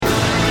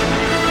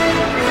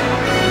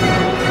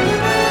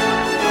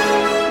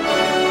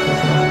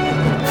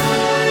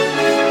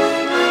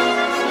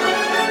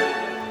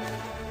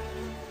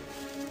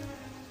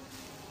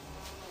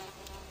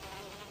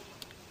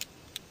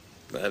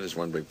is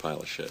one big pile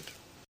of shit.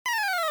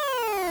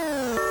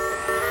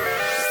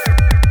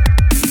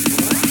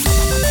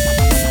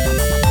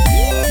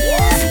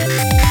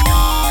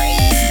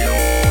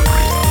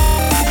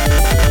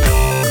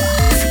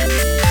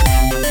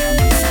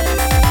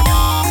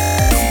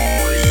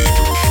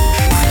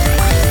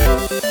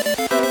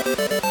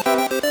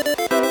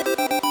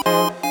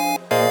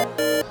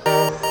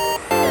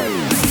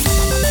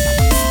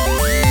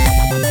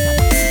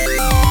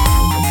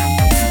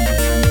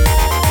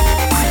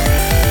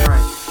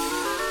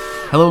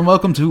 Hello and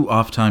welcome to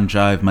Off Time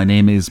Jive. My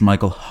name is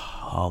Michael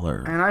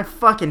Holler. And I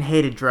fucking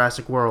hated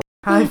Jurassic World.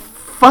 I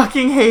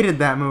fucking hated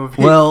that movie.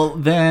 Well,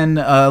 then,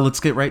 let's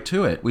get right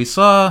to it. We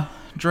saw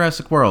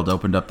Jurassic World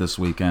opened up this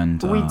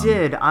weekend. We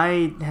did.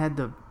 I had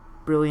the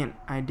brilliant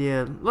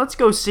idea. Let's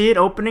go see it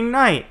opening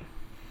night.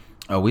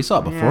 Oh, we saw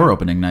it before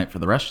opening night for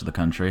the rest of the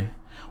country.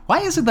 Why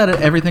is it that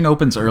everything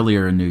opens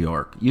earlier in New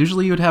York?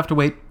 Usually you'd have to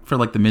wait for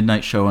like the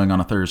midnight showing on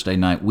a Thursday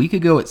night. We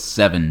could go at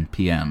 7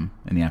 p.m.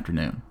 in the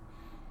afternoon.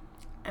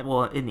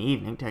 Well, in the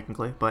evening,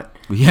 technically, but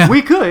yeah,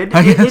 we could.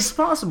 It's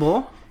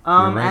possible.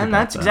 Right, and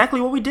that's exactly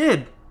what we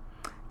did.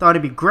 Thought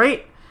it'd be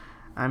great.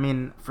 I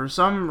mean, for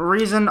some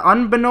reason,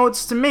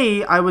 unbeknownst to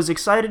me, I was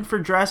excited for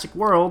Jurassic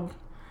World.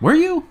 Were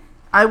you?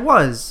 I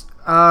was.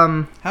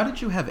 How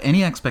did you have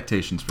any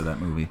expectations for that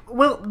movie?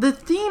 Well, the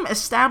theme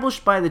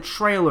established by the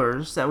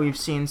trailers that we've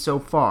seen so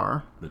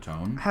far... The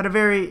tone? Had a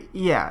very...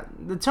 Yeah,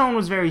 the tone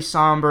was very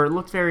somber. It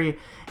looked very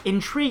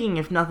intriguing,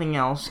 if nothing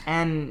else.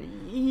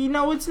 And, you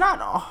know, it's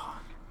not...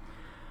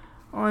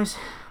 always...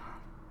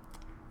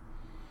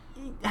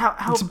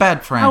 It's a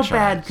bad franchise. How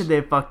bad could they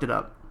have fucked it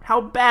up?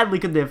 How badly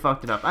could they have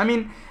fucked it up? I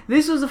mean,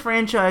 this was a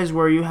franchise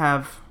where you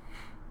have...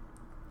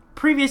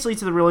 Previously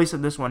to the release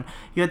of this one,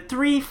 you had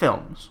 3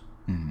 films.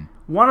 Mm-hmm.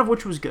 One of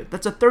which was good.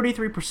 That's a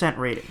 33%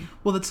 rating.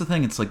 Well, that's the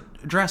thing. It's like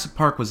Jurassic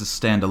Park was a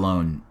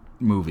standalone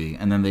movie,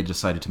 and then they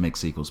decided to make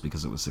sequels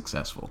because it was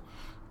successful.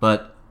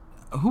 But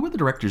who were the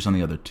directors on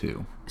the other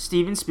 2?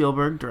 Steven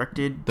Spielberg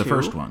directed the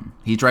first one.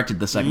 He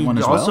directed the second one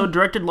as well? He also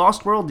directed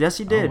Lost World. Yes,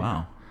 he did.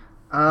 Oh,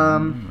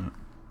 wow.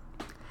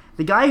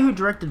 The guy who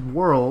directed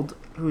World,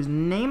 whose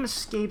name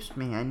escapes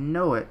me, I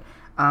know it,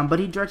 but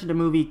he directed a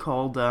movie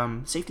called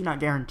Safety Not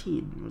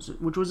Guaranteed,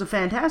 which was a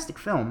fantastic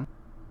film.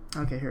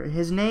 Okay, here.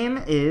 His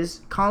name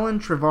is Colin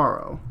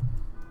Trevorrow.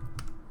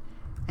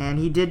 And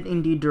he did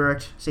indeed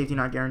direct Safety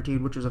Not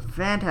Guaranteed, which was a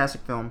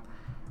fantastic film.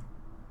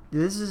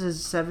 This is his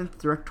 7th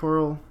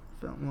directorial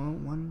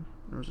film. Well,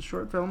 there was a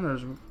short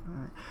film.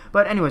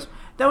 But anyways,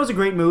 that was a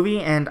great movie,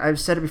 and I've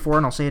said it before,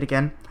 and I'll say it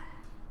again.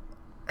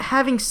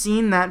 Having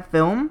seen that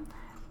film,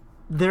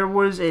 there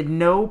was in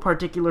no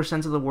particular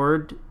sense of the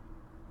word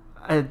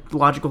a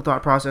logical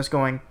thought process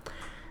going,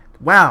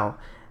 wow,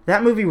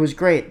 that movie was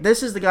great.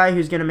 This is the guy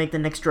who's going to make the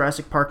next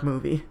Jurassic Park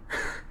movie.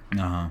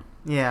 Uh-huh.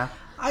 Yeah.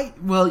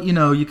 Well, you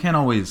know, you can't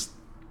always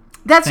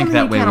think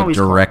that way with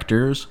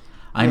directors.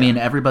 Yeah. I mean,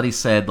 everybody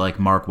said, like,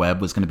 Mark Webb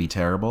was going to be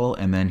terrible,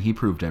 and then he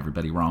proved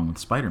everybody wrong with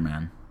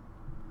Spider-Man.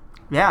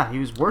 Yeah, he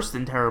was worse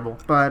than terrible.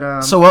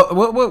 But So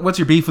what's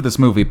your beef with this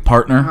movie,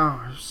 partner?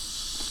 Oh,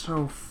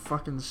 so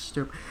fucking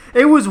stupid.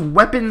 It was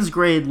weapons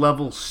grade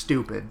level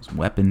stupid. It's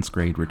weapons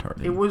grade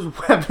retarded. It was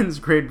weapons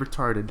grade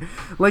retarded.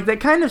 Like, that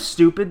kind of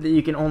stupid that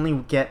you can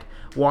only get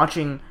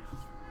watching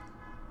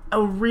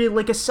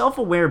a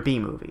self-aware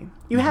B-movie.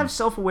 You have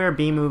self-aware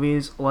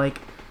B-movies like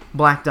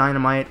Black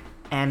Dynamite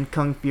and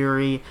Kung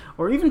Fury,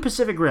 or even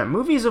Pacific Rim.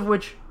 Movies of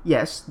which,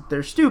 yes,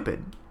 they're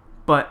stupid,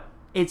 but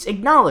it's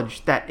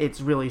acknowledged that it's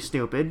really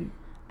stupid,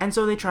 and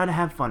so they try to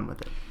have fun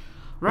with it.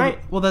 Right?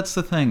 Well, that's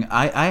the thing.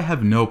 I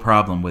have no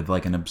problem with,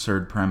 like, an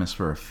absurd premise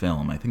for a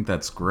film. I think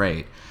that's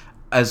great.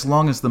 As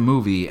long as the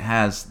movie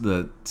has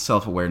the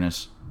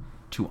self-awareness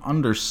to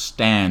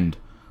understand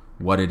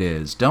what it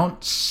is.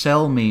 Don't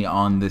sell me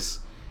on this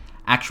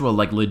actual,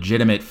 like,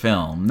 legitimate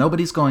film.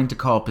 Nobody's going to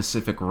call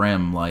Pacific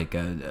Rim, like,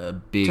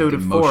 a big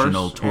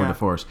emotional tour de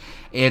force.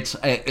 It's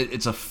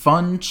a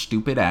fun,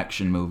 stupid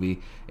action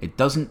movie. It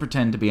doesn't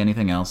pretend to be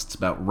anything else. It's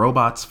about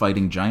robots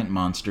fighting giant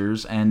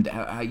monsters, and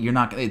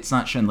it's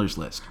not Schindler's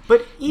List.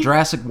 But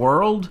Jurassic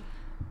World,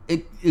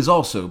 it is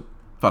also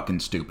fucking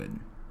stupid.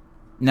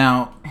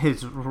 Now,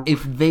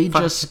 if they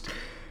just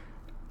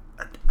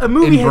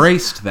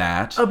embraced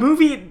that, a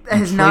movie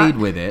has played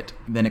with it,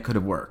 then it could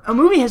have worked. A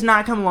movie has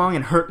not come along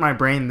and hurt my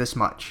brain this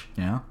much.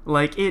 Yeah?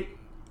 Like, it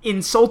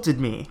insulted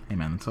me. Hey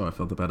man, that's how I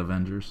felt about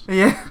Avengers.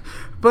 Yeah,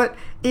 but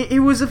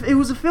it was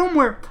a film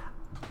where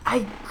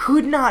I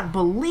could not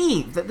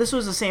believe that this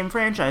was the same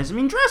franchise. I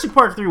mean, Jurassic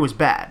Park 3 was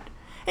bad.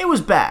 It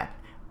was bad.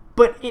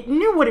 But it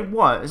knew what it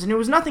was, and it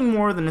was nothing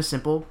more than a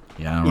simple,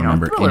 I don't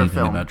remember anything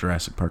film. about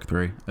Jurassic Park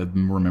 3. I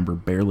remember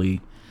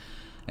barely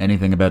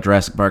anything about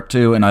Jurassic Park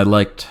 2, and I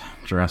liked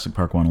Jurassic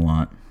Park 1 a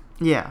lot.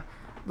 Yeah.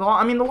 The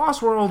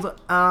Lost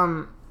World,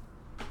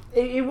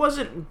 it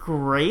wasn't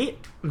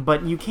great,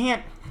 but you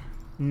can't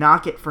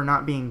knock it for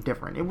not being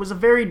different. It was a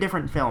very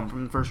different film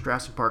from the first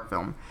Jurassic Park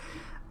film.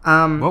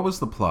 What was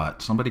the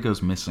plot? Somebody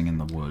goes missing in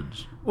the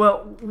woods.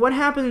 Well, what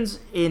happens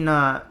in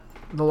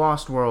The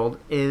Lost World,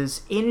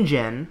 is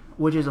InGen,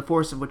 which is a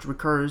force which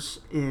recurs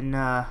in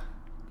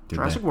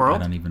Jurassic World.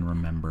 I don't even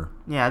remember.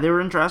 Yeah, they were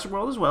in Jurassic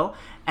World as well,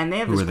 and they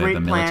have this great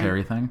the plan.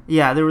 military thing?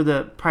 Yeah, they were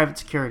the private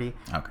security.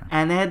 Okay.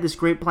 And they had this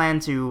great plan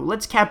to,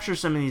 let's capture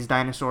some of these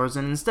dinosaurs,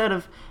 and instead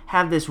of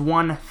have this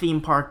one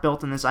theme park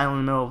built in this island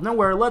in the middle of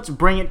nowhere, let's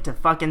bring it to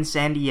fucking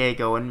San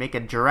Diego and make a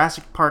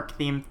Jurassic Park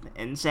theme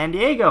in San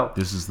Diego.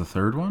 This is the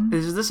third one?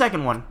 This is the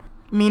second one.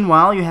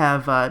 Meanwhile, you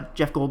have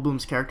Jeff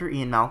Goldblum's character,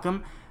 Ian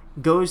Malcolm,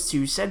 goes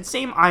to said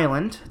same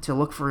island to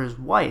look for his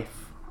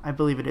wife, I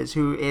believe it is,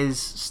 who is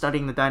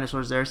studying the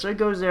dinosaurs there. So he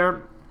goes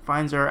there,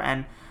 finds her,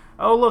 and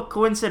oh look,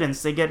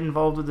 coincidence, they get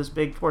involved with this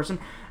big force. And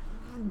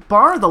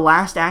bar the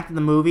last act of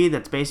the movie,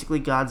 that's basically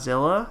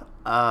Godzilla,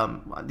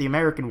 the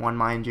American one,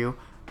 mind you,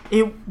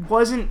 it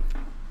wasn't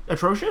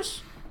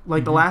atrocious.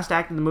 Like, the last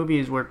act of the movie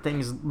is where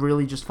things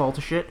really just fall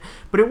to shit.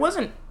 But it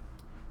wasn't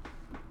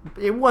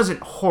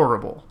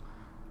horrible.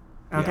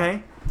 Okay?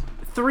 Yeah.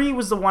 3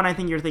 was the one I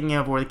think you're thinking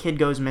of where the kid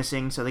goes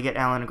missing, so they get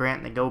Alan Grant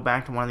and they go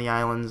back to one of the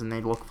islands and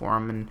they look for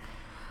him. And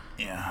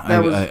yeah,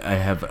 I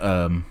have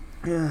a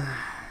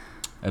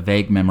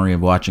vague memory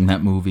of watching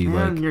that movie.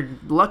 Yeah, like, you're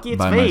lucky it's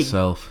by vague.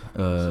 Myself.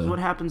 This is what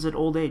happens at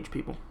old age,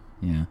 people.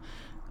 Yeah.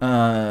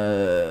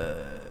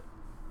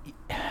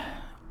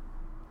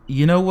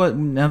 You know what?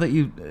 Now that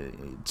you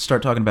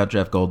start talking about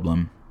Jeff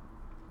Goldblum,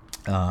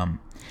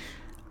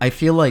 I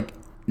feel like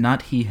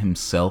not he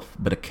himself,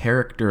 but a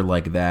character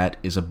like that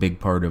is a big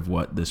part of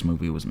what this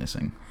movie was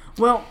missing.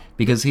 Well,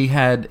 because he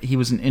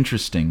was an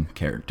interesting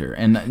character,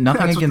 and nothing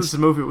that's against what this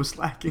movie was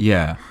lacking.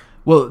 Yeah.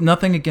 Well,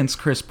 nothing against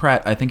Chris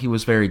Pratt. I think he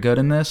was very good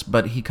in this,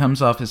 but he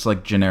comes off as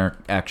like generic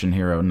action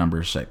hero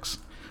number 6,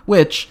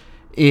 which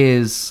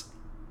is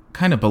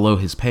kind of below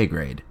his pay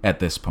grade at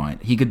this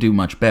point. He could do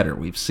much better.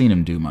 We've seen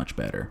him do much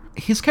better.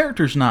 His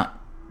character's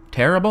not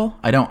terrible.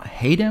 I don't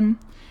hate him,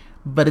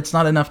 but it's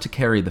not enough to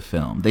carry the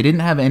film. They didn't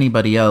have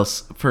anybody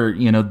else for,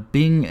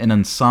 being an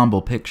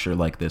ensemble picture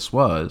like this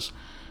was.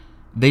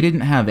 They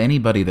didn't have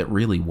anybody that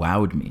really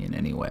wowed me in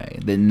any way.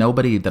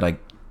 Nobody that I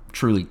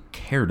truly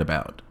cared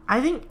about. I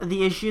think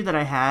the issue that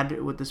I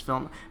had with this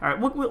film... All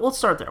right, let's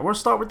start there. We'll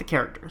start with the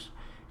characters.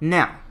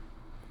 Now,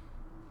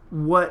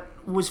 what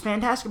was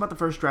fantastic about the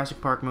first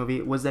Jurassic Park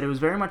movie was that it was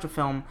very much a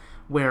film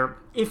where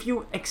if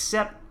you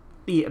accept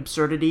the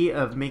absurdity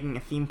of making a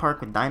theme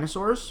park with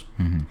dinosaurs,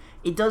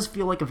 it does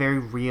feel like a very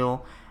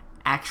real,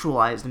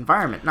 actualized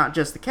environment. Not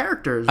just the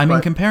characters, I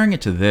mean, comparing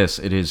it to this,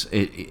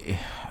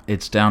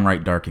 it's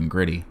downright dark and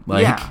gritty.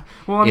 Like, yeah.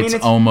 Well, I mean, it's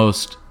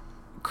almost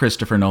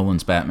Christopher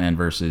Nolan's Batman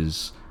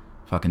versus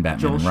fucking Batman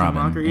Joel and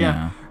Robin. Schumacher,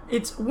 yeah.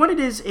 It's what it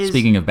is.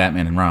 Speaking of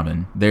Batman and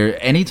Robin,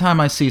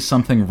 anytime I see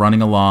something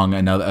running along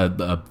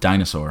a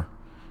dinosaur,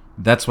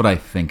 that's what I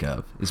think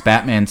of. Is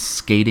Batman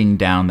skating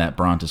down that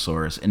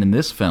Brontosaurus. And in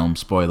this film,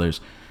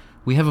 spoilers,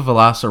 we have a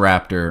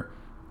Velociraptor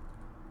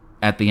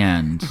at the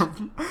end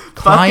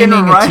climbing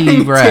a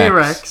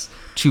T-Rex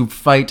to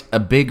fight a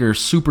bigger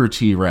Super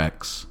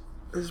T-Rex.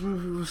 This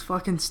movie was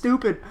fucking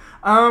stupid.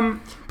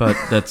 But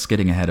that's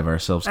getting ahead of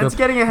ourselves. We'll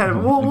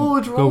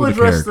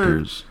address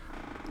the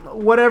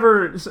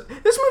whatever.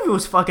 This movie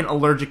was fucking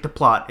allergic to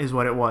plot, is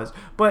what it was.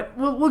 But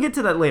we'll get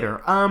to that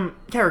later.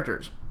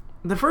 Characters.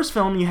 The first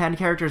film, you had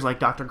characters like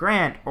Dr.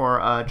 Grant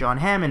or John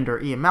Hammond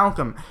or Ian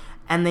Malcolm,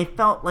 and they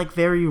felt like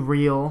very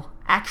real,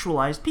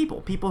 actualized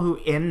people. People who,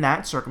 in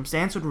that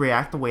circumstance, would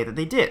react the way that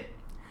they did.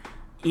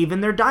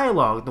 Even their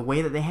dialogue, the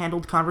way that they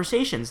handled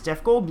conversations.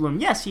 Jeff Goldblum,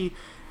 yes, he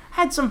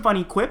had some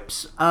funny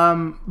quips,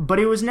 but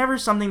it was never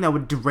something that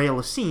would derail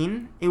a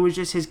scene. It was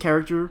just his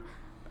character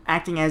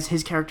acting as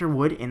his character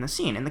would in the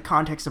scene, in the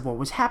context of what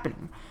was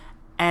happening.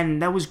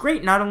 And that was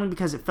great, not only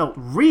because it felt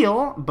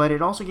real, but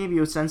it also gave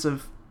you a sense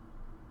of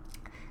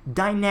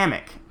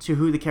dynamic to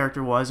who the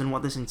character was and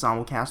what this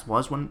ensemble cast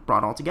was when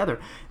brought all together.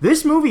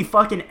 This movie,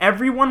 fucking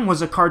everyone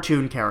was a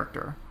cartoon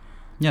character.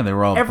 Yeah, they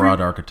were all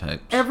broad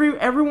archetypes.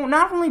 Everyone,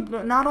 not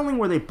only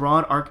were they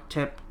broad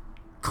archetype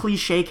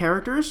cliche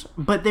characters,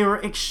 but they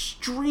were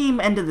extreme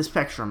end of the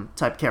spectrum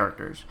type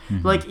characters.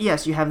 Like,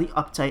 yes, you have the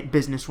uptight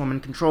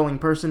businesswoman controlling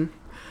person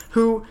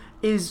who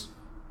is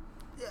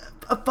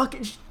a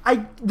fucking...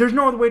 there's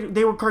no other way to...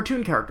 They were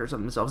cartoon characters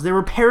of themselves. They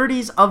were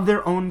parodies of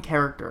their own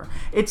character.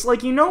 It's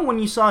like, when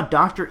you saw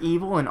Dr.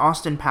 Evil in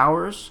Austin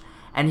Powers,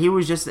 and he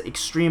was just the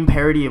extreme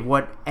parody of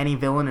what any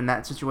villain in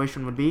that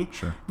situation would be.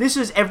 Sure. This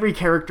is every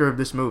character of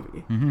this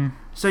movie.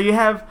 So you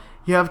have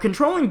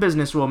controlling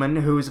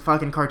businesswoman, who is a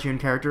fucking cartoon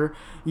character.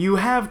 You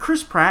have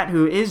Chris Pratt,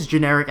 who is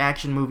generic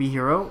action movie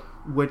hero,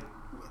 with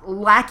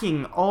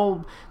lacking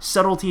all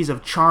subtleties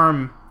of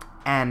charm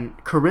and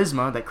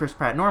charisma that Chris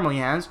Pratt normally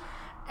has.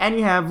 And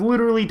you have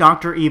literally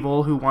Dr.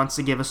 Evil, who wants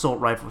to give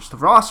assault rifles to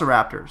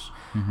velociraptors.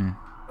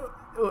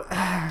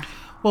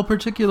 Well,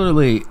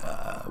 particularly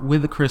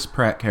with the Chris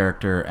Pratt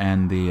character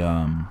and the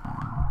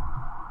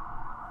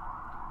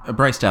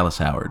Bryce Dallas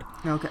Howard.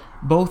 Okay.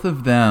 Both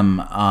of them,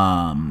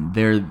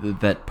 they're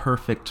that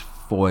perfect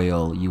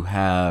foil. You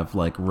have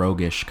like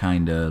roguish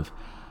kind of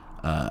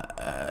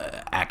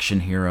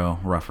action hero,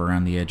 rough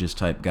around the edges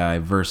type guy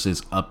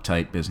versus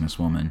uptight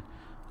businesswoman.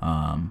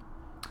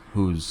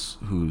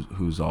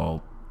 who's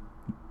all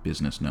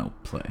business, no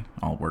play,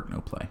 all work,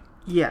 no play.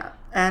 Yeah,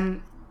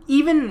 and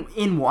even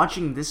in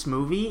watching this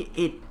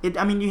movie,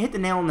 I mean, you hit the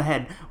nail on the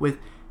head with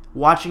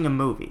watching a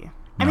movie.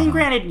 I mean,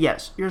 granted,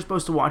 yes, you're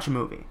supposed to watch a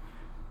movie,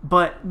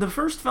 but the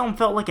first film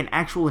felt like an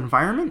actual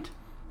environment.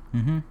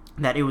 Mm-hmm.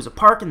 That it was a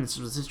park, and this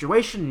was a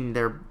situation, and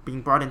they're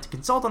being brought in to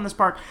consult on this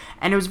park,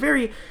 and it was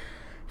very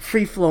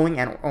free-flowing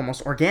and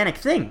almost organic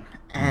thing.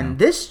 And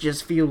this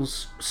just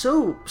feels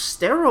so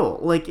sterile.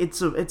 Like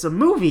it's a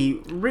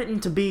movie written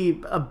to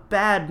be a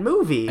bad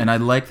movie. And I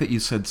like that you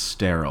said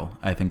sterile.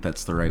 I think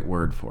that's the right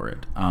word for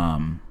it.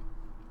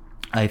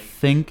 I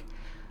think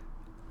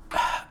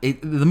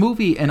the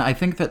movie, and I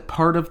think that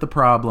part of the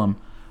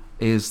problem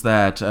is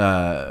that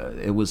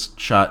it was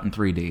shot in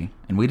 3D,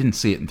 and we didn't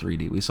see it in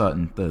 3D. We saw it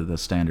in the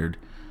standard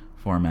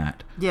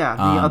format. Yeah,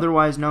 the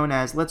otherwise known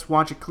as let's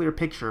watch a clear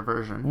picture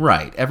version.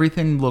 Right.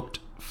 Everything looked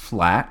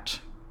flat,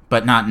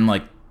 but not in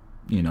like,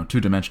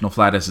 two-dimensional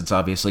flat as it's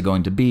obviously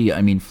going to be.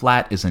 I mean,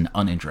 flat isn't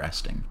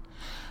uninteresting.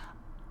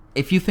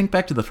 If you think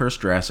back to the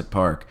first Jurassic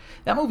Park,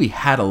 that movie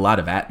had a lot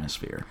of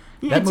atmosphere.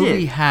 Yeah, that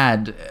movie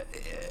had...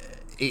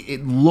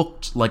 It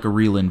looked like a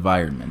real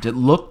environment. It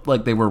looked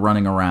like they were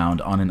running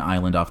around on an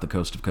island off the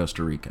coast of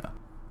Costa Rica.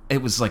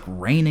 It was like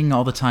raining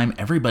all the time.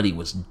 Everybody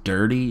was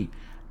dirty.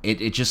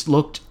 It just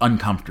looked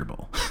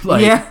uncomfortable.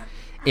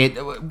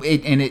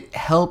 It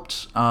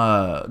helped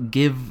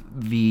give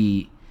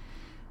the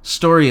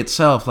story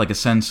itself like a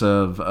sense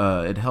of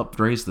it helped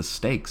raise the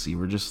stakes. You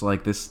were just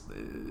like this.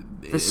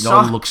 It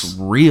all looks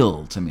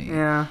real to me.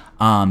 Yeah.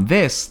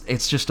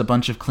 It's just a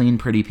bunch of clean,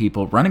 pretty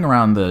people running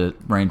around the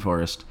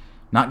rainforest,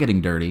 not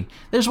getting dirty.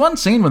 There's one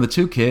scene where the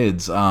two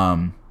kids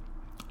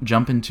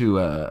jump into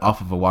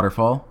off of a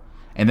waterfall,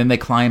 and then they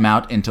climb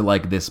out into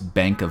like this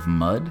bank of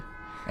mud.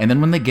 And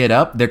then when they get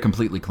up, they're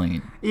completely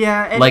clean.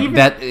 Yeah, and like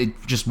that, it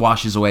just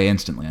washes away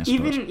instantly. I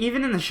suppose.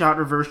 Even in the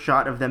reverse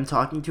shot of them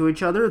talking to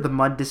each other, the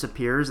mud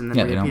disappears and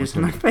then reappears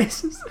in their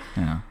faces.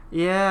 Yeah.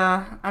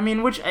 Yeah, I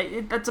mean,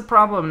 that's a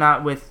problem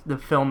not with the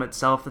film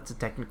itself. That's a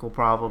technical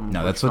problem.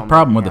 No, that's a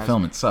problem with the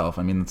film itself.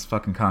 I mean, it's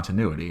fucking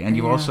continuity, and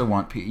you also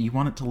want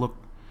it to look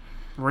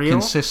real,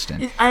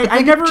 consistent.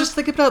 I never just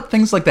think about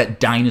things like that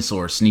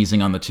dinosaur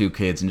sneezing on the two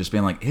kids and just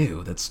being like,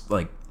 "Ew," that's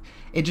like.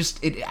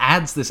 It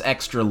adds this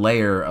extra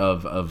layer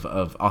of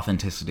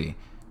authenticity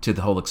to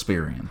the whole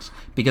experience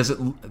because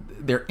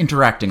they're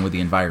interacting with the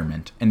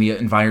environment and the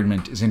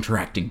environment is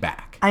interacting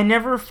back. I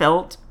never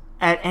felt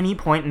at any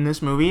point in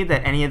this movie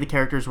that any of the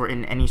characters were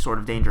in any sort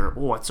of danger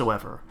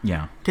whatsoever.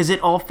 Yeah, because it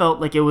all felt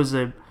like it was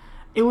a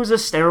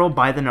sterile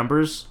by the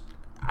numbers.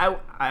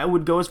 I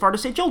would go as far to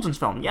say children's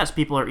film. Yes,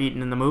 people are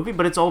eaten in the movie,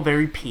 but it's all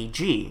very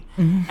PG.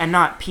 Mm-hmm. And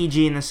not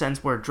PG in the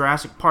sense where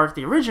Jurassic Park,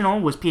 the original,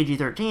 was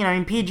PG-13. I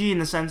mean PG in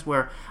the sense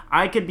where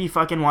I could be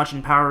fucking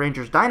watching Power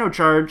Rangers Dino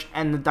Charge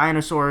and the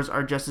dinosaurs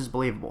are just as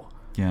believable.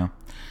 Yeah.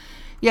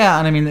 Yeah,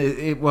 and I mean,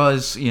 it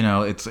was,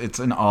 it's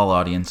an all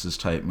audiences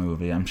type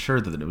movie. I'm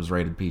sure that it was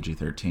rated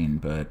PG-13,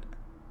 but,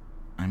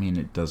 I mean,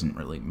 it doesn't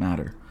really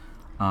matter.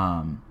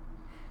 I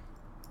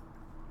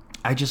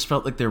just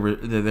felt like there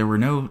were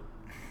no...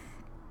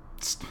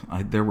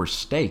 there were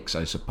stakes,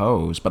 I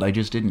suppose, but I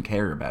just didn't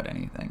care about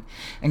anything.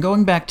 And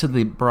going back to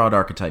the broad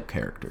archetype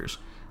characters,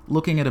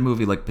 looking at a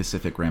movie like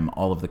Pacific Rim,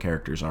 all of the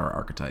characters are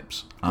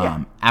archetypes.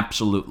 Yeah.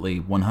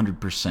 Absolutely,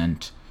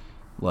 100%,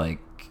 like,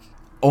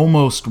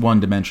 almost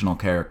one-dimensional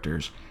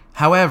characters.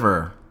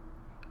 However,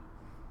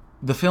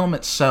 the film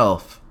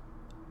itself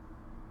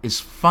is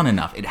fun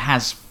enough. It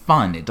has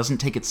fun. It doesn't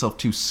take itself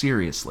too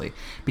seriously.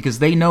 Because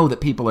they know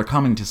that people are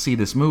coming to see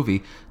this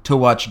movie to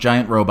watch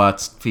giant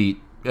robots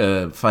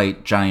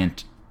fight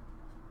giant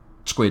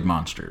squid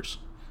monsters,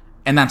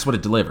 and that's what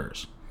it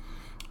delivers.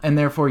 And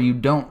therefore, you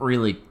don't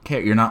really care.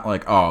 You're not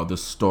like, oh,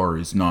 this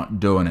story's not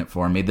doing it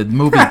for me. The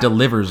movie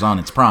delivers on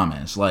its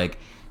promise. Like,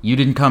 you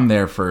didn't come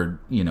there for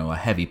a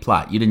heavy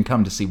plot. You didn't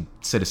come to see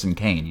Citizen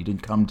Kane. You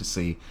didn't come to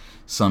see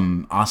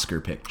some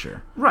Oscar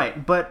picture.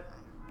 Right, but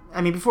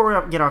I mean,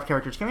 before we get off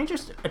characters, can we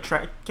just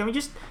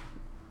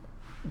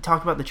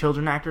talk about the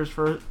children actors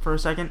for a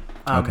second?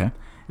 Okay.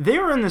 They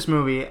were in this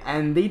movie,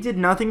 and they did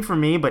nothing for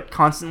me but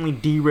constantly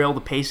derail the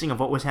pacing of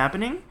what was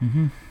happening.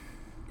 Mm-hmm.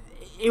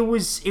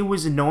 It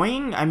was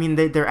annoying. I mean,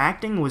 their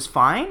acting was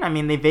fine. I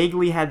mean, they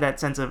vaguely had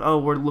that sense of, oh,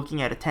 we're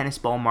looking at a tennis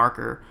ball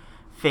marker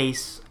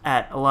face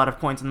at a lot of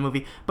points in the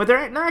movie. But their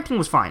acting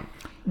was fine.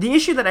 The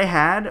issue that I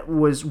had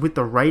was with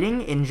the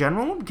writing in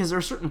general, because there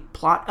are certain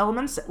plot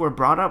elements that were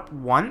brought up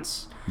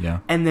once... Yeah.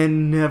 And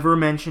then never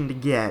mentioned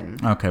again.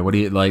 Okay, what do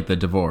you like? The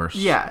divorce?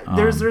 Yeah,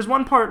 there's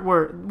one part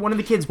where one of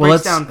the kids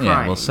breaks down crying.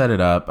 Yeah, we'll set it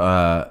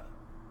up.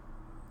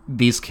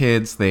 These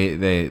kids,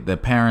 the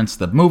parents,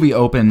 the movie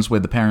opens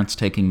with the parents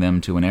taking them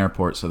to an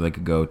airport so they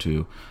could go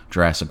to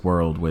Jurassic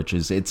World, which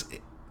is it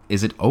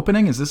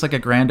opening? Is this like a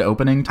grand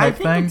opening type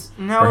thing?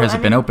 Or has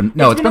it been open?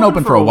 No, it's been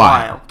open for a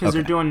while. Because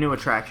they're doing new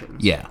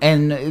attractions. Yeah,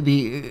 and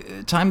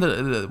the time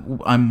that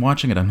I'm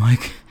watching it, I'm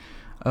like,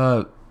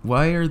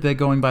 why are they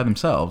going by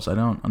themselves? I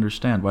don't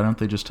understand. Why don't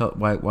they just tell?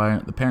 Why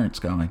aren't the parents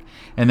going?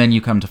 And then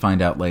you come to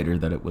find out later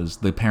that it was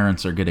the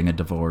parents are getting a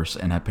divorce,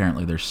 and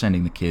apparently they're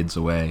sending the kids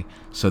away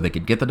so they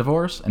could get the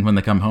divorce. And when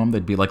they come home,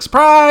 they'd be like,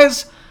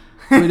 "Surprise!"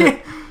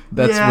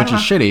 That's which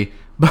is shitty.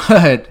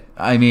 But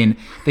I mean,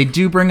 they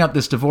do bring up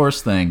this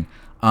divorce thing.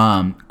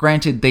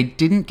 Granted, they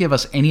didn't give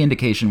us any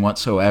indication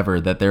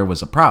whatsoever that there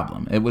was a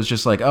problem. It was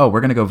just like, oh,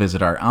 we're going to go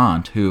visit our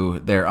aunt, who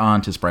their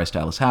aunt is Bryce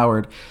Dallas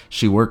Howard.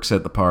 She works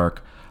at the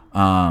park.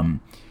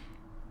 And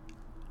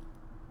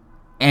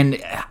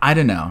I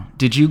don't know.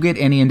 Did you get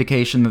any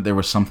indication that there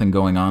was something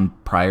going on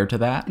prior to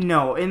that?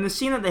 No. In the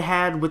scene that they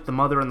had with the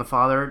mother and the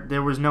father,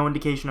 there was no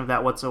indication of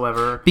that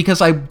whatsoever.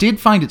 Because I did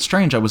find it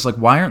strange. I was like,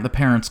 why aren't the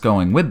parents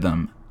going with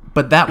them?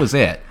 But that was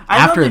it.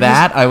 After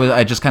that,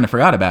 I just kind of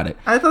forgot about it.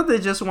 I thought they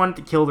just wanted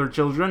to kill their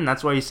children.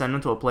 That's why you send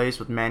them to a place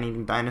with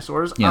man-eating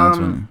dinosaurs. Yeah, that's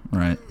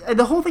right.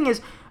 The whole thing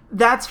is,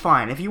 that's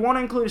fine. If you want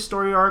to include a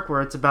story arc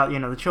where it's about,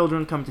 the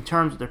children come to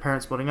terms with their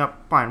parents splitting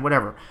up, fine,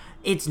 whatever.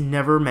 It's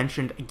never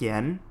mentioned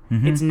again.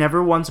 Mm-hmm. It's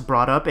never once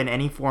brought up in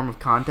any form of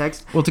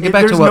context. Well, to get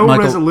back to what There's no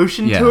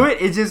resolution to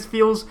it. It just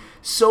feels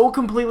so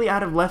completely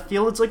out of left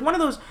field. It's like one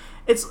of those...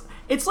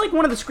 It's like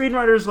one of the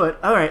screenwriters like,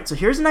 all right, so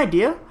here's an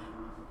idea.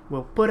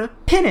 We'll put a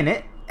pin in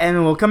it,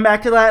 and we'll come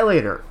back to that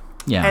later.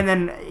 Yeah. And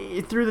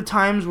then through the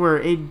times where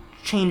it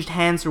changed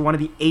hands for one of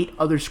the 8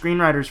 other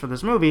screenwriters for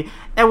this movie,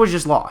 that was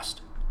just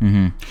lost.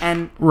 Mm-hmm.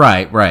 And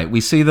right.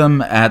 We see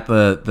them at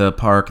the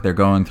park. They're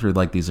going through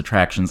like these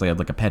attractions. They have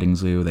like a petting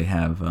zoo. They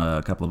have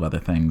a couple of other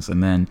things,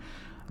 and then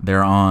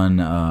they're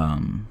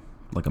on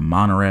like a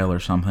monorail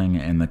or something.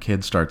 And the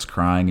kid starts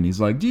crying, and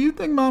he's like, "Do you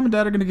think mom and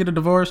dad are going to get a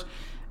divorce?"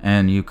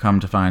 And you come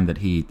to find that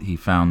he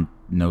found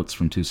notes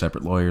from 2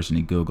 separate lawyers, and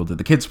he Googled it.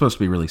 The kid's supposed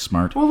to be really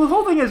smart. Well, the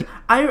whole thing is,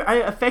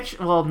 I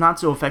not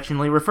so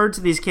affectionately referred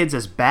to these kids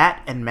as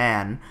Bat and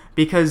Man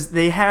because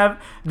they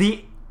have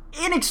the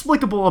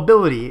inexplicable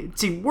ability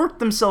to work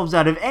themselves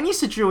out of any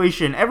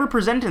situation ever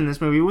presented in this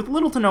movie with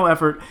little to no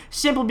effort,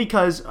 simply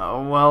because, the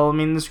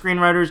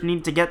screenwriters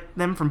need to get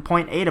them from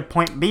point A to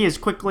point B as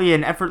quickly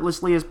and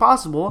effortlessly as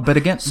possible. But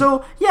again...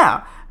 So,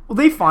 yeah,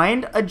 they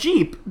find a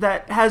Jeep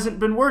that hasn't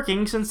been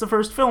working since the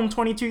first film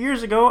 22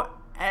 years ago,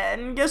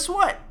 and guess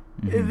what?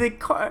 Mm-hmm.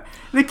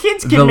 The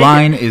kids can The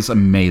line is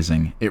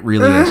amazing. It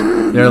really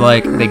is. They're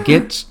like,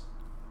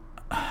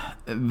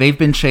 they've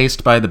been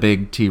chased by the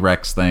big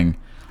T-Rex thing.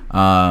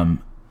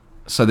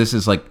 So this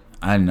is like,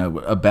 I don't know,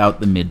 about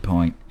the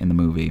midpoint in the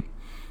movie.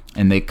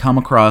 And they come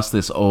across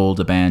this old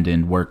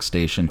abandoned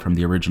workstation from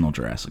the original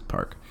Jurassic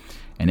Park.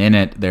 And in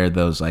it, there are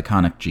those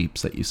iconic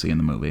Jeeps that you see in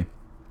the movie.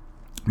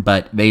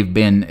 But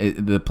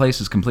the place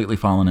has completely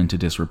fallen into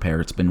disrepair.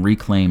 It's been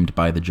reclaimed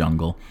by the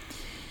jungle.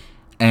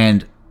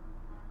 And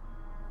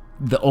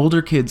the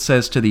older kid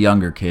says to the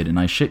younger kid, and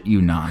I shit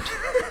you not,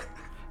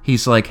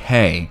 he's like,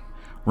 "Hey,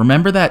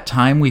 remember that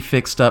time we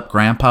fixed up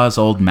Grandpa's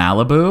old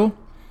Malibu?"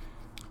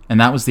 And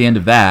that was the end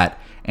of that.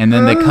 And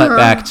then they cut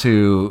back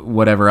to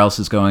whatever else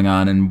is going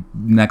on. And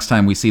next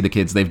time we see the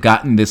kids, they've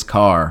gotten this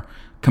car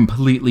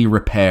completely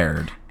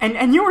repaired.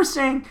 And you were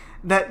saying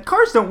that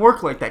cars don't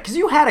work like that, because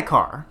you had a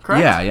car,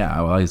 correct?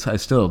 Yeah. Well, I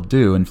still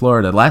do in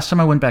Florida. Last time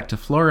I went back to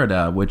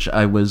Florida, which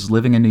I was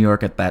living in New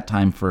York at that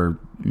time for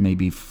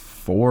maybe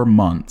 4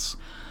 months.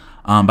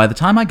 By the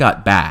time I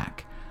got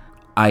back,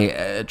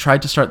 I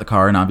tried to start the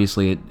car, and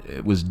obviously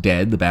it was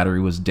dead. The battery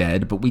was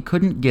dead, but we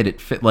couldn't get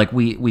it fit. Like,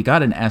 we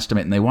got an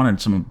estimate, and they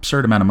wanted some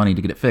absurd amount of money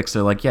to get it fixed.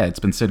 They're like, yeah, it's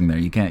been sitting there.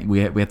 You can't.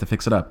 We have to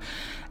fix it up.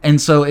 And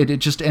so it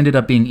just ended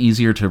up being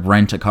easier to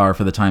rent a car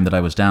for the time that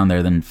I was down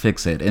there than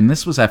fix it. And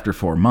this was after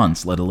 4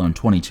 months, let alone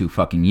 22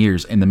 fucking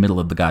years in the middle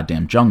of the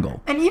goddamn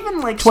jungle. And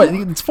even like...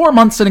 it's 4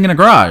 months sitting in a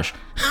garage.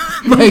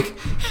 Like...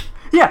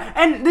 Yeah,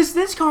 and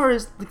this car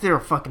is, like, there are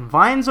fucking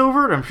vines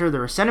over it. I'm sure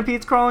there are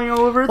centipedes crawling all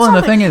over it. Well, and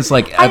the thing is,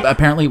 like,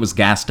 apparently it was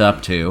gassed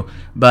up, too.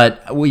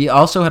 But we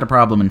also had a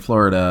problem in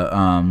Florida.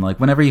 Like,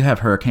 whenever you have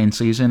hurricane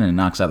season and it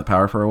knocks out the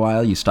power for a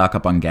while, you stock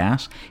up on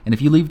gas. And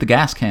if you leave the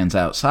gas cans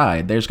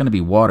outside, there's going to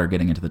be water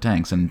getting into the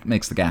tanks and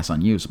makes the gas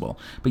unusable.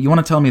 But you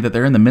want to tell me that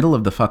they're in the middle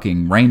of the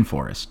fucking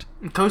rainforest.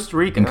 In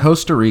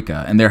Costa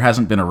Rica. And there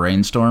hasn't been a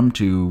rainstorm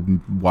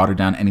to water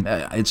down any...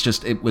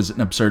 it was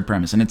an absurd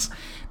premise. And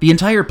the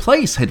entire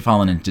place had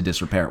fallen into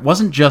disrepair. It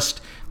wasn't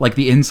just like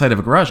the inside of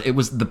a garage. It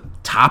was the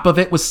top of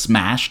it was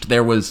smashed.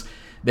 There was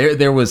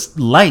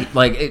light.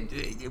 Like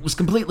it was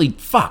completely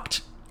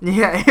fucked.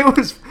 Yeah, it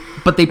was.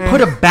 But they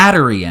put a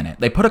battery in it.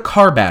 They put a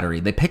car battery.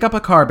 They pick up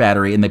a car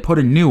battery and they put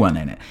a new one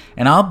in it.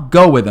 And I'll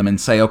go with them and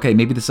say, okay,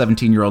 maybe the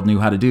 17-year-old knew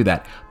how to do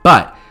that.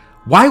 But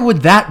why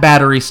would that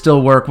battery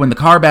still work when the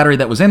car battery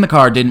that was in the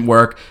car didn't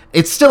work?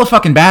 It's still a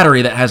fucking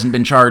battery that hasn't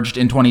been charged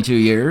in 22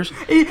 years.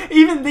 They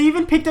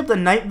even picked up the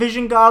night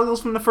vision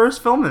goggles from the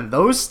first film, and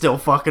those still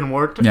fucking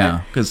worked.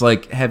 Yeah, because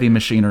like heavy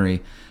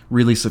machinery,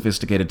 really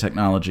sophisticated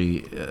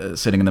technology,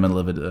 sitting in the middle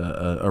of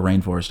a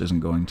rainforest isn't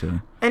going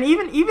to. And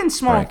even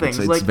small things,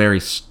 it's like very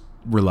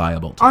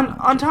reliable.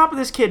 On top of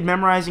this kid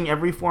memorizing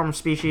every form of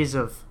species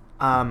of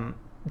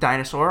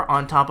dinosaur,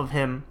 on top of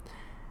him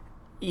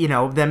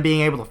them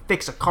being able to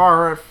fix a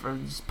car,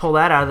 just pull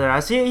that out of their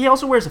ass. He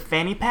also wears a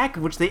fanny pack,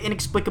 which they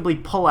inexplicably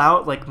pull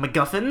out like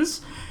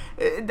MacGuffins.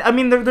 I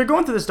mean, they're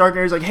going through this dark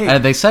area. He's like, hey...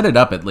 they set it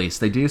up, at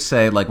least. They do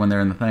say, like, when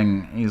they're in the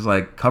thing, he's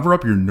like, cover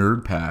up your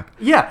nerd pack.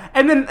 Yeah,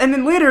 and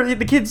then later,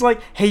 the kid's like,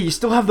 hey, you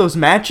still have those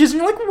matches?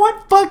 And you're like,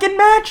 what fucking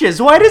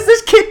matches? Why does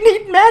this kid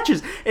need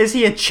matches? Is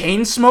he a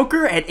chain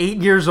smoker at 8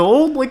 years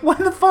old? Like, what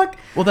the fuck?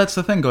 Well, that's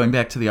the thing, going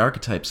back to the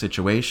archetype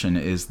situation,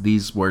 is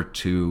these were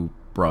two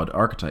broad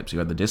archetypes. You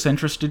had the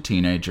disinterested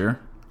teenager,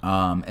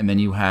 and then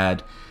you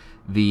had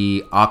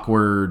the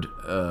awkward,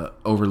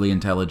 overly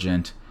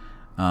intelligent...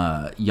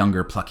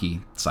 younger, plucky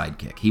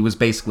sidekick. He was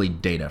basically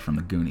Data from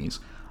the Goonies.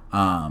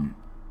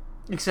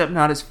 Except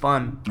not as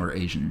fun. Or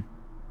Asian.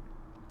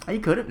 He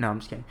could have. No, I'm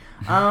just kidding.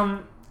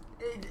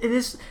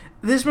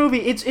 This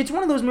movie, it's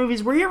one of those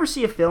movies where you ever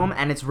see a film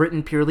and it's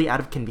written purely out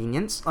of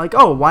convenience. Like,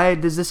 oh, why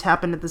does this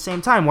happen at the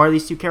same time? Why are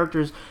these two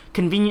characters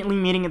conveniently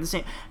meeting at the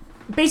same...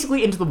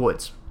 Basically, Into the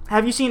Woods.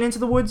 Have you seen Into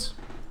the Woods?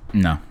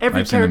 No,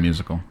 I've seen the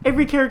musical.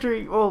 Every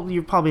character, well,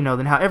 you probably know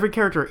then how every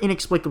character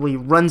inexplicably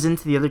runs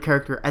into the other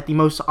character at the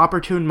most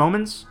opportune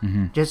moments,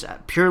 just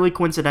purely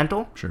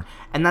coincidental. Sure.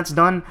 And that's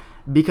done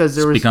because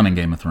there was... becoming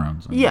Game of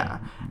Thrones. Yeah,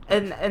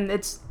 and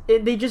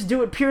they just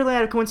do it purely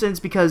out of coincidence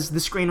because the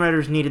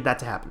screenwriters needed that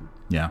to happen.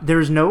 Yeah.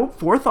 There's no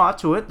forethought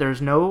to it,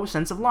 there's no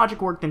sense of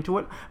logic worked into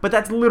it, but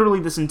that's literally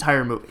this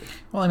entire movie.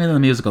 Well, I mean, in the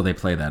musical, they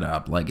play that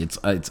up. Like, it's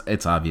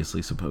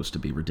obviously supposed to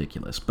be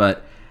ridiculous,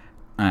 but...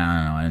 I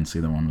don't know. I didn't see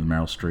the one with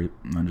Meryl Streep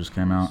that just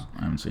came out.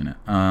 I haven't seen it.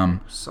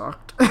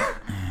 Sucked.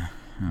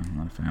 I'm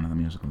not a fan of the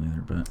musical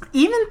either, but...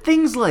 Even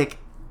things like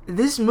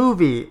this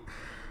movie...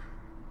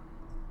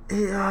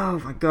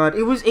 Oh my god.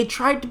 It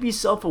tried to be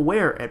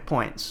self-aware at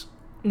points.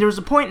 There was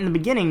a point in the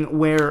beginning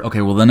where...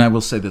 Okay, well then I will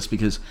say this,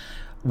 because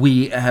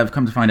we have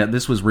come to find out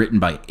this was written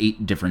by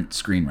 8 different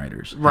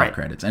screenwriters. Right.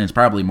 Credits. And it's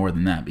probably more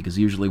than that, because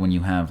usually when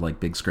you have like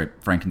big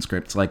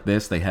Frankenscripts like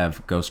this, they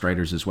have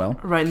ghostwriters as well.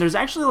 Right, and there's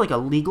actually like a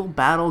legal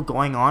battle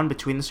going on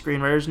between the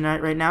screenwriters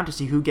right now to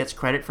see who gets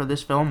credit for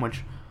this film,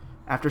 which,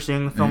 after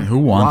seeing the film... Who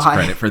wants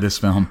credit for this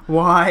film?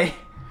 Why?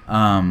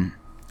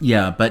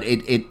 Yeah, but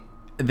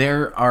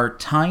there are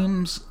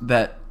times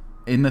that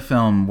in the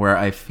film where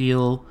I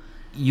feel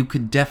you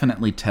could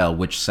definitely tell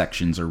which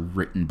sections are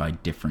written by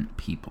different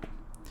people.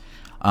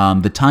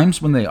 The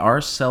times when they are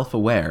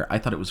self-aware, I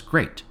thought it was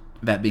great.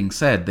 That being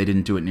said, they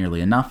didn't do it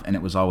nearly enough, and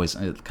it was always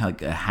kind of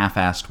like a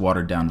half-assed,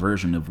 watered-down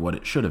version of what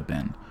it should have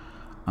been.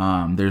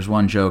 There's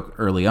one joke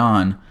early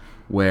on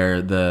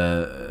where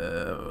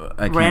the...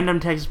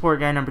 Random tech support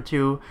guy number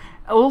 2...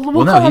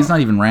 no, he's not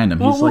even random.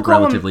 He's like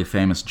relatively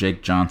famous.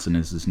 Jake Johnson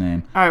is his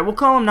name. Alright, we'll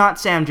call him not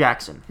Sam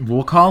Jackson.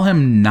 We'll call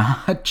him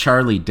not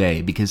Charlie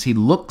Day, because he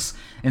looks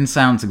and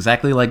sounds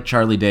exactly like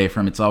Charlie Day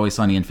from It's Always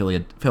Sunny in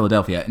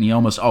Philadelphia, and he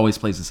almost always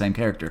plays the same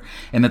character.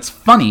 And that's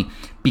funny,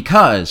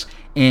 because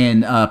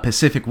in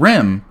Pacific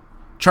Rim,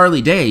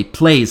 Charlie Day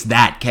plays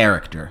that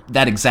character,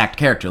 that exact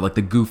character, like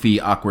the goofy,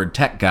 awkward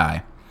tech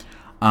guy.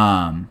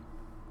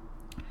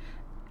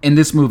 In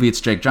this movie, it's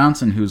Jake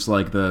Johnson, who's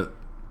like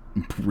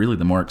really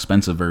the more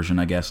expensive version,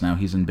 I guess. Now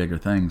he's in bigger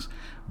things,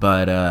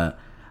 but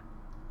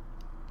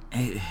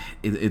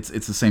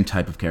it's the same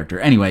type of character.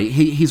 Anyway,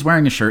 he's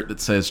wearing a shirt that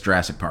says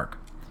Jurassic Park,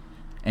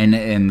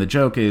 and the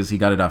joke is he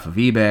got it off of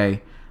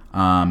eBay.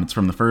 It's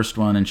from the first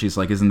one, and she's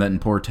like, "Isn't that in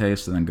poor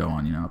taste?" And then go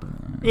on,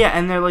 Yeah,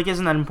 and they're like,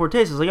 "Isn't that in poor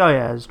taste?" It's like, "Oh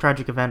yeah, it's a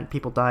tragic event.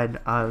 People died.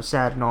 It was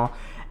sad and all."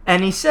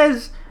 And he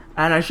says,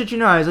 and I shit you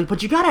not, I was like,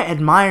 "But you gotta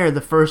admire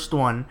the first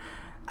one.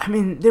 I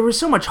mean, there was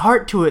so much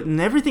heart to it, and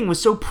everything was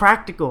so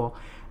practical."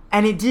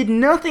 And it did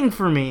nothing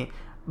for me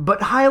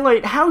but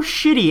highlight how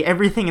shitty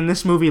everything in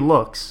this movie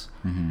looks.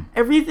 Mm-hmm.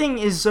 Everything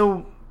is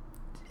so...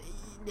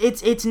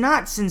 It's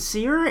not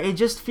sincere. It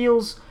just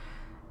feels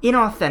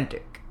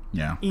inauthentic.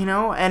 Yeah.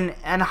 And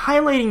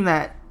highlighting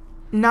that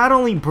not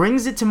only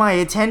brings it to my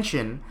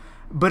attention,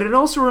 but it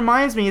also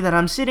reminds me that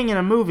I'm sitting in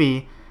a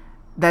movie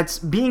that's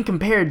being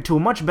compared to a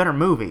much better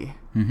movie.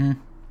 Mm-hmm.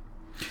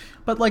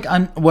 But, like,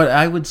 what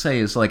I would say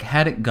is, like,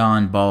 had it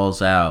gone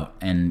balls out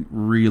and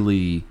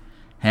really...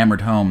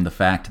 hammered home the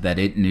fact that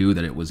it knew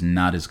that it was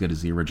not as good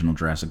as the original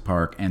Jurassic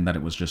Park and that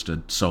it was just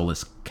a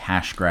soulless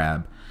cash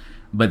grab.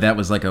 But that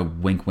was like a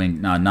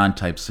wink-wink, nod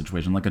type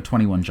situation, like a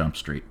 21 Jump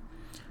Street.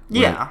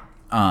 Yeah.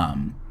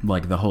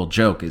 Like the whole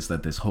joke is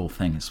that this whole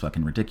thing is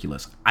fucking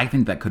ridiculous. I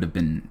think that could have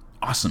been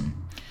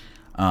awesome.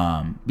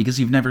 Because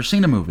you've never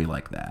seen a movie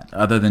like that,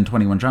 other than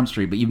 21 Jump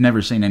Street, but you've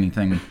never seen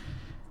anything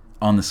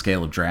on the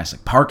scale of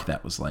Jurassic Park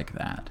that was like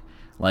that.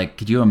 Like,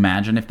 could you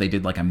imagine if they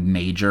did like a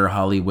major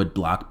Hollywood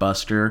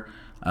blockbuster...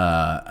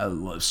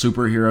 a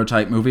superhero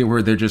type movie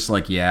where they're just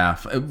like, yeah,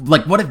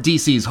 like what if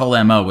DC's whole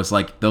MO was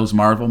like those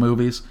Marvel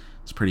movies?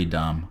 It's pretty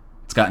dumb.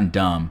 It's gotten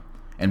dumb,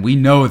 and we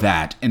know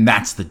that, and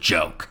that's the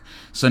joke.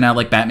 So now,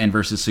 like Batman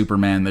versus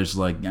Superman, there's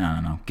like, I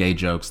don't know, gay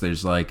jokes.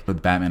 There's like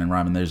with Batman and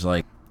Robin, there's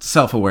like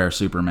self-aware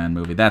Superman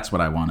movie. That's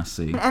what I want to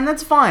see, and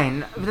that's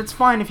fine. That's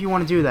fine if you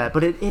want to do that,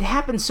 but it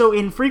happens so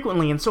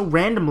infrequently and so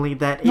randomly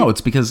that no,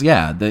 it's because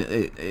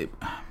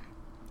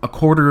a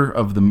quarter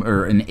of the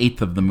or an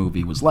eighth of the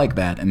movie was like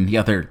that, and the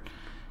other,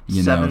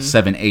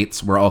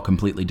 7/8 were all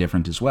completely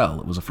different as well.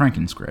 It was a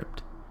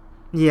Frankenscript.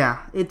 Yeah,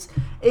 it's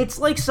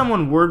like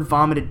someone word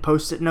vomited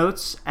Post-it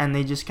notes and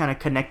they just kind of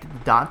connected the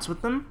dots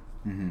with them.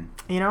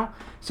 Mm-hmm.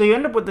 So you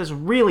end up with this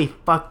really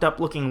fucked up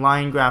looking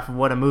line graph of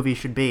what a movie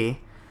should be,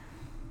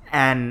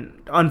 and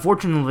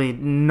unfortunately,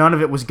 none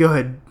of it was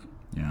good.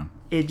 Yeah,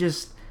 it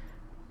just.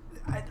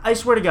 I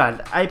swear to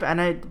God,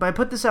 I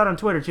put this out on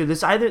Twitter too.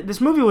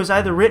 This movie was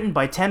either written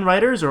by 10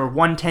 writers or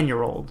one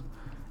 10-year-old,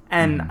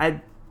 and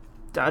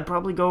I'd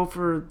probably go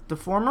for the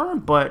former,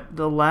 but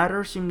the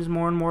latter seems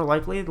more and more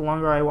likely the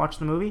longer I watch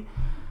the movie.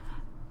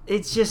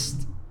 It's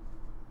just,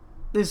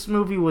 this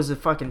movie was a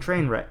fucking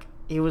train wreck.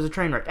 It was a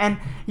train wreck. And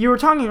you were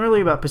talking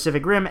earlier about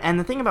Pacific Rim, and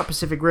the thing about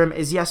Pacific Rim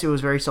is, yes, it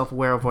was very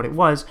self-aware of what it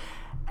was,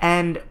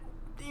 and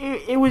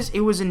it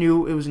was a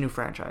new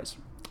franchise.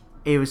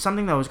 It was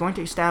something that was going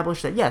to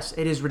establish that, yes,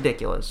 it is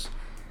ridiculous.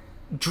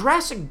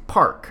 Jurassic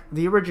Park,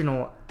 the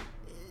original,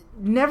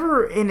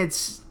 never in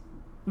its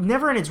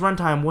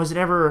runtime was it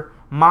ever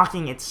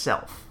mocking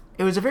itself.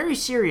 It was a very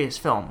serious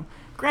film.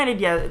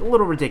 Granted, yeah, a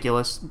little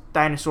ridiculous,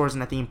 dinosaurs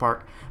in a theme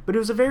park, but it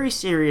was a very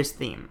serious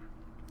theme.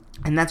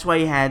 And that's why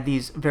you had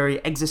these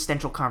very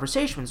existential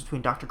conversations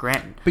between Dr.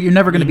 Grant. But you're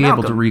never going to be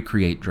able to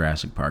recreate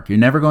Jurassic Park. You're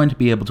never going to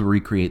be able to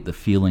recreate the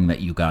feeling that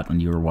you got when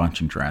you were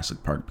watching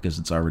Jurassic Park because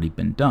it's already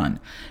been done.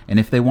 And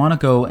if they want to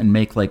go and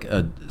make like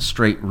a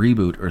straight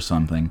reboot or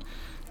something,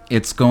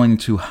 it's going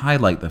to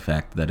highlight the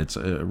fact that it's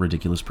a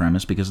ridiculous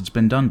premise because it's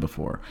been done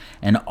before.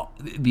 And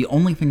the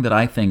only thing that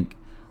I think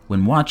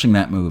when watching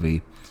that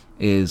movie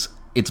is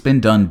it's been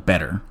done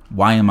better.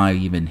 Why am I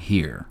even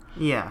here?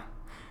 Yeah.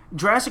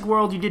 Jurassic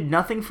World, you did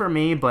nothing for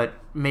me but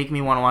make me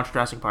want to watch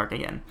Jurassic Park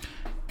again.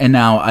 And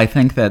now I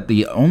think that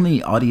the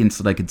only audience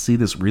that I could see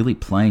this really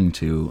playing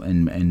to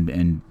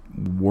and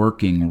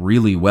working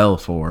really well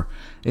for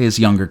is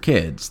younger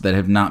kids that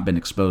have not been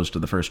exposed to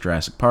the first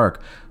Jurassic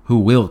Park, who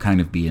will kind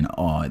of be in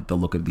awe at the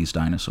look of these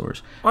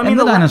dinosaurs. Well, I mean,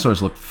 and the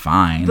dinosaurs look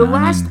fine. The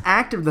last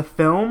act of the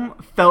film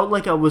felt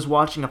like I was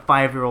watching a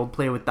 5-year-old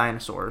play with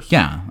dinosaurs.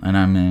 Yeah, and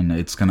I mean,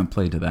 it's going to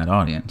play to that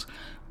audience.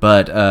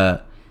 But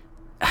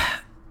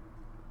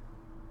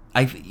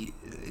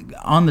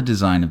on the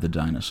design of the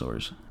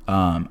dinosaurs,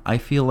 I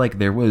feel like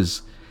they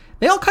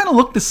all kind of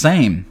looked the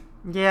same.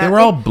 Yeah, they were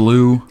all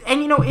blue.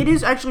 And it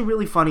is actually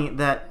really funny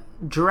that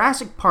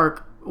Jurassic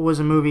Park was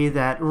a movie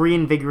that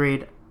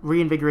reinvigorated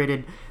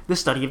the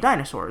study of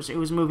dinosaurs. It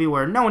was a movie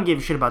where no one gave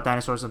a shit about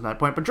dinosaurs at that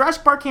point, but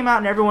Jurassic Park came out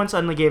and everyone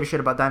suddenly gave a shit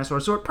about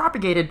dinosaurs, so it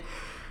propagated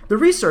the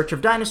research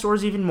of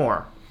dinosaurs even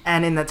more.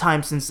 And in that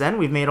time since then,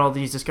 we've made all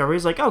these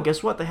discoveries like, oh,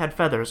 guess what? They had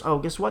feathers. Oh,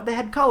 guess what? They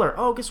had color.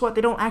 Oh, guess what?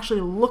 They don't actually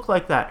look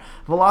like that.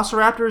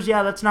 Velociraptors,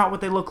 yeah, that's not what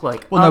they look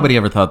like. Well, nobody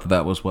ever thought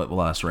that was what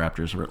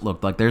velociraptors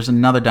looked like. There's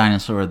another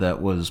dinosaur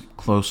that was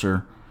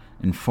closer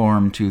in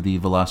form to the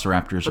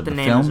velociraptors of the film.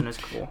 But the name isn't as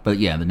cool. But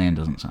yeah, the name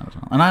doesn't sound as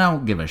well. And I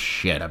don't give a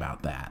shit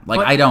about that.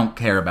 Like, I don't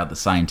care about the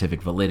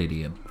scientific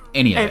validity of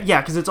any of it.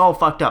 Yeah, because it's all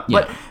fucked up.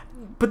 Yeah.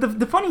 But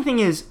the funny thing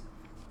is,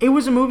 it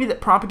was a movie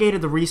that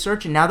propagated the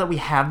research, and now that we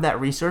have that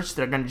research,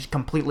 they're going to just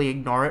completely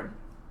ignore it.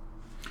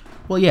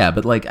 Well, yeah,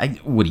 but like,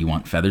 what do you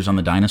want? Feathers on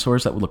the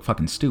dinosaurs? That would look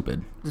fucking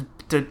stupid.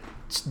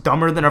 It's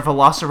dumber than a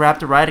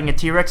velociraptor riding a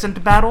T-Rex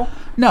into battle?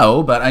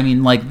 No, but I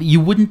mean, like,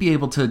 you wouldn't be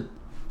able to...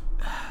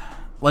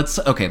 Let's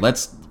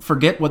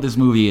forget what this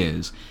movie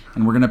is,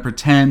 and we're going to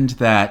pretend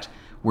that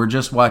we're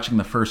just watching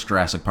the first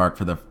Jurassic Park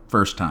for the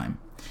first time.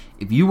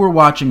 If you were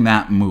watching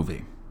that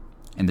movie,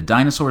 and the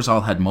dinosaurs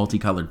all had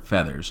multicolored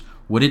feathers,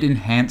 would it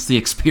enhance the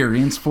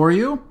experience for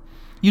you?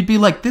 You'd be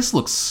like, this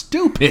looks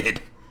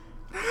stupid.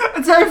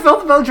 That's how I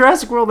felt about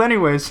Jurassic World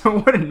anyway, so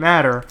it wouldn't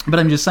matter. But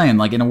I'm just saying,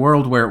 like, in a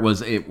world where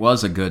it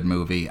was a good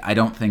movie, I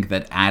don't think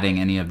that adding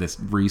any of this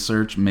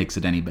research makes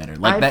it any better.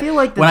 Like, I feel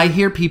like when I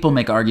hear people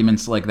make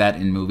arguments like that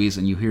in movies,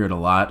 and you hear it a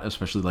lot,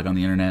 especially like on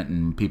the internet,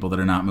 and people that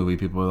are not movie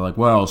people are like,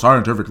 well,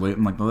 scientifically,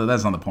 I'm like, well,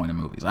 that's not the point of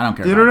movies. I don't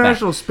care about that. The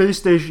International Space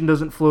Station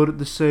doesn't float at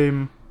the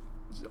same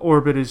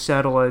orbit as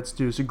satellites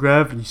do, so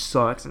gravity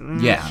sucks.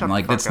 Yeah,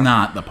 like, that's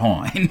not the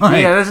point.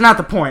 Like, yeah, that's not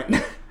the point.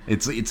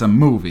 It's a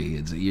movie.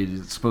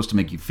 It's supposed to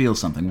make you feel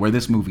something. Where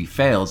this movie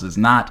fails is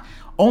not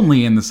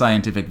only in the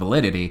scientific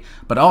validity,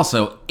 but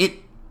also it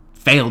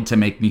failed to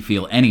make me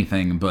feel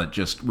anything but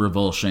just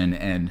revulsion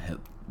and,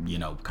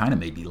 kind of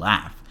made me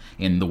laugh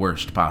in the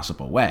worst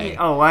possible way.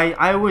 Oh,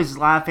 I was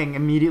laughing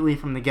immediately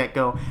from the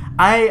get-go.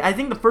 I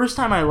think the first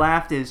time I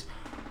laughed is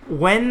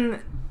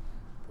when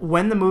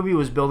the movie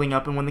was building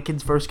up and when the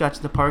kids first got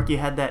to the park, you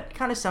had that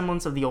kind of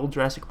semblance of the old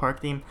Jurassic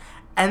Park theme.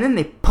 And then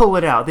they pull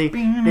it out. They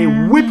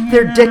whip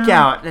their dick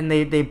out and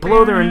they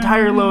blow their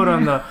entire load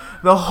on the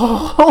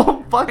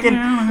whole fucking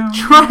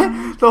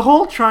the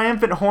whole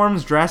Triumphant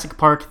Horns Jurassic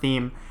Park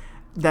theme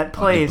that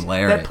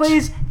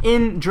plays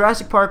in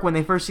Jurassic Park when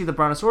they first see the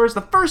Brontosaurus.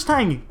 The first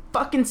time you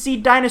fucking see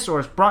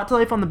dinosaurs brought to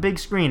life on the big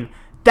screen,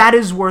 that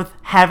is worth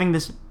having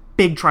this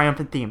big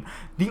triumphant theme.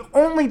 The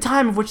only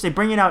time of which they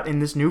bring it out in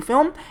this new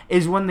film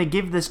is when they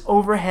give this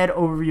overhead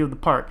overview of the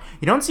park.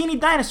 You don't see any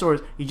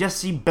dinosaurs, you just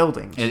see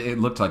buildings. It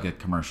looked like a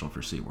commercial for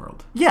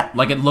SeaWorld. Yeah.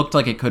 Like, it looked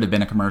like it could have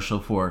been a commercial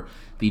for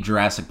the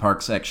Jurassic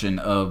Park section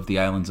of the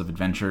Islands of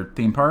Adventure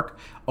theme park,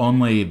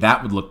 only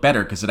that would look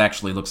better because it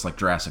actually looks like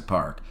Jurassic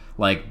Park.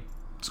 Like,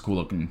 it's a cool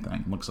looking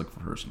thing. Looks like the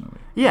first movie.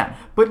 Yeah,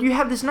 but you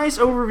have this nice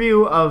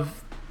overview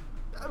of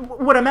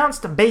what amounts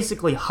to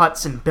basically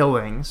huts and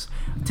buildings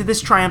to this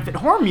triumphant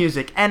horn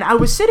music, and I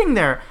was sitting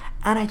there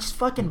and I just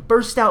fucking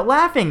burst out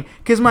laughing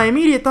because my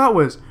immediate thought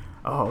was,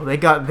 oh,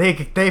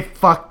 they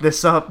fucked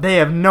this up. They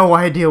have no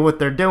idea what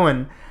they're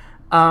doing.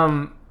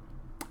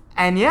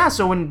 And yeah,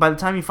 so by the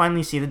time you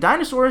finally see the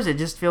dinosaurs, it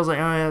just feels like,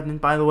 oh yeah,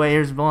 and by the way,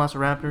 here's the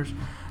Velociraptors,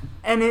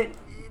 and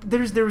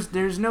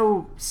there's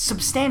no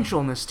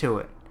substantialness to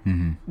it.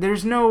 Mm-hmm.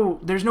 There's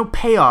no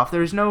payoff.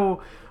 There's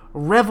no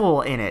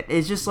revel in it.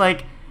 It's just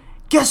like,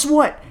 guess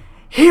what?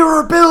 Here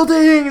are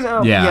buildings.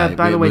 Oh, yeah.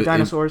 By the way,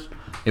 dinosaurs.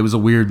 It was a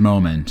weird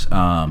moment.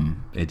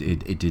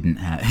 It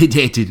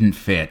didn't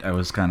fit. I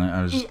was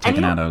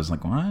taken out. I was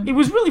like, what? It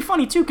was really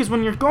funny too, because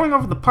when you're going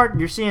over the park,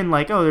 you're seeing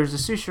like, oh, there's a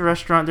sushi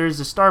restaurant, there's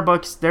a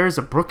Starbucks, there's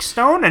a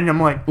Brookstone, and I'm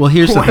like, well,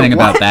 here's the thing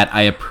about that.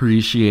 I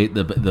appreciate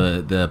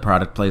the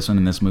product placement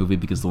in this movie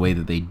because the way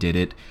that they did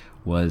it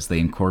was they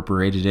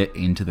incorporated it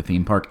into the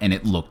theme park, and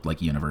it looked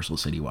like Universal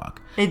City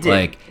Walk. It did.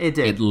 Like, it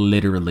did. It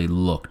literally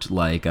looked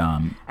like.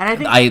 And I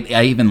think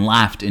I even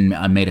laughed and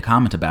made a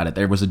comment about it.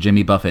 There was a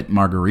Jimmy Buffett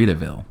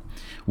Margaritaville,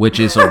 which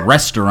is a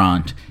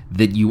restaurant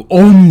that you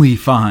only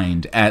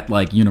find at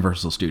like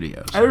Universal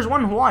Studios. There's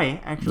one in Hawaii,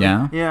 actually.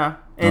 Yeah? Yeah.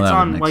 It's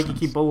on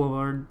Waikiki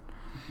Boulevard.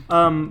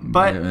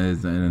 But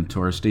it's in a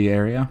touristy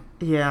area.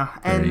 Yeah,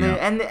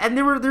 and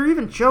there were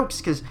even jokes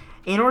because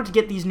in order to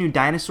get these new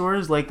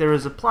dinosaurs, like there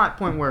was a plot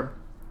point where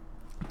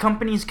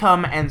companies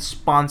come and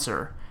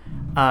sponsor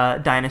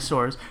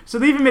dinosaurs. So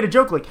they even made a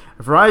joke like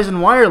Verizon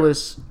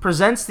Wireless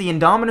presents the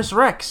Indominus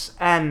Rex,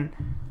 and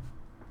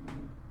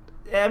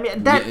I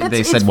mean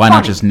they said why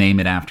not just name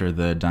it after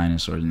the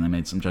dinosaurs, and they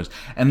made some jokes,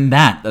 and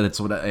that's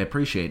what I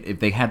appreciate.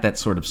 If they had that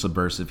sort of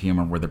subversive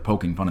humor where they're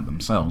poking fun at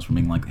themselves for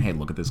being like, hey,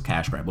 look at this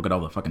cash grab, look at all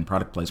the fucking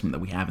product placement that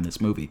we have in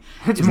this movie.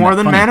 It's more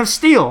than funny? Man of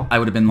Steel. I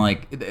would have been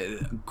like,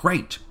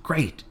 great,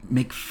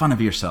 make fun of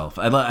yourself.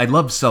 I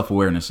love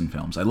self-awareness in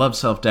films. I love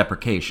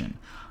self-deprecation.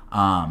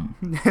 But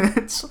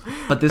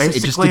this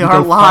it just didn't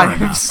go far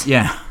enough.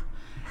 Yeah,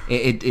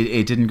 it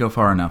didn't go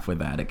far enough with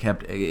that.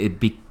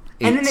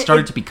 It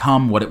started to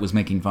become what it was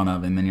making fun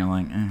of, and then you're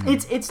like,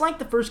 It's like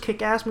the first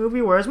Kick-Ass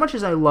movie, where as much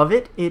as I love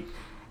it, it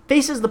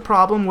faces the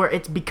problem where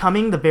it's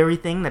becoming the very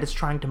thing that it's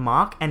trying to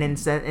mock, and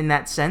in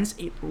that sense,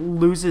 it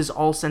loses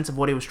all sense of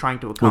what it was trying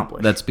to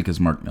accomplish. Well, that's because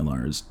Mark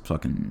Millar is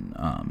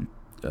fucking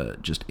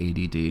just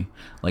ADD.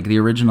 Like, the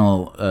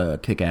original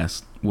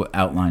Kick-Ass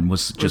outline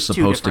was just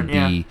supposed to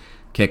be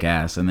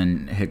Kick-Ass, and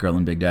then Hit Girl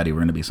and Big Daddy were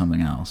going to be something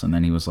else, and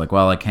then he was like,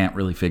 well, I can't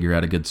really figure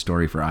out a good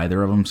story for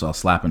either of them, so I'll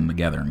slap them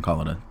together and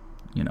call it a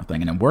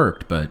thing, and it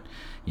worked, but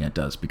yeah, it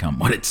does become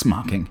what it's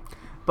mocking.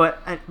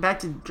 But back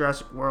to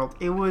Jurassic World,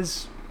 it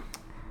was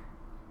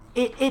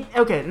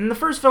okay. In the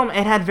first film,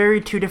 it had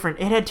two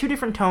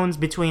different tones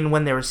between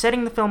when they were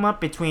setting the film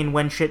up, between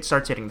when shit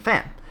starts hitting the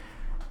fan.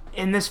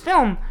 In this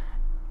film,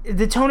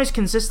 the tone is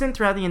consistent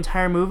throughout the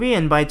entire movie,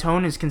 and by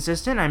tone is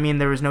consistent, I mean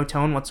there was no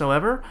tone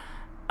whatsoever.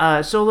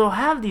 So they'll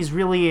have these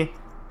really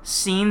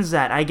scenes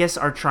that I guess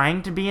are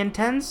trying to be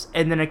intense,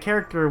 and then a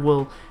character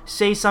will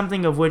say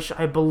something of which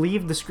I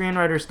believe the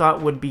screenwriters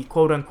thought would be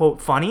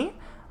quote-unquote funny,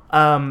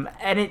 and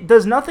it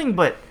does nothing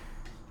but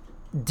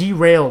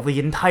derail the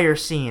entire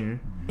scene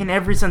in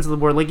every sense of the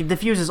word. Like, it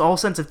diffuses all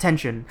sense of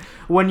tension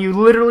when you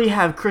literally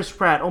have Chris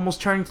Pratt almost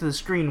turning to the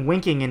screen,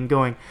 winking and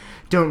going,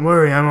 don't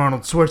worry, I'm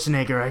Arnold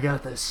Schwarzenegger, I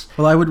got this.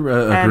 Well, I would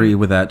agree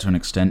with that to an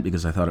extent,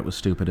 because I thought it was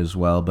stupid as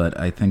well, but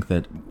I think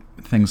that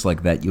things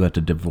like that, you have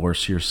to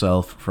divorce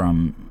yourself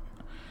from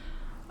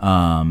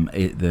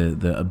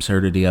the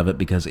absurdity of it,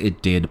 because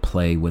it did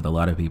play with a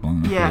lot of people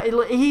in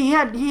the he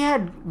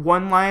had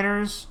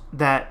one-liners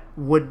that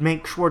would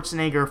make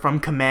Schwarzenegger from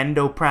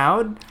Commando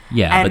proud,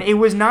 and it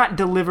was not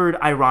delivered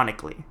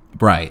ironically.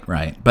 Right,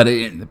 but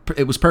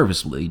it was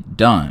purposefully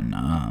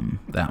done.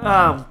 That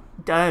one.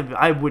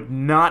 I would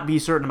not be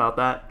certain about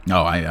that.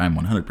 No, I'm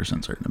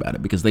 100% certain about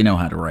it, because they know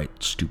how to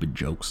write stupid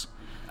jokes.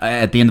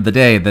 At the end of the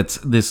day,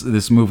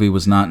 this movie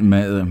was not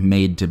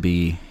made to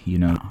be, it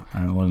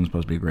wasn't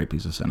supposed to be a great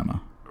piece of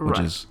cinema. Which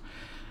is,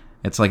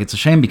 it's a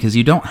shame, because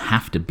you don't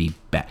have to be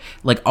bad.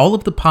 Like, all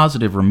of the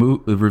positive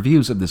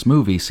reviews of this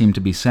movie seem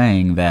to be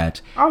saying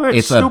that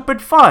it's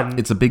stupid fun.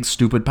 It's a big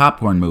stupid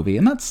popcorn movie,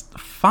 and that's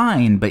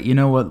fine. But you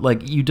know what?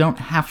 Like, you don't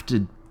have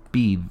to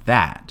be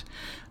that.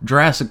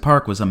 Jurassic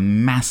Park was a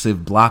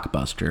massive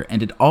blockbuster,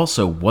 and it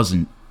also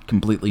wasn't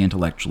completely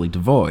intellectually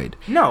devoid.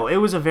 No, it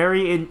was a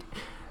very... I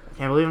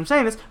can't believe I'm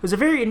saying this. It was a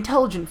very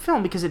intelligent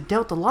film, because it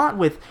dealt a lot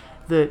with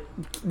the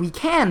we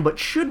can, but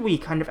should we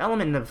kind of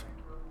element of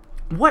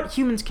what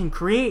humans can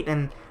create,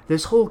 and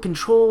this whole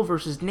control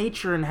versus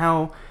nature, and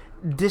how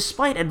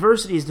despite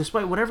adversities,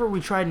 despite whatever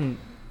we try and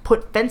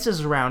put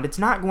fences around, it's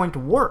not going to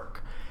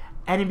work.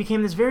 And it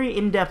became this very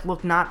in-depth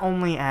look not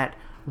only at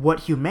what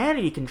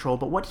humanity controlled,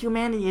 but what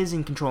humanity is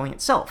in controlling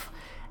itself.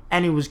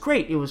 And it was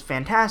great. It was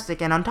fantastic.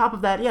 And on top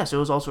of that, yes, it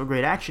was also a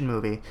great action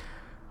movie.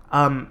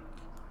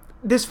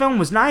 This film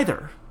was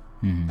neither.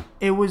 Mm-hmm.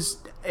 It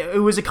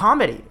was a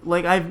comedy.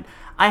 Like,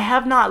 I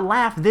have not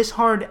laughed this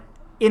hard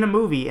in a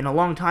movie in a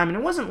long time, and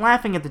it wasn't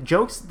laughing at the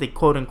jokes that they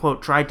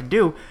quote-unquote tried to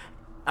do.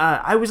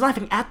 I was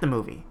laughing at the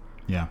movie.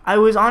 Yeah. I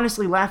was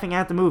honestly laughing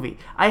at the movie.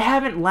 I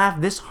haven't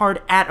laughed this hard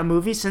at a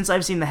movie since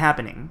I've seen The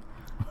Happening.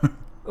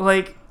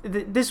 Like,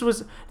 this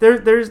was...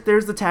 There's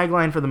the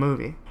tagline for the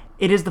movie.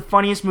 It is the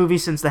funniest movie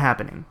since The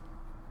Happening.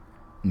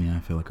 Yeah, I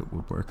feel like it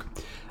would work.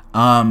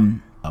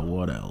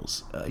 What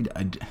else?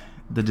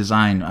 The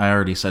design, I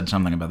already said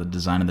something about the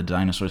design of the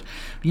dinosaurs.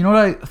 You know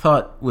what I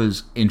thought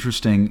was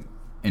interesting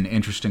and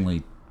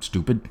interestingly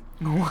stupid?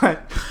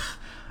 What?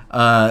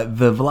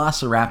 The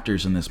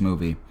velociraptors in this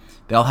movie,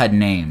 they all had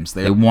names.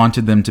 They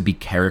wanted them to be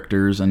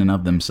characters in and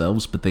of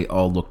themselves, but they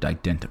all looked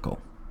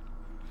identical.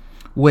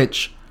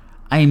 Which,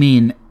 I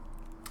mean...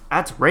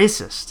 That's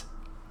racist.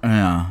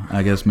 Yeah,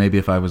 I guess maybe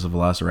if I was a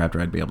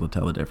velociraptor, I'd be able to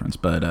tell the difference.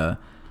 But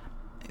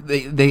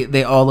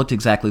they all looked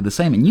exactly the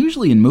same. And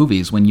usually in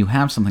movies, when you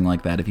have something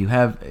like that, if you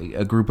have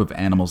a group of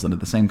animals that are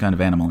the same kind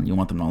of animal and you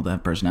want them all to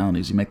have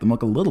personalities, you make them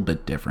look a little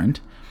bit different.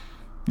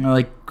 You know,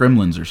 like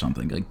gremlins or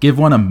something. Like, give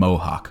one a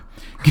mohawk.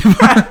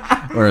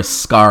 Or a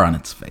scar on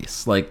its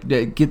face. Like,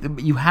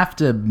 you have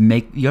to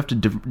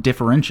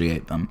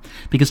differentiate them.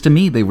 Because to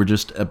me, they were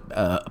just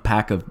a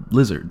pack of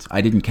lizards.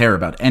 I didn't care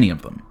about any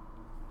of them.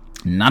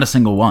 Not a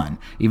single one.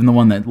 Even the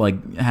one that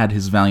like had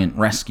his valiant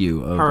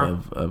rescue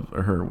of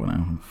her. Well,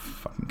 who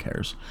fucking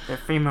cares? They're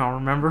female,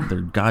 remember?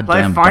 They're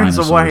goddamn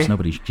dinosaurs.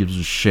 Nobody gives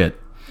a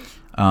shit.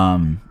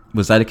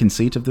 Was that a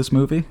conceit of this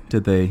movie?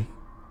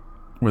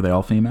 Were they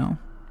all female?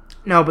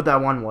 No, but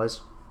that one was.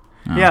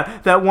 Oh. Yeah,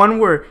 that one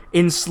where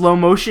in slow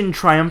motion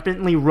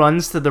triumphantly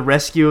runs to the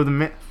rescue of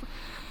the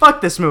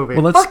Fuck this movie.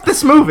 Fuck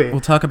this movie. We'll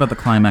talk about the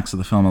climax of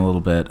the film a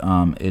little bit.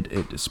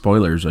 It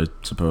spoilers, I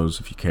suppose,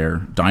 if you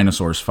care.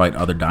 Dinosaurs fight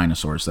other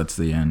dinosaurs. That's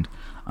the end.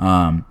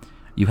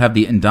 You have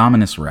the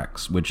Indominus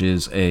Rex, which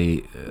is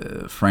a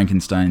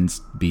Frankenstein's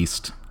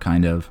beast,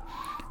 kind of,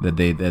 that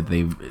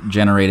they've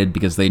generated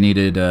because they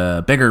needed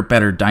a bigger,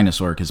 better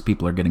dinosaur because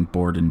people are getting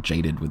bored and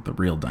jaded with the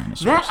real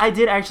dinosaurs. That I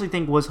did actually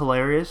think was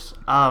hilarious.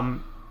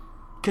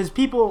 Because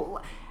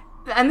people...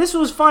 And this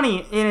was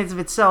funny in and of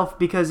itself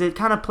because it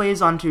kind of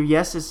plays onto,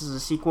 yes, this is a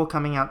sequel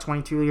coming out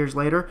 22 years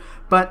later,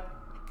 but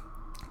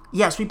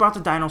yes, we brought the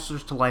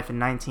dinosaurs to life in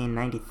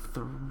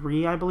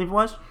 1993, I believe it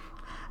was.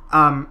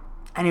 And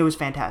it was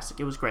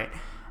fantastic. It was great.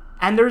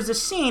 And there's a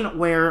scene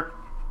where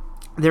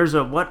there's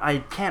what I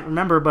can't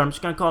remember, but I'm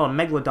just going to call it a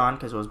megalodon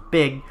because it was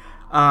big,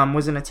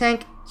 was in a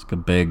tank. It's like a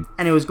big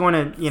and it was going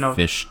to,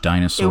 fish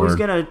dinosaur. It was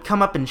going to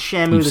come up and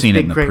shamu this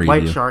big great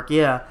white shark.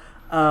 Yeah.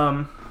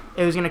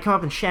 It was going to come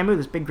up and shamu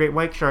this big great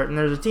white shark, and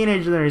there's a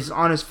teenager there, he's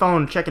on his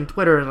phone checking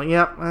Twitter, and like,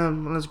 yep,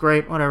 that's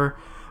great, whatever.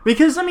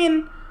 Because, I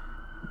mean,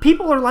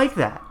 people are like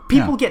that.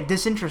 People get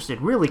disinterested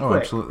really quick. Oh,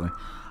 absolutely.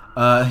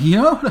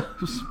 You know what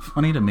was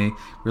funny to me,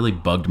 really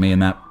bugged me in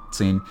that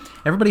scene?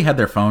 Everybody had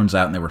their phones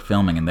out and they were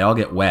filming, and they all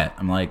get wet.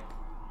 I'm like,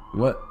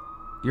 what?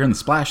 You're in the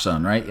splash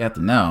zone, right? You have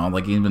to know.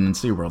 Like, even in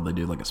SeaWorld, they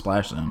do, like, a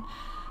splash zone.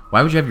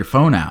 Why would you have your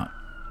phone out?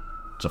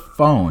 It's a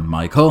phone,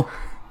 Michael.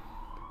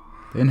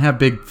 They didn't have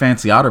big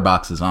fancy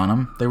OtterBoxes on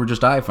them. They were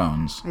just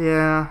iPhones.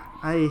 Yeah,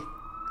 And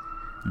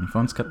the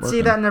phones kept working.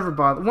 See, that never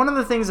bothered... One of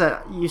the things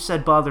that you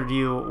said bothered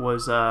you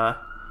was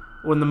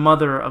when the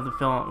mother of the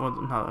film... Well,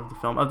 not of the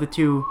film. Of the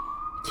two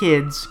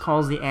kids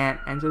calls the aunt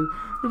and says,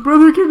 "Your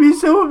brother can be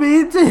so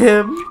mean to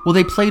him." Well,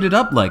 they played it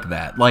up like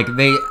that. Like,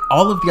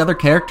 all of the other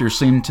characters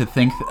seemed to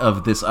think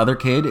of this other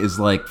kid as,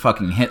 like,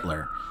 fucking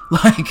Hitler.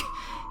 Like...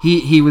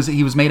 He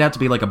was made out to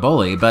be like a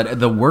bully, but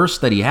the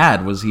worst that he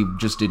had was he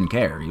just didn't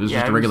care. He was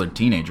just a regular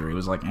teenager. He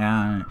was like,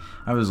 I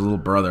have his little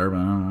brother, but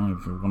I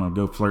don't want to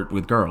go flirt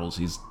with girls.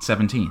 He's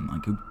 17.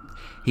 Like,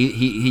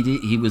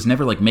 he was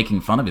never like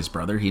making fun of his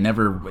brother. He punched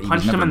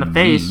was never him in the mean.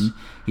 face.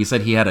 He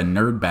said he had a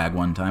nerd bag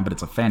one time, but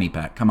it's a fanny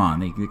pack. Come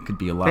on, it could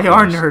be a lot. They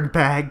are nerd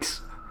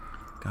bags.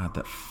 God,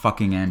 that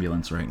fucking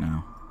ambulance right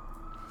now.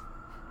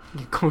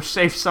 You go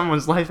save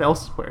someone's life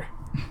elsewhere.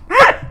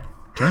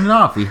 Turn it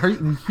off. We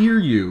hear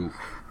you.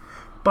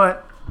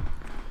 But,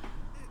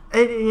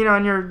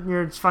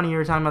 it's funny, you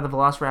were talking about the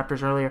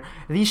Velociraptors earlier.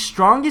 The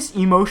strongest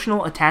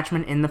emotional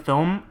attachment in the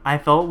film, I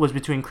felt, was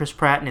between Chris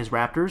Pratt and his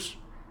raptors.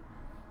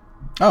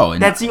 Oh,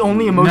 and that's the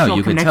only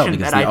emotional connection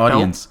that I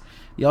felt.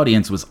 The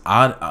audience was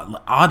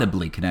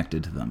audibly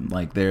connected to them.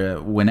 Like,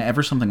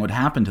 whenever something would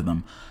happen to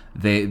them,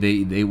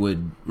 they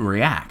would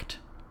react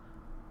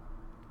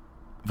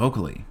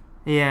vocally.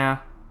 Yeah.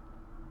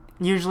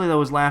 Usually there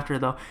was laughter,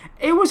 though.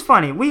 It was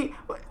funny.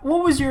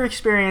 What was your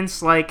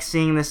experience like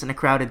seeing this in a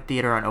crowded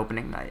theater on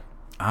opening night?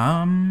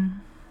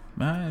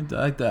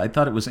 I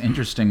thought it was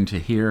interesting to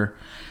hear,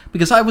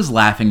 because I was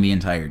laughing the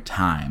entire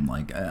time,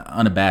 like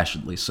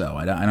unabashedly so.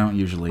 I don't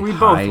usually We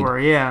hide. both were,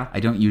 yeah. I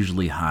don't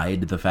usually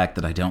hide the fact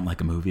that I don't like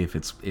a movie if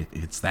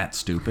it's that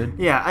stupid.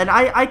 Yeah, and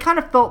I kind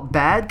of felt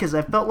bad because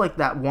I felt like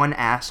that one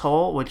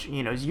asshole, which,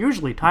 is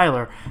usually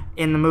Tyler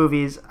in the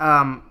movies,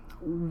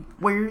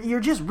 where you're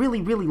just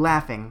really, really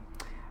laughing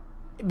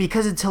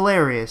because it's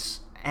hilarious.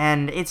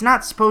 And it's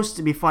not supposed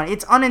to be funny.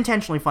 It's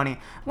unintentionally funny.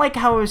 Like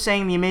how I was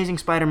saying the Amazing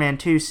Spider-Man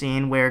 2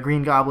 scene where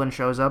Green Goblin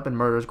shows up and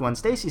murders Gwen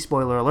Stacy,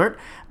 spoiler alert,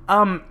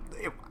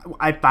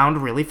 I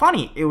found really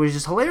funny. It was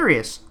just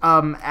hilarious.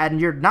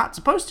 And you're not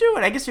supposed to,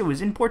 and I guess it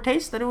was in poor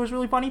taste that it was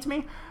really funny to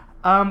me.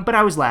 But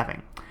I was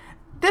laughing.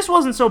 This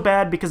wasn't so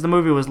bad because the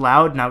movie was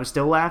loud and I was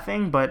still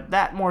laughing, but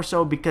that more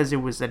so because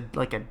it was a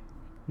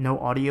no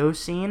audio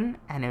scene,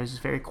 and it was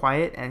very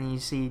quiet, and you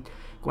see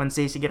Gwen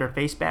Stacy get her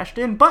face bashed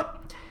in,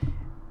 but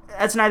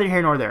that's neither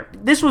here nor there.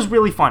 This was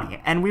really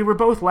funny, and we were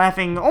both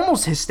laughing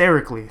almost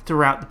hysterically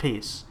throughout the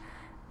piece.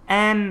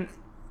 And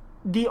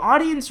the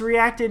audience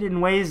reacted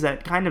in ways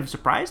that kind of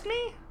surprised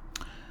me.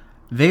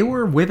 They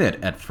were with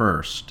it at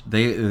first.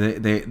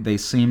 They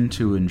seemed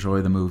to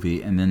enjoy the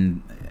movie, and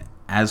then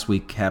as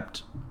we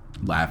kept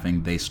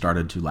laughing, they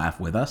started to laugh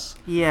with us.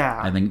 Yeah.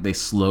 I think they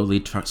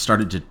slowly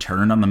started to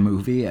turn on the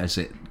movie as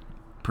it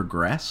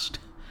progressed.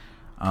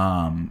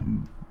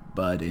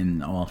 But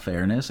in all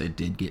fairness, it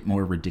did get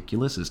more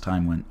ridiculous as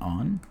time went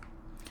on.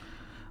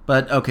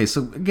 But, okay,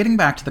 so getting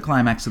back to the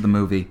climax of the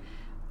movie,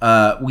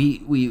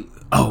 we you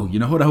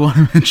know what I want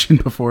to mention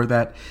before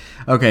that?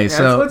 Okay,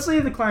 so let's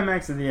leave the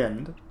climax at the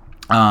end.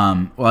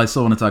 Well, I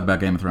still want to talk about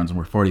Game of Thrones, and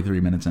we're 43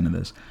 minutes into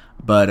this.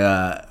 But,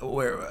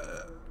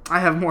 I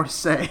have more to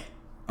say.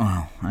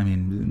 Well, I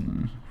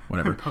mean,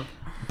 whatever.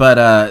 But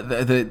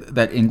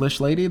that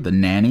English lady, the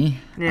nanny,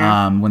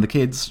 when the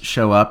kids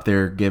show up,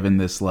 they're given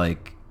this,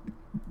 like,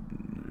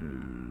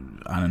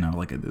 I don't know,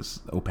 like this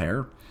au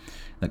pair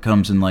that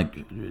comes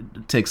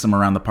and takes them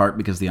around the park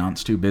because the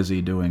aunt's too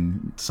busy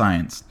doing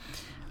science.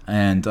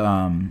 And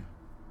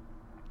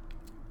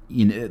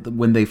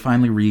when they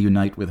finally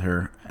reunite with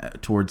her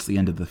towards the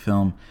end of the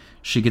film,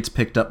 she gets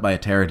picked up by a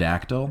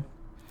pterodactyl,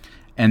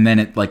 and then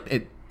it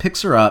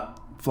picks her up,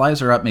 flies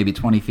her up maybe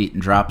 20 feet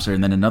and drops her,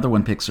 and then another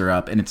one picks her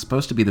up, and it's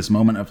supposed to be this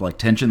moment of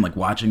tension,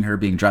 watching her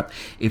being dropped.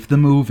 If the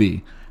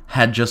movie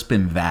had just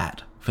been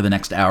that for the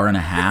next hour and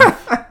a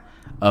half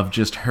of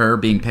just her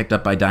being picked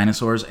up by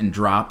dinosaurs and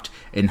dropped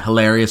in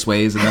hilarious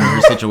ways, and then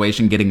her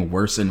situation getting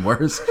worse and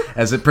worse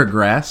as it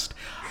progressed,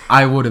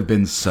 I would have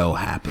been so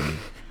happy.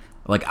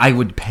 I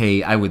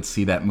would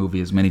see that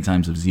movie as many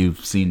times as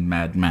you've seen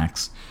Mad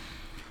Max.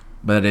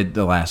 But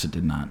alas, it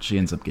did not. She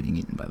ends up getting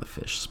eaten by the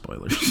fish.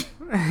 Spoilers.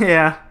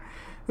 Yeah.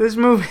 This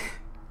movie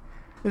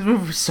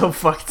was so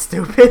fucking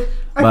stupid.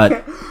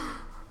 But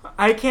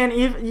I can't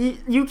even...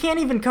 You can't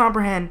even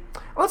comprehend...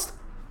 Let's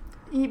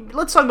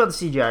talk about the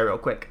CGI real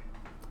quick.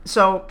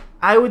 So,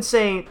 I would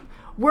say,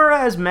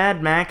 whereas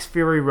Mad Max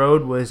Fury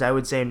Road was, I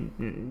would say,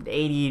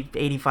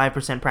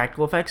 80-85%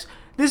 practical effects,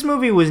 this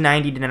movie was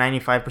 90 to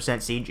 95%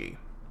 CG.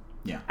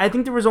 Yeah. I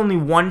think there was only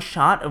one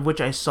shot of which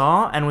I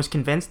saw and was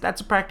convinced that's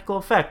a practical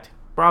effect.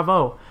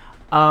 Bravo.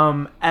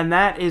 And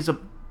that is a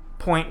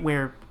point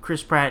where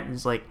Chris Pratt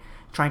is,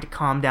 trying to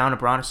calm down a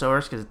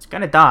brontosaurus because it's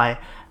gonna die.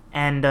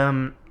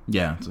 And,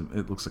 yeah,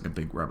 it looks like a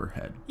big rubber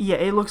head. Yeah,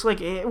 it looks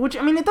like...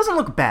 it doesn't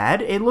look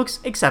bad. It looks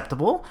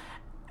acceptable.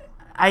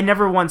 I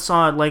never once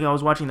saw it like I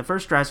was watching the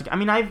first Jurassic...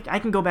 I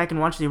can go back and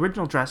watch the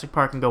original Jurassic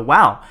Park and go,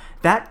 wow,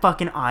 that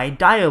fucking eye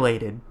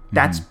dilated.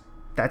 That's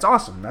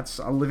awesome. That's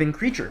a living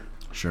creature.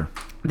 Sure.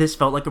 This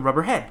felt like a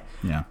rubber head.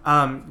 Yeah.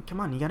 Come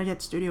on, you gotta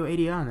get Studio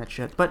ADR on that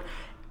shit. But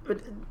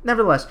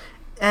nevertheless...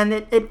 And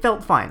it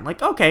felt fine.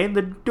 Okay,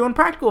 they're doing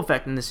practical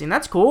effect in this scene.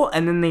 That's cool.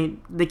 And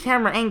then the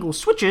camera angle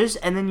switches,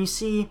 and then you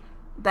see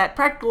that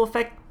practical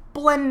effect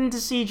blend into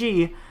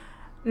CG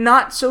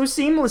not so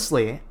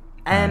seamlessly.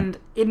 And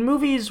in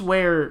movies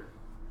where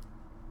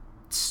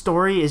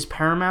story is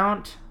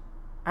paramount,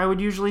 I would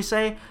usually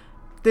say,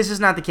 this is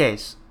not the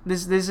case.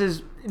 This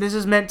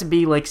is meant to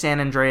be like San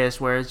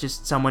Andreas, where it's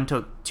just someone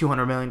took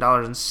 $200 million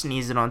and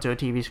sneezed it onto a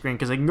TV screen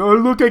because oh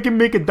look, I can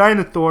make a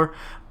dinosaur.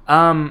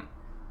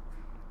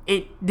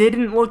 It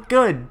didn't look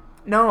good.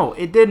 No,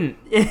 it didn't.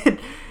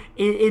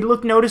 It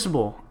looked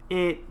noticeable.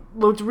 It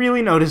looked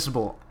really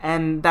noticeable.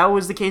 And that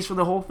was the case for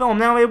the whole film.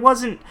 Now, it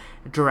wasn't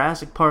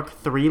Jurassic Park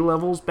 3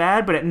 levels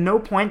bad, but at no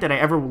point did I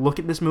ever look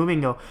at this movie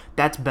and go,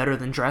 that's better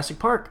than Jurassic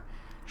Park.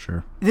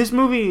 Sure. This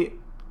movie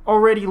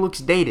already looks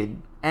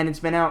dated, and it's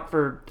been out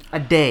for a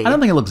day. I don't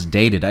think it looks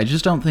dated. I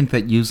just don't think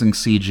that using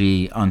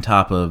CG on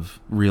top of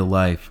real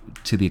life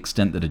to the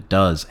extent that it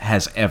does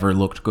has ever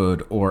looked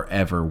good or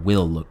ever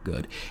will look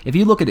good. If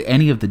you look at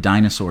any of the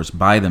dinosaurs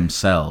by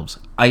themselves,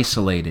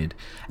 isolated,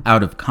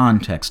 out of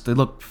context, they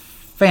look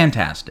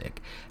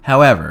fantastic.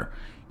 However,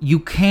 you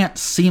can't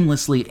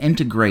seamlessly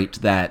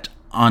integrate that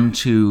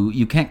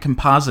you can't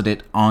composite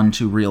it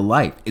onto real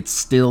life. It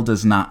still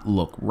does not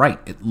look right.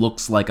 It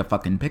looks like a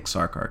fucking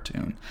Pixar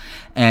cartoon.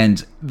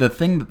 And the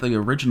thing that the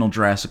original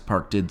Jurassic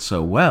Park did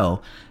so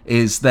well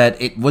is that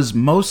it was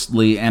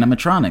mostly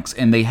animatronics,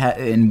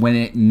 and when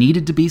it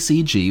needed to be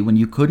CG, when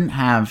you couldn't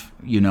have,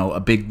 a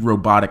big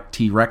robotic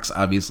T-Rex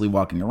obviously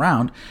walking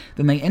around,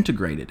 then they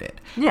integrated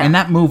it. Yeah. And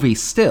that movie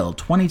still,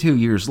 22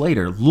 years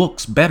later,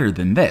 looks better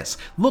than this.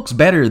 Looks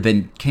better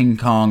than King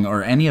Kong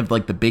or any of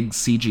like the big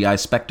CGI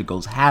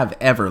spectacles have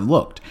ever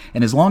looked.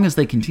 And as long as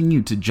they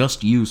continue to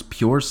just use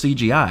pure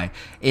CGI,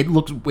 it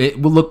will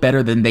look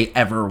better than they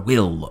ever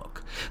will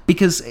look.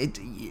 Because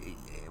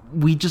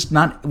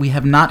we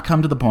have not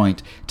come to the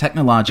point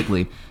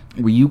technologically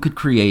where you could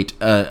create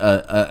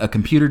a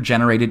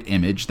computer-generated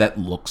image that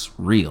looks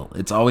real.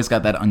 It's always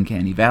got that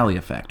uncanny valley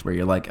effect where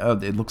you're like, oh,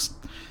 it looks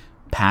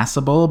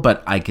passable,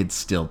 but I could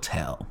still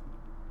tell.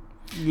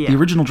 Yeah. The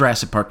original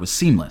Jurassic Park was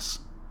seamless.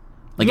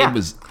 It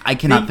was. I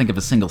cannot think of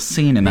a single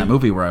scene in that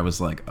movie where I was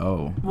like,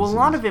 oh. Well, a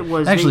lot of it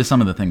was... Actually,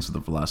 some of the things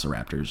with the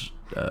Velociraptors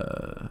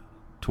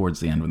towards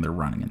the end when they're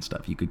running and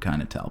stuff, you could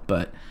kind of tell,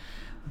 but...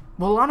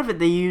 Well, a lot of it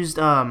they used...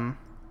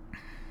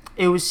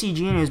 It was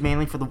CG, and it was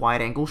mainly for the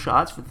wide-angle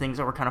shots, for things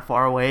that were kind of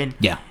far away, and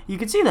yeah, you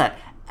could see that.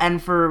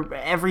 And for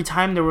every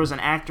time there was an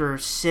actor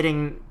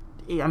sitting...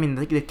 I mean,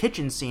 the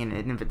kitchen scene in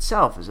and of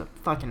itself is a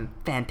fucking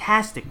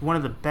fantastic, one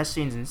of the best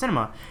scenes in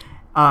cinema.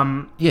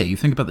 Yeah, you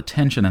think about the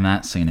tension in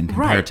that scene and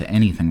compare it to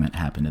anything that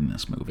happened in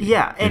this movie.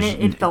 Yeah, and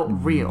it felt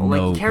real.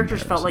 No like,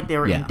 characters comparison. felt like they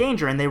were in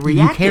danger, and they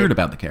reacted. You cared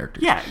about the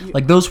characters. Yeah.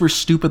 Like, those were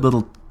stupid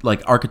little,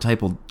 like,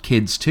 archetypal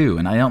kids, too,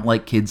 and I don't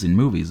like kids in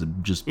movies. It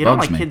just bugs me. You don't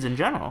like kids in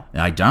general.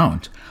 I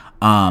don't.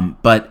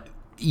 But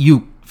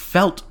you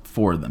felt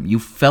for them. You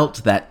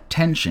felt that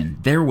tension.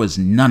 There was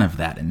none of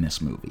that in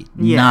this movie.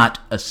 Yeah. Not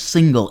a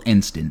single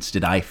instance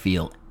did I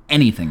feel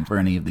anything for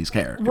any of these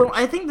characters. Well,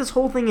 I think this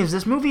whole thing is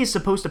this movie is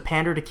supposed to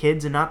pander to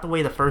kids, and not the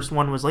way the first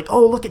one was like,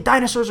 oh, look at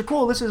dinosaurs are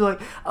cool. This is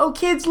like, oh,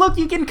 kids, look,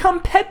 you can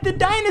come pet the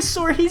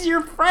dinosaur. He's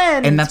your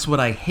friend. And that's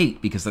what I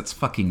hate, because that's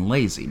fucking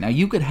lazy. Now,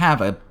 you could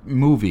have a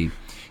movie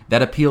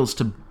that appeals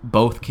to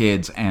both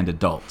kids and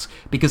adults,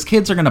 because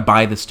kids are going to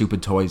buy the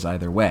stupid toys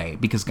either way,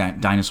 because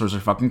dinosaurs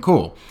are fucking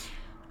cool.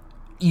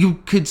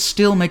 You could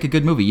still make a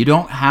good movie. You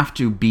don't have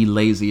to be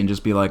lazy and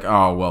just be like,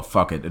 oh, well,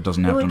 fuck it. It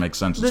doesn't have to make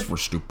sense. It's for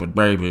stupid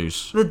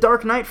babies. The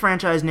Dark Knight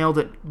franchise nailed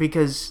it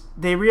because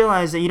they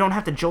realized that you don't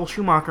have to Joel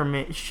Schumacher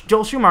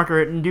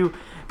it and do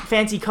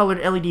fancy colored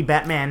LED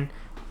Batman,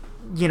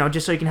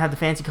 just so you can have the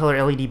fancy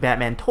colored LED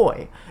Batman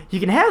toy.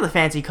 You can have the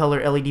fancy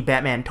colored LED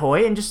Batman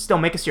toy and just still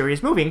make a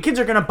serious movie, and kids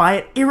are going to buy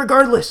it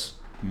irregardless.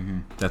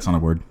 Mm-hmm. That's not a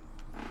word.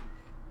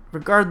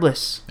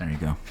 Regardless. There you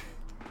go.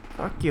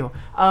 Fuck you.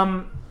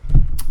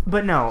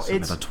 But no,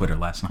 it's on Twitter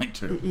last night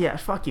too. Yeah,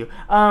 fuck you.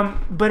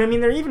 But I mean,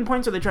 there are even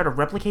points where they try to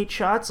replicate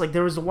shots. Like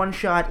there was the one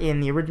shot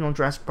in the original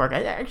Jurassic Park.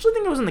 I actually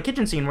think it was in the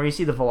kitchen scene where you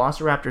see the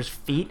Velociraptor's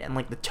feet and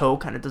like the toe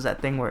kind of does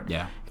that thing where it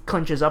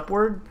clenches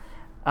upward.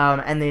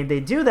 And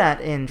they do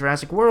that in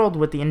Jurassic World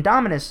with the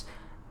Indominus,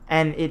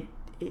 and it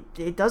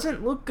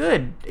doesn't look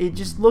good. It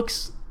just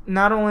looks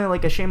not only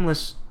like a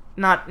shameless,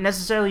 not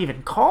necessarily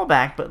even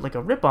callback, but like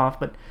a ripoff.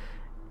 But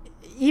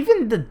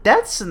even the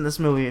deaths in this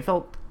movie, it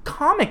felt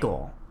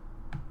comical.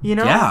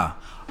 Yeah.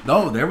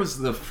 No, there was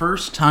the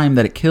first time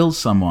that it kills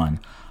someone.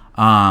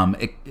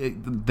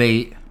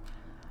 The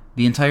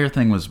entire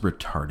thing was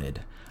retarded.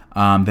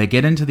 They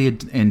get into the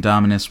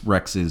Indominus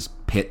Rex's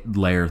pit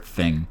lair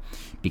thing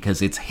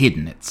because it's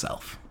hidden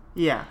itself.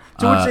 Yeah.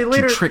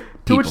 To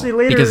trick people,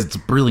 because it's a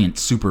brilliant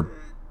super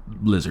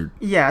lizard.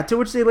 Yeah. To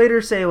which they later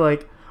say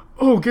like,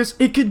 oh, guess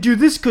it could do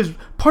this because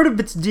part of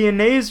its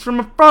DNA is from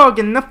a frog,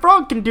 and the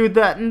frog can do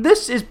that, and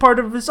this is part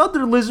of this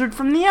other lizard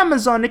from the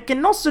Amazon. It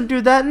can also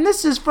do that, and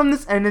this is from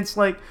this, and it's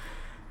like,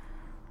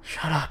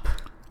 shut up.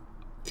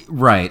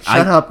 Right.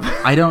 Shut up.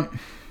 I don't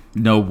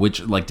know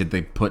which, like, did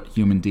they put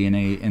human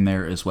DNA in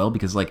there as well?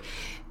 Because,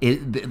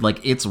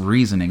 its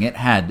reasoning, it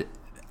had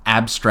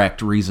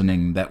abstract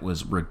reasoning that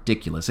was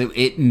ridiculous.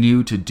 It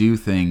knew to do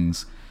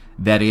things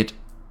that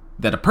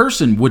a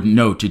person wouldn't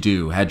know to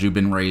do had you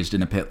been raised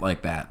in a pit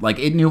like that. Like,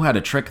 it knew how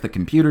to trick the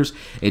computers.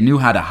 It knew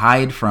how to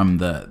hide from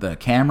the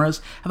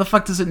cameras. How the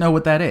fuck does it know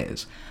what that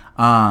is?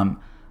 But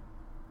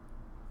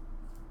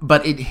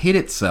it hid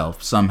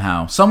itself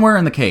somehow, somewhere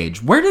in the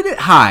cage. Where did it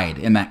hide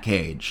in that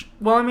cage?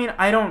 Well, I mean,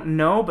 I don't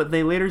know, but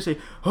they later say,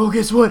 oh,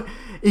 guess what?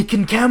 It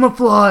can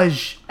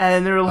camouflage.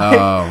 And they're like...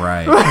 Oh,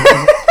 right.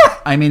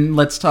 I mean,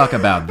 let's talk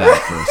about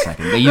that for a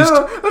second. They used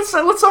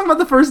let's talk about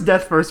the first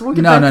death first. We'll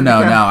get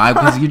no.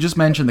 Because you just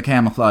mentioned the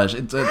camouflage.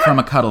 It's from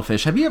a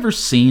cuttlefish. Have you ever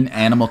seen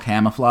animal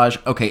camouflage?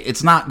 Okay,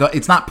 it's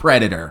not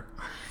Predator.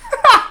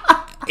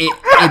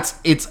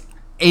 It's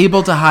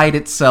able to hide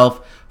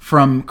itself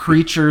from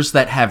creatures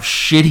that have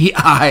shitty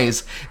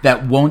eyes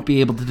that won't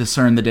be able to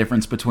discern the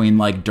difference between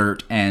like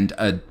dirt and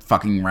a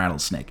fucking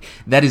rattlesnake.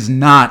 That is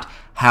not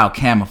how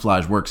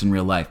camouflage works in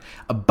real life.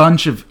 A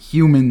bunch of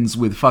humans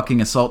with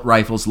fucking assault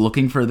rifles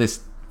looking for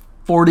this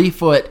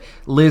 40-foot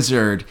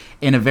lizard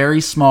in a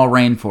very small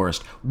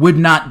rainforest would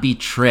not be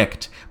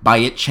tricked by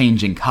it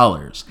changing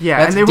colors.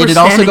 Yeah, and they did were it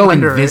also go standing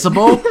under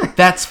invisible?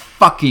 That's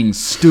fucking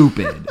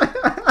stupid. And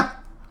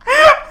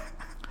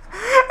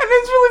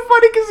it's really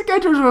funny because the guy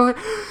turns around and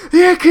like,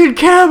 "You can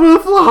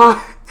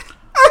camouflage."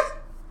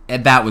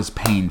 And that was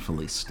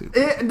painfully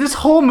stupid. This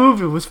whole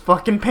movie was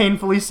fucking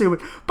painfully stupid.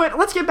 But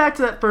let's get back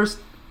to that first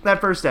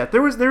death.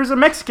 There was a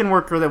Mexican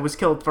worker that was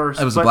killed first.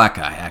 It was a black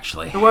guy,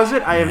 actually. Was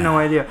it? I have no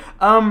idea.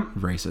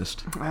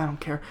 Racist. I don't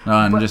care. No,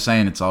 I'm just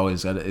saying it's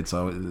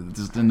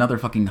just another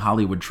fucking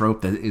Hollywood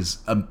trope that is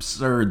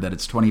absurd that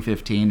it's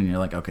 2015 and you're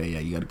like, okay, yeah,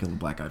 you gotta kill the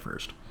black guy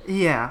first.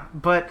 Yeah,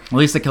 but At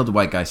least they killed the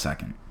white guy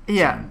second.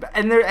 yeah,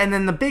 and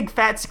then the big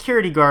fat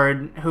security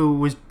guard who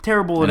was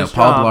terrible at his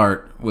Paul job.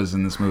 Blart was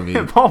in this movie.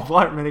 Paul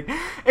Blart, man.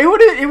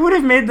 It would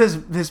have made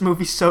this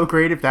movie so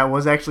great if that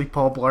was actually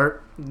Paul Blart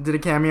did a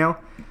cameo.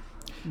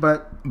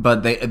 But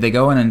they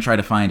go in and try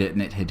to find it,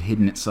 and it had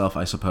hidden itself,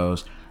 I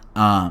suppose.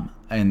 And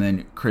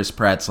then Chris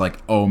Pratt's like,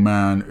 "Oh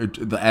man!"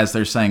 As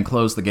they're saying,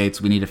 "Close the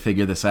gates. We need to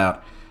figure this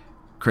out."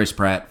 Chris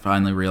Pratt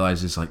finally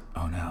realizes, like,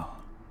 "Oh no,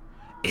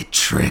 it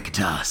tricked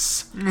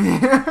us."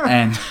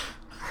 and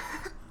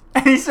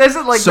he says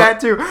it like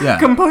that too, yeah.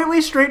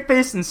 completely straight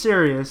faced and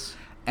serious.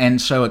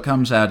 And so it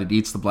comes out, it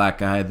eats the black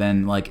guy.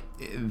 Then, like,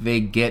 they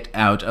get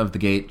out of the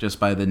gate just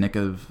by the nick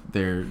of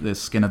the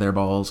skin of their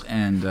balls,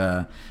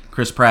 and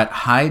Chris Pratt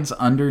hides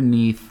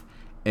underneath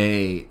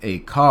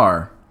a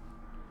car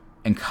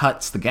and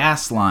cuts the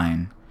gas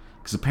line,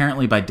 because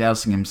apparently by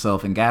dousing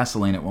himself in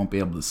gasoline, it won't be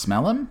able to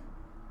smell him.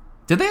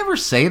 Did they ever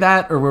say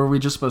that, or were we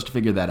just supposed to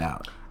figure that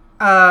out?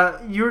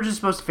 You were just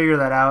supposed to figure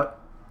that out,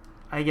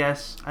 I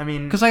guess. I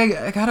mean, because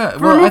I gotta...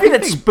 For a movie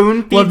that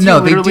spoon-feeds you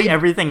literally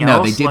everything else.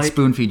 No, they did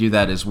spoon-feed you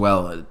that as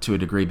well, to a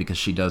degree, because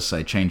she does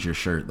say, change your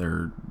shirt.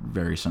 They're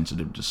very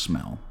sensitive to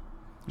smell.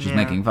 She's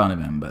making fun of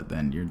him, but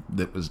then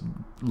that was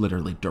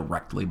literally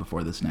directly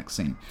before this next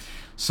scene.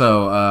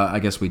 So I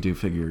guess we do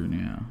figure,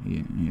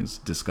 he is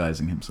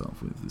disguising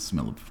himself with the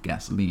smell of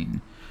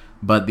gasoline.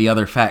 But the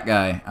other fat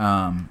guy...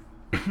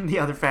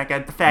 the fat guy,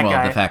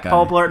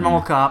 Paul Blart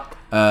Mall Cop.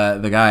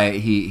 The guy,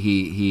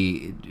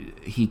 he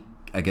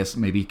I guess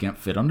maybe he can't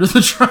fit under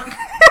the truck.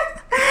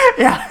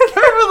 Yeah. I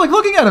remember, like,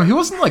 looking at him, he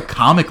wasn't, like,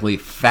 comically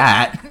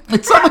fat.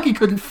 It's not like he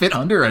couldn't fit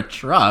under a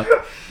truck.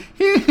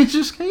 He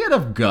had a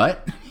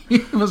gut.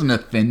 He wasn't a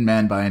thin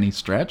man by any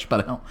stretch,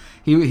 but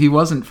he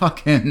wasn't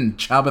fucking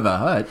Jabba the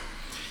Hutt.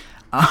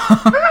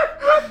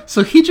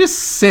 So he just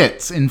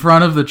sits in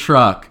front of the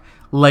truck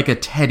like a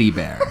teddy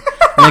bear,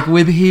 like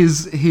with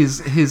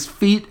his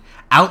feet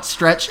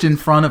outstretched in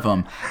front of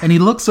him, and he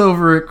looks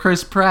over at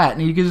Chris Pratt,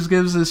 and he just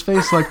gives his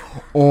face like,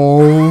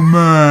 "Oh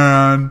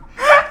man,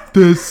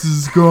 this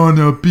is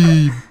gonna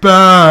be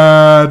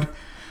bad."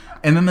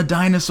 And then the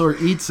dinosaur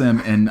eats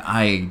him, and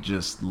I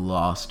just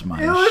lost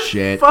my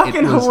shit. Fucking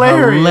it was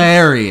hilarious.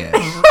 hilarious.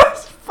 It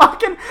was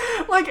fucking,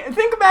 like,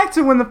 think back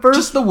to when the first...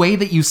 Just the way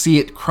that you see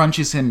it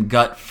crunches him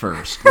gut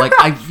first. Like,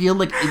 I feel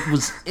like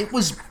it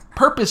was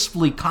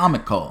purposefully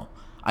comical.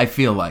 I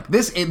feel like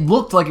it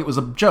looked like it was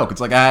a joke.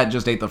 It's like, I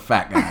just ate the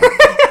fat guy.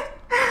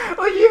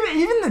 Like,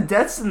 even the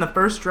deaths in the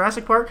first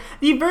Jurassic Park,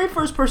 the very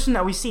first person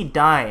that we see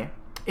die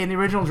in the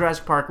original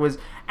Jurassic Park was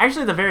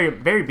actually the very,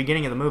 very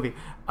beginning of the movie,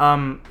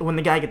 when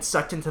the guy gets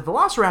sucked into the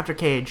Velociraptor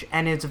cage,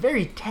 and it's a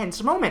very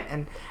tense moment,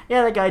 and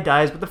yeah, that guy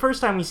dies, but the first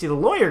time we see the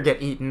lawyer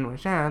get eaten,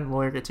 which, the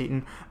lawyer gets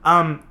eaten,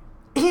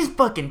 he's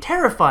fucking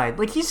terrified.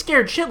 Like, he's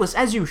scared shitless,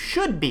 as you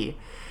should be.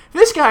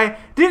 This guy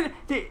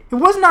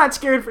was not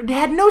scared. He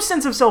had no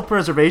sense of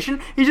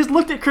self-preservation. He just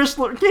looked at Chris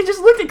Pratt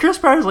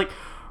and was like,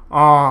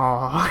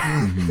 "Aww."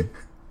 Mm-hmm.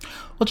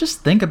 Well,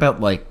 just think about,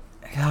 like,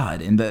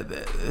 God,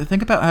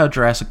 think about how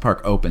Jurassic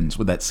Park opens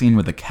with that scene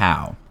with the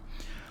cow,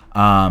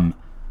 and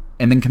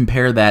then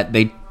compare that.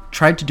 They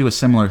tried to do a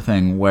similar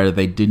thing where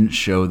they didn't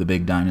show the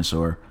big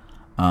dinosaur.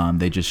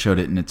 They just showed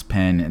it in its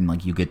pen, and,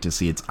 like, you get to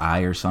see its eye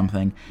or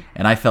something,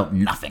 and I felt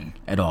nothing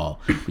at all.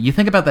 But you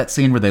think about that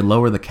scene where they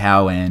lower the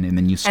cow in, and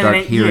then you start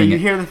hearing you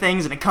hear the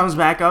things, and it comes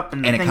back up,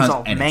 and the thing's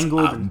all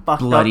mangled and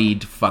fucked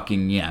bloodied up.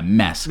 Fucking,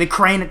 mess. The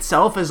crane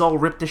itself is all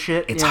ripped to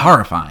shit. It's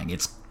horrifying.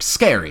 It's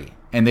scary.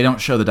 And they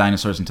don't show the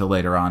dinosaurs until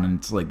later on, and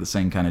it's like the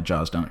same kind of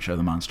Jaws don't show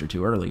the monster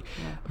too early.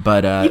 Yeah.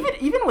 But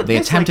even with they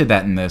this, attempted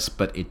that in this,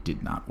 but it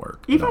did not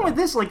work. Even with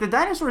this, like, the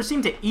dinosaurs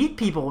seem to eat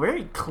people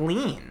very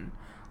clean.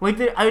 Like,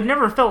 I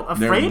never felt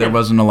afraid There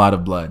wasn't a lot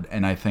of blood,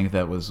 and I think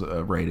that was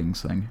a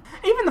ratings thing.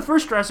 Even the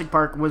first Jurassic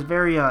Park was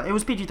very, it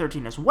was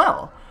PG-13 as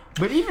well.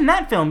 But even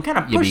that film kind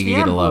of pushed the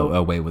envelope. You could get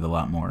away with a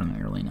lot more in the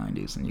early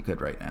 90s than you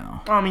could right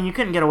now. Well, I mean, you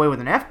couldn't get away with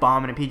an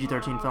F-bomb in a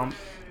PG-13 film.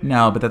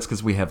 No, but that's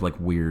because we have, like,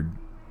 weird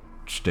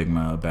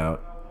stigma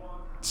about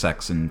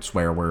sex and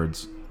swear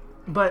words.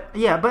 But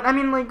I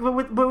mean, like,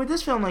 but with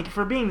this film, like,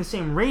 for being the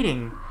same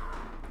rating,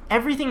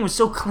 everything was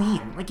so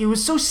clean. Like, it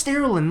was so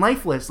sterile and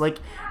lifeless. Like,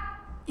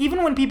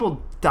 even when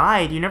people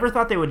died, you never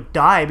thought they would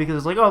die because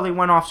it's like, oh, they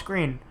went off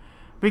screen,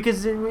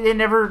 because there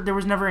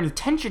was never any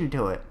tension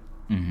to it.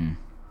 Mm-hmm.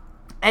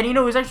 And, it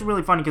was actually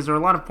really funny because there were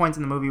a lot of points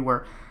in the movie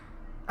where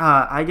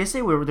I guess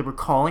they were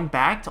calling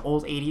back to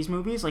old 80s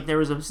movies. Like there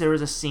was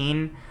a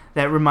scene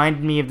that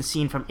reminded me of the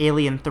scene from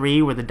Alien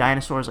 3 where the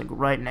dinosaur's like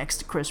right next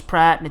to Chris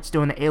Pratt and it's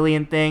doing the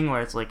alien thing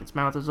where it's like its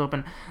mouth is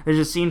open. There's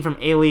a scene from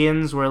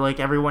Aliens where like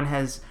everyone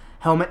has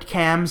helmet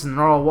cams and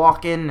they're all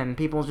walking and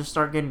people just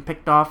start getting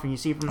picked off and you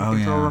see from the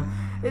control room.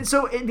 And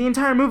so the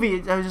entire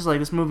movie, I was just like,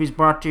 this movie's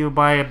brought to you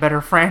by a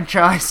better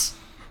franchise.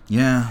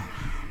 Yeah.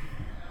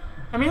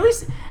 I mean,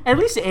 at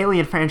least the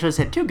Alien franchise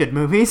had 2 good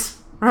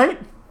movies, right?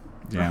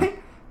 Yeah. Right?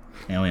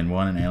 Alien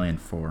 1 and Alien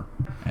 4.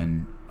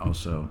 And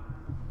also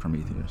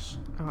Prometheus.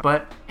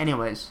 But,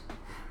 anyways.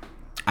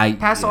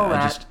 Past all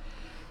that.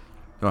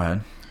 Go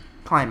ahead.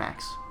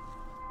 Climax.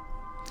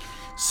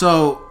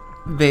 So,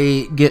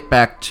 they get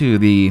back to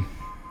the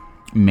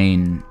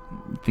main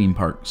theme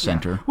park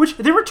center. Yeah. Which,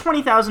 there were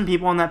 20,000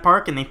 people in that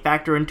park, and they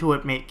factor into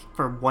it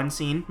for one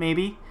scene,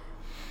 maybe.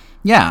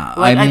 Yeah,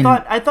 like, I mean,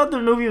 I thought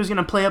the movie was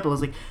gonna play up. It was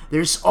like,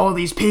 there's all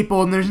these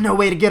people, and there's no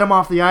way to get them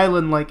off the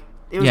island. Like,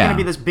 it was gonna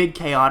be this big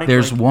chaotic.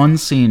 There's one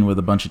scene with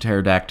a bunch of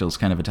pterodactyls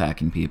kind of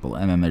attacking people,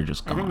 and then they're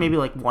just gone. I think maybe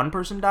like one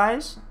person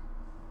dies.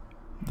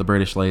 The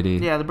British lady.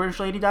 Yeah, the British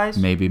lady dies.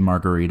 Maybe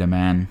Margarita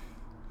Man.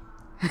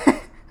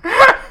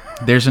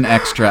 There's an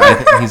extra.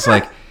 He's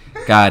like,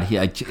 God,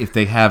 if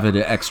they have an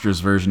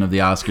extras version of the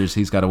Oscars,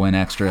 he's got to win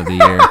extra of the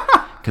year.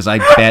 Because I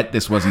bet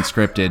this wasn't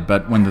scripted.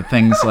 But when the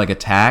things like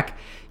attack,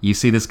 you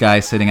see this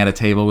guy sitting at a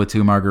table with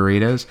 2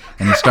 margaritas,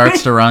 and he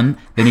starts to run.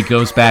 Then he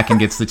goes back and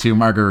gets the 2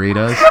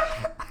 margaritas,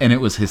 and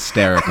it was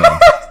hysterical.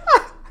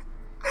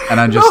 And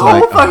I'm just the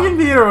whole fucking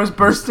theater was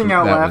bursting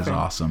out laughing. That was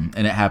awesome,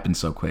 and it happened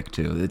so quick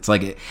too. It's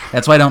like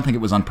that's why I don't think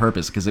it was on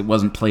purpose, because it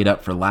wasn't played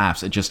up for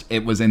laughs.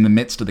 It was in the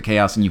midst of the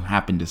chaos, and you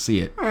happened to see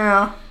it.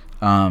 Yeah.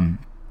 So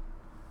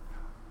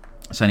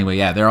anyway,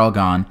 yeah, they're all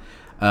gone.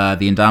 The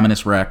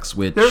Indominus Rex,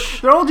 which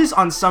they're all just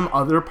on some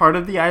other part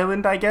of the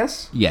island, I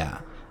guess. Yeah.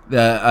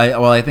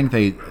 I think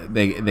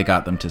they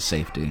got them to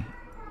safety.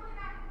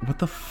 What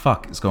the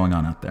fuck is going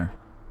on out there?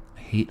 I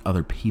hate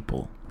other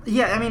people.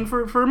 Yeah, I mean,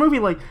 for a movie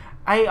like...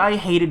 I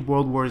hated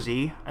World War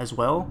Z as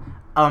well.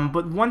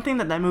 But one thing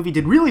that movie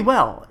did really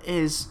well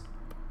is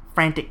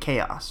frantic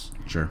chaos.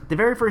 Sure. The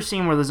very first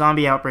scene where the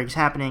zombie outbreak's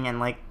happening and,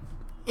 like...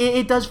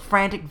 It does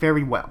frantic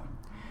very well.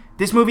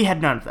 This movie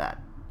had none of that.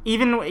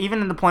 Even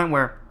to the point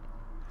where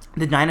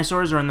the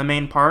dinosaurs are in the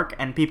main park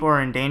and people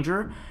are in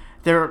danger...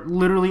 They're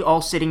literally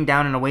all sitting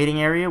down in a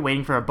waiting area,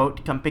 waiting for a boat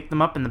to come pick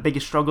them up, and the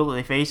biggest struggle that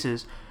they face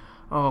is,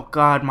 oh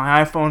God,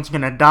 my iPhone's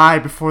gonna die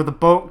before the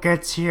boat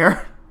gets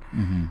here.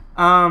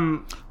 Mm-hmm.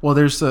 Well,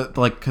 there's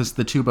because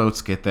the 2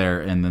 boats get there,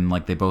 and then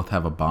like they both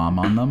have a bomb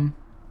on them,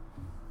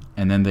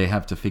 and then they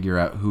have to figure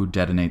out who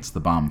detonates the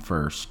bomb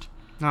first,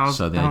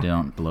 so they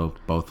don't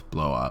both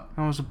blow up.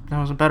 That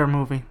was a better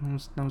movie.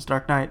 That was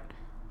Dark Knight.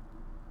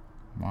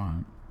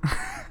 What?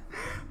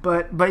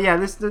 But yeah,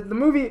 the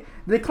movie,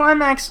 the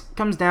climax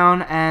comes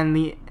down and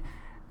the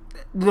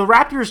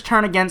Raptors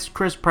turn against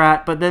Chris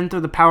Pratt, but then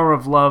through the power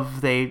of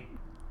love, they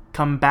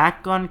come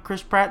back on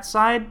Chris Pratt's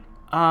side.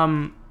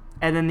 And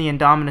then the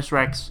Indominus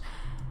Rex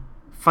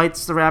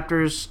fights the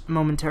Raptors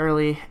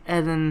momentarily,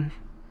 and then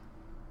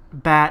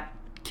Bat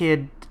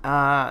Kid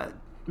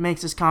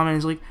makes this comment.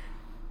 He's like,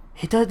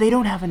 they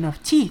don't have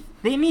enough teeth.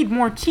 They need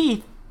more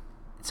teeth.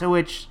 To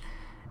which...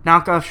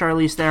 knock off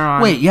Charlize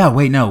Theron.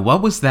 No.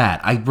 What was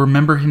that? I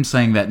remember him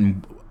saying that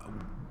in...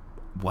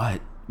 What?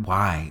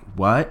 Why?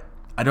 What?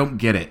 I don't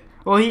get it.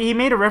 Well, he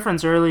made a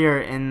reference earlier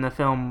in the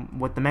film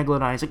with the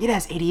Megalodon. He's like, it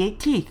has 88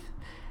 teeth.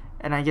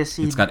 And I guess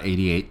it's got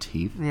 88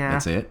 teeth? Yeah.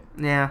 That's it?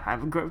 Yeah.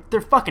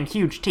 They're fucking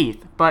huge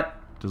teeth, but...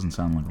 Doesn't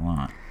sound like a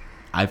lot.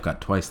 I've got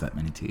twice that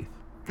many teeth.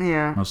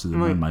 Yeah. Most of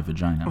them are in my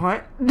vagina.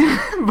 What?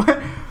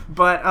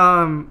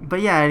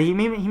 but yeah, he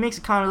makes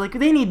a comment like,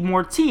 they need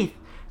more teeth.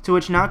 To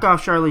which knock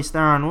off Charlize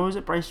Theron, what was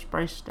it,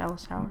 Bryce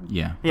Dallas Howard?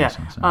 Yeah.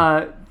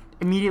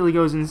 Immediately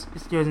goes and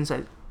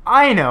says,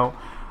 I know,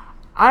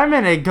 I'm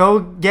gonna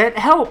go get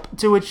help.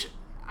 To which,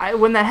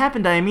 when that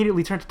happened, I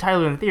immediately turned to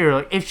Tyler in the theater,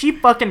 like, if she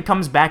fucking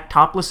comes back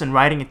topless and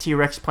riding a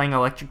T-Rex playing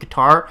electric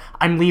guitar,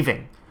 I'm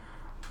leaving.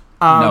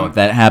 No, if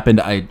that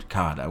happened, I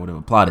would have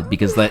applauded,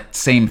 because that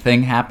same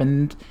thing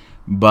happened,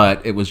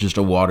 but it was just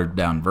a watered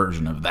down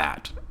version of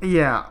that.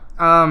 Yeah.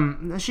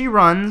 She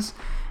runs.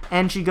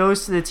 And she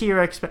goes to the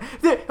T-Rex...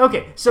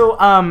 Okay, so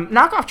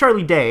knock off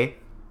Charlie Day,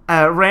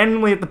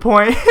 randomly at the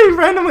point...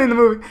 randomly in the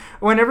movie,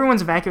 when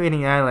everyone's evacuating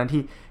the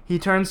island, he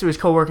turns to his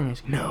coworker and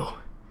he's like, no,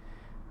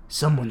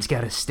 someone's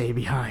got to stay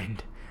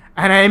behind.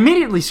 And I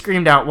immediately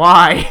screamed out,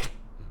 why?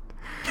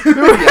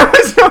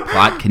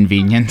 Plot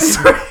convenience.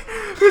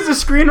 Because the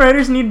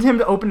screenwriters needed him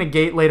to open a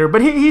gate later,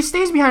 but he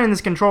stays behind in this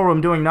control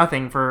room doing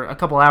nothing for a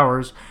couple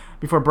hours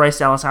before Bryce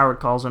Dallas Howard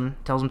tells him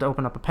to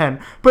open up a pen.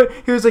 But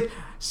he was like...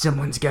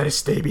 someone's got to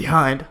stay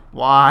behind.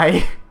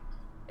 Why?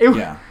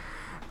 Yeah.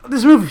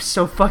 This movie's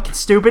so fucking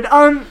stupid.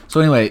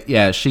 So anyway,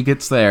 yeah, she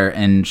gets there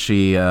and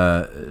she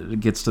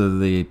gets to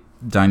the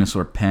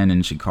dinosaur pen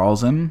and she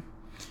calls him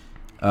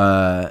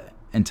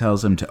and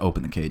tells him to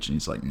open the cage, and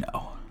he's like,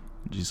 no.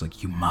 And she's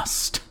like, you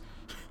must.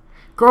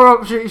 Grow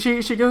up.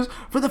 She goes,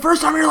 for the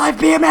first time in your life,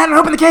 be a man and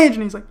open the cage.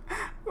 And he's like,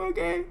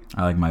 Okay.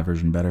 I like my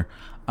version better.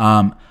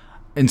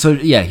 And so,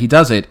 yeah, he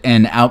does it,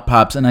 and out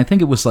pops, and I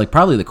think it was, like,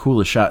 probably the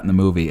coolest shot in the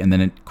movie, and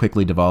then it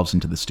quickly devolves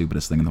into the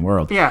stupidest thing in the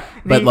world. Yeah.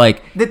 But,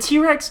 like... The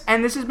T-Rex,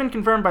 and this has been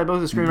confirmed by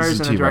both the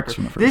screenwriters and the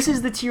director. This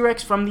is the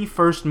T-Rex from the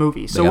first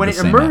movie. So when it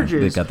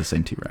emerges... They've got the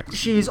same T-Rex.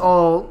 She's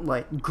all,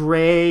 like,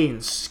 gray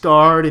and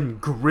scarred and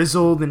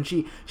grizzled, and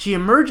she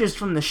emerges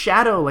from the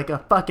shadow like a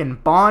fucking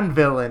Bond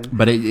villain.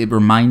 But it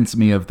reminds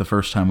me of the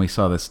first time we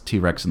saw this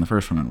T-Rex in the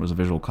first one. It was a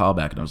visual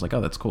callback, and I was like,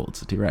 oh, that's cool.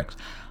 It's a T-Rex.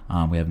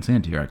 We haven't seen a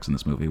T-Rex in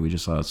this movie. We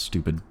just saw a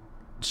stupid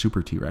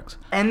super T-Rex.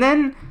 And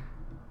then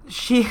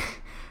she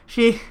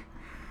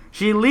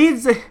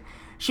leads...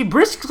 She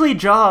briskly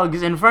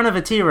jogs in front of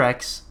a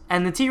T-Rex,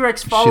 and the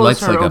T-Rex follows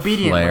her obediently.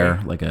 She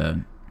lights like a flare, like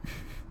a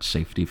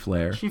safety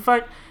flare.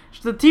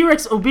 The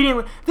T-Rex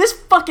obediently... This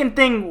fucking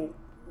thing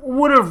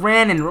would have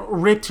ran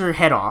and ripped her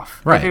head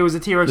off if it was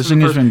a T-Rex. This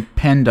thing has been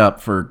penned up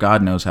for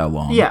God knows how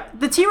long. Yeah,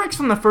 the T-Rex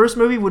from the first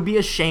movie would be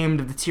ashamed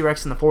of the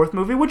T-Rex in the fourth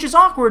movie, which is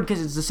awkward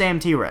because it's the same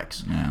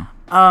T-Rex.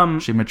 Yeah.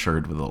 She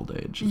matured with old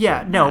age.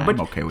 Yeah, so, but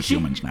I'm okay with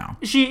humans now.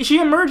 She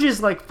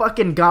emerges like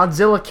fucking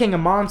Godzilla, King of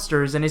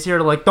Monsters, and is here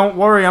to like, don't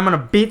worry, I'm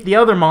gonna beat the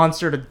other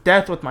monster to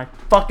death with my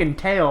fucking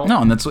tail.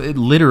 No, and that's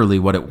literally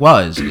what it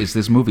was. Is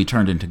this movie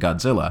turned into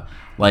Godzilla?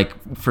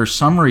 Like, for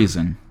some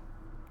reason,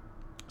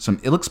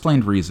 some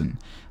ill-explained reason,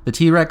 the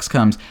T-Rex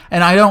comes,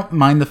 and I don't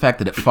mind the fact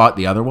that it fought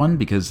the other one,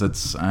 because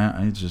that's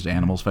it's just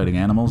animals fighting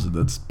animals.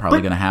 That's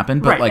probably going to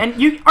happen. But right, and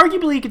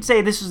arguably you could say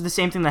this is the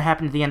same thing that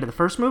happened at the end of the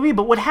first movie,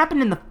 but what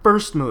happened in the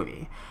first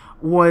movie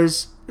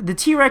was the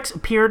T-Rex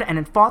appeared and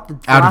it fought the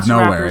out of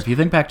nowhere. If you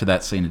think back to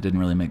that scene, it didn't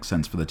really make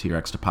sense for the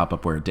T-Rex to pop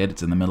up where it did.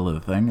 It's in the middle of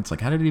the thing. It's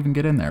like, how did it even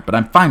get in there? But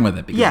I'm fine with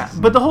it. Because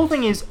but the whole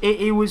thing is,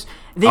 it was...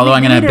 Although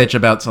I'm going to bitch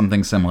about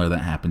something similar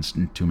that happens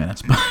in 2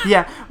 minutes.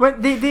 Yeah,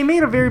 but they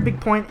made a very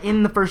big point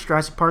in the first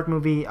Jurassic Park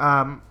movie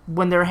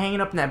when they're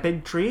hanging up in that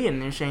big tree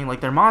and they're saying, like,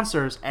 they're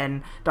monsters.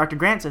 And Dr.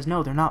 Grant says,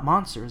 no, they're not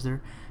monsters.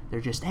 They're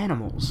just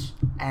animals.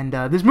 And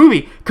this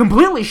movie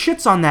completely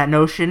shits on that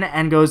notion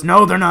and goes,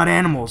 no, they're not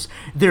animals.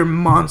 They're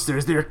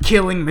monsters. They're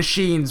killing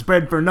machines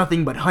bred for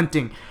nothing but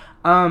hunting.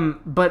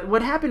 But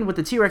what happened with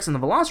the T-Rex and the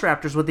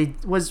Velociraptors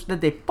was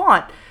that they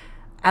fought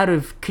out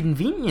of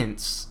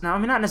convenience. Now, I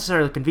mean, not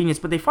necessarily convenience,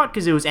 but they fought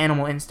because it was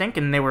animal instinct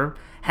and they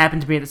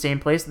happened to be at the same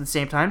place at the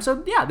same time.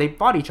 So, yeah, they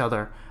fought each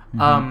other.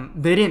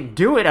 Mm-hmm. They didn't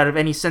do it out of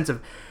any sense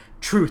of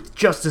truth,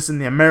 justice, and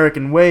the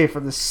American way for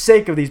the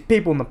sake of these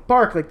people in the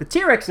park, like the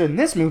T-Rex in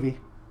this movie.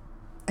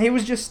 He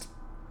was just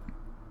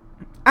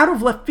out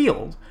of left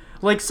field.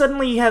 Like,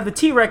 suddenly you have the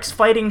T-Rex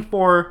fighting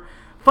for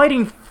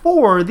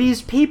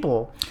these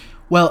people.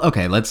 Well,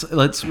 okay,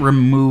 let's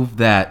remove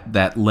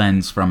that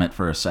lens from it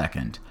for a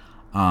second.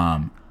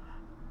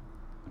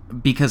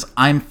 Because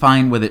I'm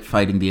fine with it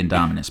fighting the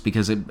Indominus,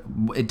 because it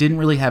didn't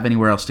really have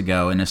anywhere else to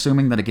go, and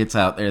assuming that it gets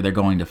out there, they're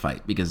going to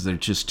fight, because they're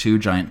just two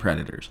giant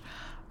predators.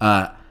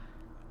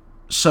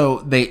 So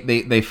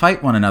they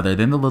fight one another.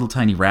 Then the little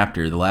tiny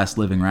raptor, the last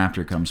living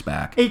raptor, comes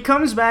back. It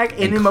comes back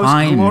in the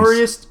most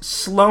glorious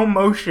slow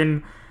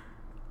motion.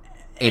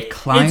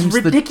 It's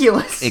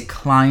ridiculous. It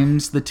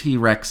climbs the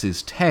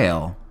T-Rex's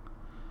tail,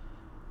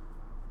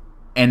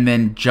 and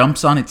then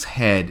jumps on its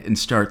head and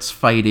starts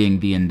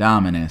fighting the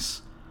Indominus.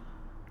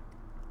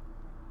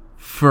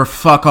 For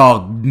fuck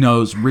all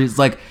knows reasons.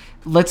 Like,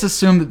 let's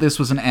assume that this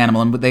was an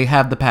animal, and they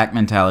have the pack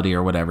mentality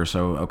or whatever,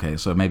 so, okay,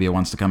 so maybe it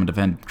wants to come and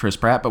defend Chris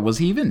Pratt, but was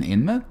he even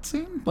in that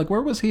scene? Like,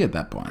 where was he at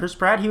that point? Chris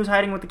Pratt, he was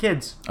hiding with the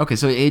kids. Okay,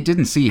 so it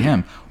didn't see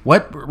him.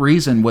 What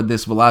reason would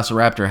this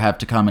Velociraptor have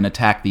to come and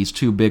attack these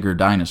two bigger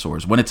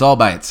dinosaurs when it's all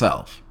by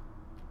itself?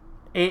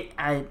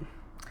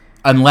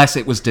 Unless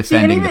it was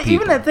defending the people.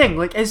 Even that thing,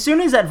 like, as soon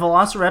as that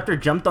Velociraptor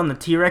jumped on the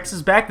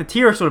T-Rex's back, the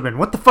T-Rex would have been,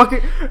 what the fuck?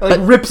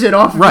 Rips it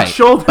off its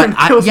shoulder and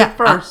kills it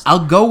first.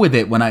 I'll go with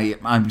it when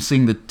I'm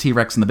seeing the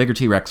T-Rex and the bigger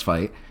T-Rex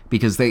fight,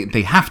 because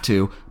they have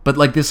to, but,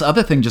 like, this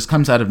other thing just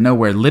comes out of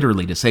nowhere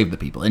literally to save the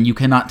people, and you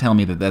cannot tell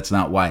me that that's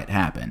not why it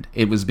happened.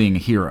 It was being a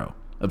hero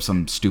of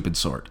some stupid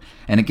sort.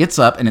 And it gets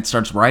up, and it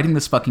starts riding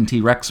this fucking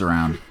T-Rex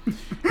around, and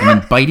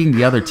then biting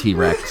the other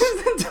T-Rex,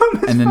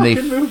 and then they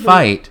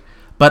fight,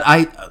 but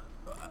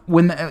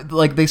when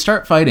they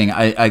start fighting,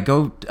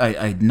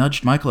 I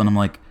nudged Michael and I'm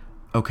like,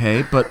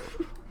 okay, but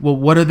well,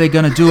 what are they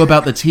gonna do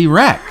about the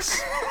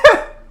T-Rex?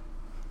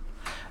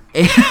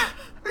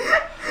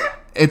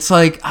 It's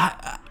like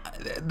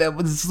that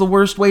was the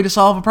worst way to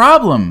solve a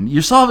problem.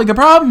 You're solving a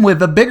problem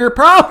with a bigger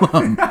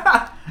problem.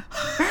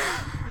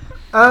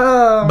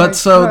 But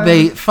so God,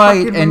 they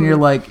fight, and you're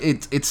like,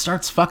 it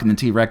starts fucking the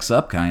T-Rex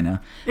up, kind of.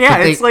 Yeah,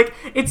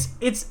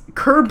 it's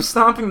curb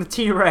stomping the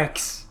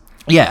T-Rex.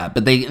 Yeah,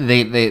 but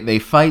they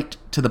fight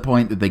to the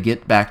point that they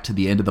get back to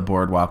the end of the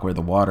boardwalk where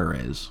the water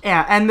is.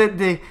 Yeah, and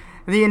the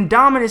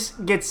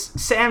Indominus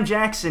gets Sam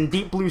Jackson,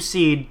 Deep Blue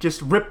Sea,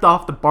 just ripped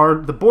off the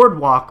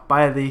boardwalk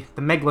by the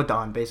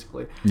Megalodon,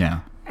 basically. Yeah.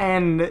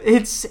 And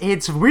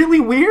it's really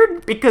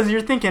weird because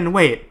you're thinking,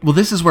 wait. Well,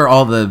 this is where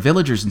all the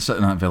villagers and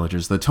stuff, not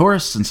villagers, the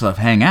tourists and stuff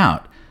hang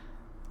out.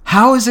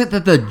 How is it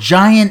that the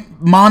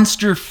giant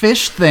monster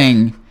fish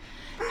thing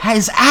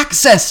has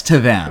access to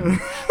them.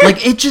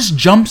 Like, it just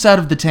jumps out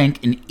of the tank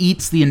and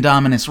eats the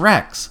Indominus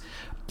Rex.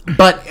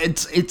 But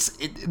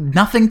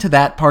nothing to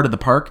that part of the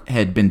park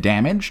had been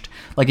damaged.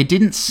 Like, it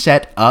didn't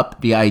set up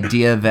the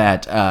idea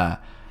that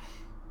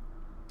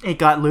it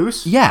got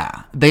loose.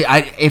 Yeah,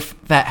 if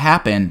that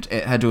happened,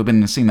 it had to have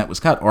been a scene that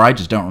was cut, or I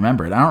just don't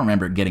remember it. I don't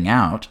remember it getting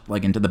out,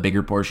 like, into the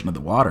bigger portion of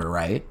the water,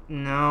 right?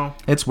 No,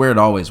 it's where it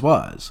always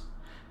was.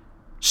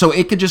 So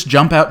it could just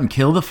jump out and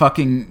kill the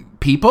fucking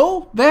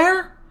people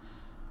there?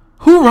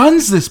 Who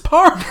runs this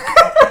park?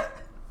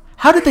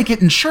 How did they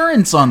get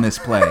insurance on this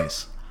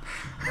place?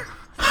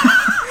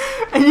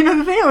 And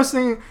the thing I was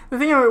thinking,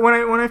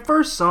 when I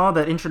first saw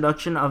that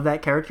introduction of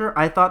that character,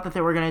 I thought that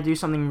they were gonna do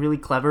something really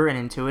clever and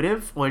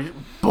intuitive. Which,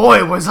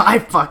 boy, was I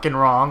fucking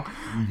wrong.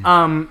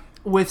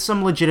 With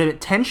some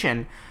legitimate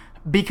tension,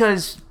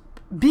 because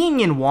being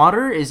in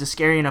water is a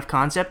scary enough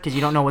concept because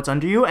you don't know what's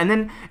under you, and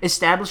then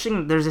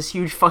establishing there's this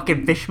huge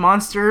fucking fish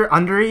monster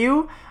under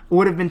you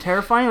would have been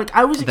terrifying. Like,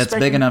 I was expecting...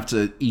 That's big enough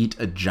to eat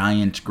a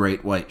giant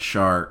great white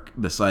shark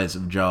the size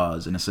of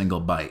Jaws in a single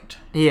bite.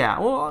 Yeah,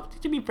 well,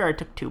 to be fair, I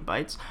took 2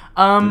 bites.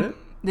 Did it?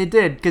 It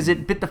did, because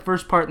it bit the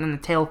first part and then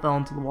the tail fell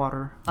into the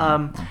water.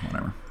 Well,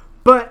 whatever.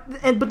 But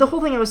the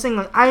whole thing I was saying,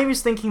 like, I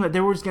was thinking that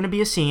there was going to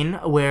be a scene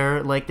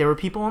where, like, there were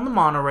people on the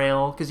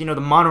monorail, because, the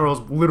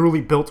monorail's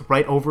literally built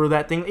right over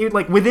that thing,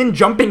 like, within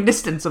jumping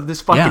distance of this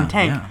fucking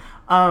tank.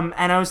 Yeah.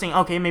 And I was thinking,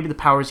 okay, maybe the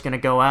power's going to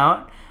go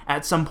out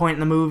at some point in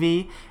the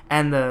movie,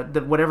 and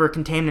the whatever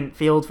containment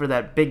field for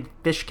that big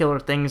fish killer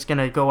thing is going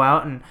to go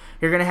out, and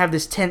you're going to have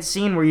this tense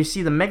scene where you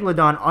see the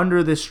Megalodon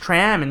under this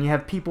tram, and you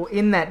have people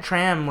in that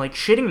tram, like,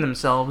 shitting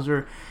themselves,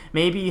 or...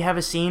 Maybe you have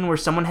a scene where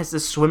someone has to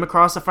swim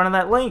across the front of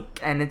that lake,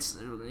 and it's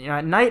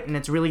at night, and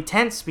it's really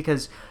tense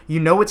because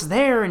it's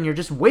there, and you're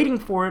just waiting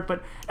for it,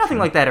 but nothing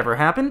like that ever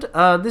happened.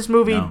 This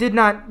movie did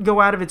not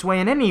go out of its way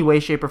in any way,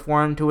 shape, or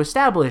form to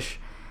establish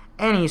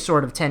any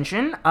sort of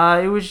tension.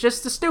 It was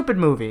just a stupid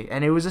movie,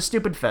 and it was a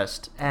stupid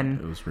fest. And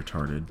it was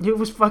retarded. It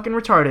was fucking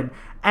retarded.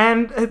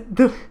 And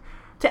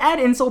to add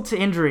insult to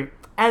injury,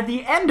 at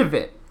the end of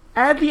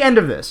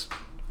this,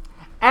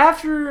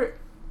 after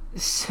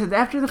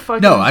the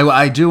fucking... No,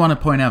 I do want to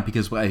point out,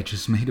 because I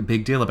just made a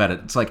big deal about it.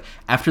 It's like,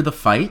 after the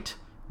fight,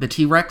 the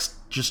T-Rex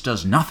just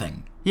does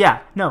nothing. Yeah,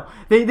 no.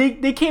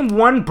 They came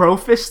one bro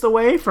fist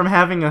away from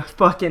having a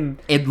fucking...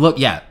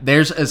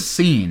 There's a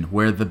scene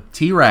where the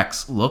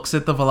T-Rex looks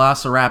at the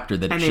Velociraptor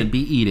that it should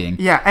be eating.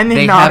 Yeah, and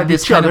they nod have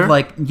this at each kind other. of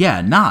like,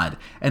 nod.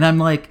 And I'm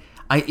like,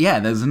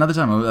 there's another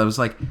time I was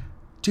like,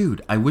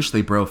 dude, I wish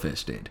they bro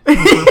fisted.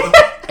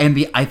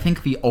 And I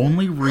think the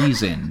only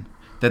reason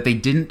that they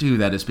didn't do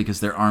that is because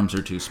their arms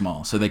are too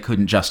small, so they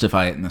couldn't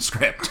justify it in the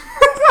script.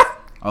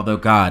 Although,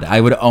 God, I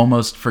would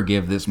almost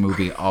forgive this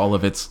movie all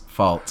of its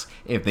faults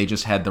if they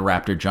just had the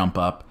raptor jump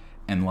up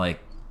and like,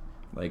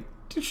 and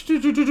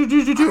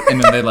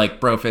then they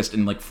like bro fist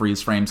and like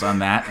freeze frames on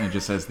that, and it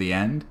just says the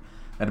end.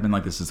 That'd have been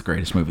like, this is the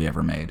greatest movie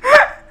ever made.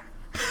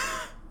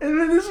 And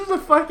then this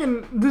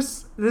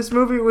was this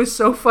movie was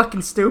so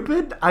fucking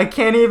stupid. I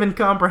can't even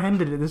comprehend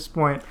it at this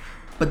point.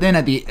 But then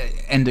at the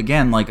end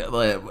again, like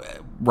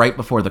right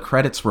before the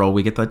credits roll,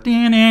 we get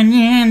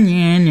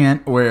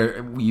the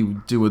where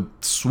you do a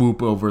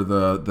swoop over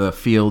the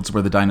fields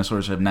where the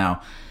dinosaurs have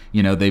now,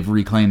 they've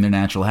reclaimed their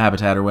natural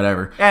habitat or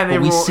whatever. Yeah,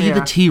 but we see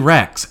the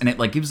T-Rex, and it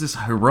like gives this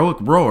heroic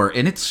roar,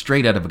 and it's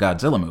straight out of a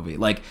Godzilla movie.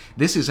 Like,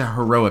 this is a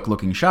heroic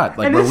looking shot,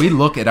 like where we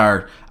look at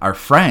our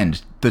friend,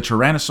 the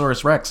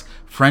Tyrannosaurus Rex,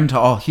 friend to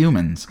all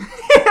humans.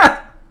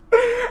 Yeah,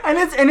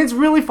 and it's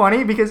really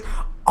funny because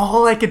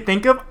all I could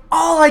think of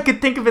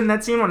in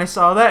that scene when I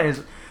saw that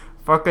is,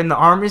 fucking the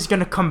army's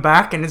gonna come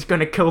back and it's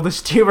gonna kill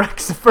this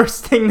T-Rex the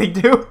first thing they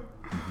do.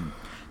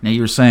 Now,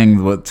 you were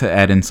saying to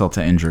add insult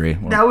to injury.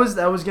 That was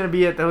gonna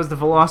be it. That was the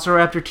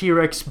Velociraptor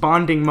T-Rex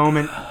bonding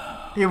moment.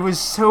 It was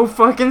so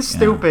fucking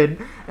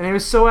stupid, and it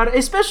was so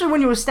especially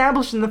when you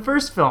established in the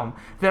first film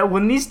that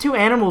when these two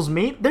animals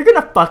meet, they're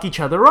gonna fuck each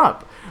other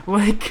up.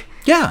 Like...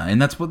 Yeah,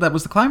 and that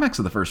was the climax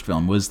of the first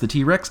film, was the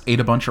T-Rex ate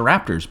a bunch of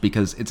raptors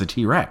because it's a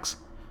T-Rex.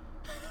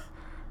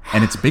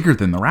 And it's bigger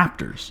than the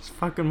raptors. This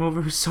fucking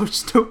movie was so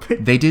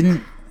stupid. They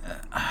didn't...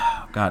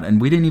 God,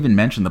 and we didn't even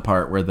mention the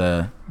part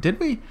where Did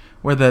we?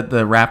 Where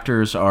the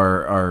raptors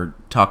are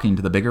talking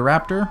to the bigger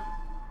raptor?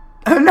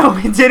 Oh, no,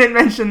 we didn't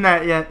mention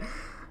that yet.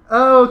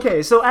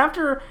 Okay, so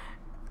after...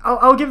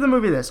 I'll give the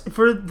movie this.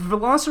 For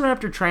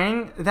Velociraptor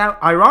training,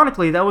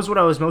 ironically, that was what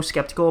I was most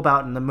skeptical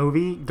about in the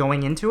movie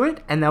going into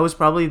it, and that was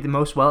probably the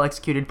most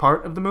well-executed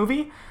part of the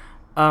movie.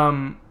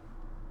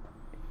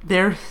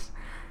 There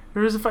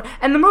is a fight,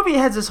 and the movie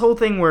has this whole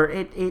thing where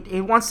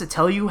it wants to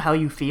tell you how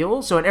you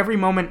feel. So at every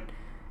moment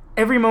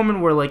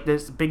where like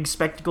this big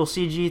spectacle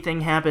CG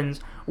thing happens,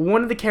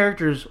 one of the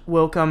characters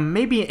will come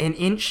maybe an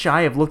inch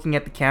shy of looking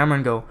at the camera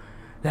and go,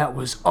 "That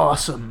was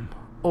awesome,"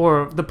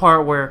 or the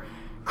part where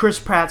Chris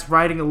Pratt's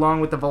riding along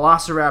with the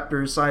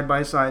Velociraptors side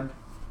by side,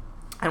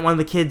 and one of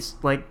the kids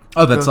like...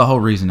 Oh, that's the whole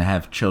reason to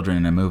have children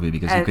in a movie,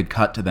 because you could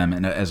cut to them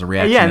as a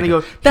reaction. Yeah, and they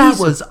go, "That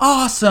was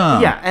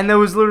awesome!" Yeah, and that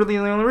was literally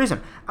the only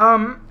reason.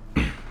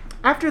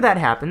 After that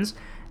happens,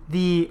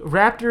 the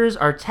Raptors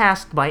are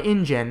tasked by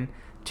InGen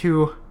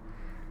to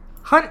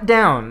hunt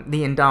down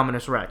the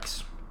Indominus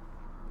Rex.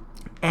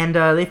 And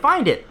they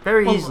find it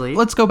very easily.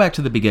 Let's go back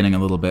to the beginning a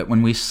little bit.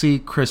 When we see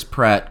Chris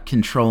Pratt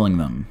controlling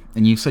them,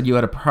 and you said you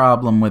had a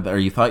problem with, or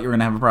you thought you were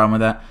going to have a problem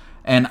with that,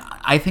 and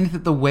I think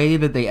that the way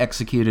that they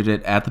executed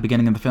it at the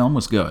beginning of the film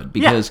was good,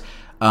 because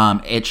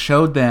it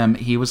showed them,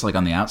 he was like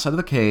on the outside of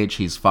the cage,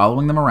 he's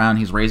following them around,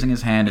 he's raising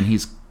his hand, and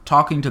he's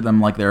talking to them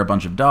like they're a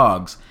bunch of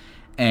dogs,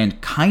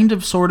 and kind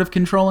of sort of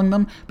controlling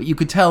them, but you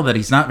could tell that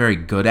he's not very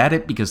good at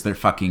it because they're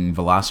fucking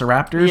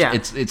velociraptors. Yeah.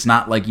 It's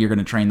not like you're going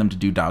to train them to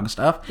do dog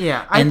stuff.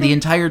 Yeah, And the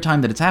entire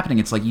time that it's happening,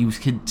 it's like you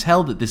could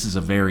tell that this is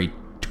a very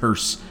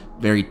terse,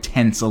 very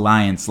tense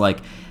alliance. Like,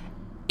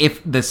 if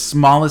the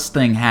smallest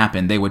thing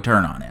happened, they would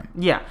turn on him.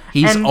 Yeah.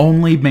 He's and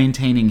only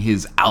maintaining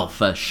his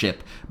alpha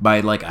ship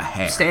by like a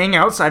hair. staying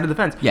outside of the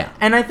fence. Yeah.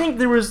 And I think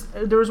there was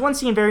one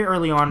scene very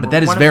early on. But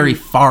that is very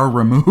far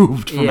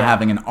removed from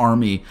having an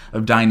army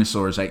of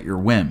dinosaurs at your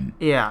whim.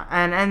 Yeah,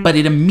 and But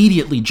it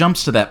immediately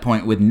jumps to that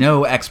point with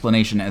no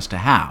explanation as to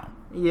how.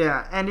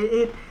 yeah, and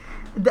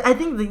I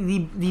think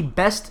the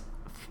best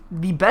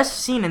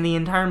scene in the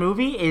entire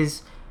movie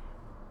is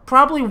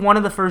probably one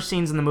of the first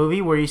scenes in the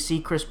movie where you see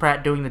Chris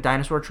Pratt doing the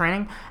dinosaur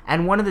training,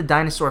 and one of the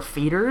dinosaur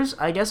feeders,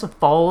 I guess,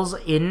 falls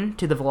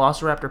into the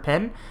Velociraptor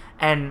pen,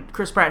 and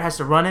Chris Pratt has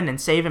to run in and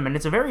save him, and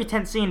it's a very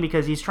tense scene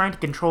because he's trying to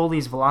control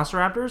these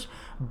Velociraptors,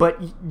 but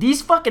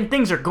these fucking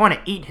things are going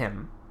to eat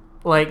him.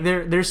 Like,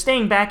 they're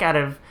staying back out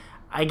of,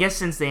 I guess,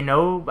 since they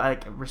know,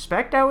 like,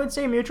 respect, I would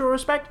say, mutual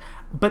respect,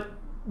 but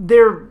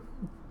they're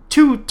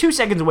two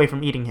seconds away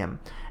from eating him.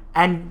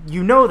 And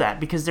you know that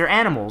because they're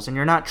animals and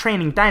you're not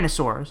training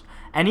dinosaurs.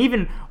 And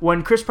even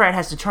when Chris Pratt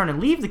has to turn and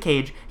leave the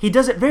cage, he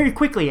does it very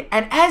quickly.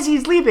 And as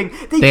he's leaving,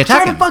 they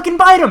try to fucking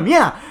bite him.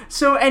 Yeah.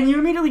 So, and you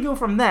immediately go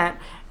from that,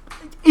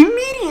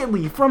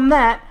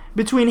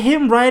 between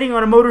him riding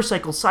on a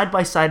motorcycle side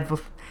by side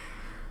with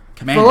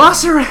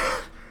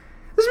Velociraptor.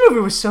 This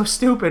movie was so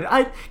stupid.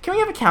 Can we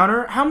have a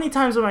counter? How many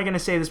times am I going to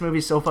say this movie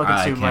is so fucking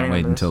stupid? I can't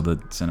wait until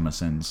the Cinema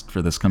Sins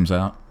for this comes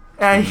out.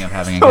 I of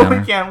having a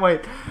counter. Can't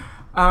wait.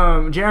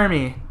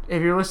 Jeremy,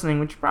 if you're listening,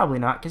 which you're probably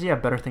not, because you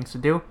have better things to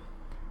do,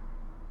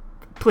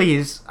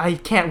 please, I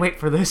can't wait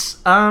for this.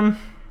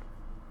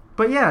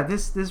 But yeah,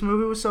 this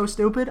movie was so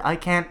stupid, I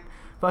can't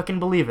fucking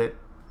believe it.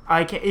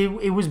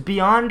 It was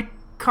beyond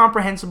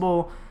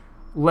comprehensible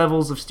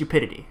levels of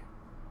stupidity.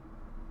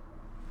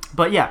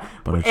 But yeah,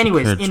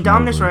 anyways,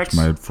 Indominus Rex.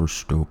 Made for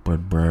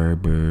stupid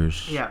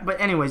babies. Yeah, but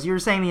anyways, you were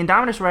saying the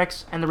Indominus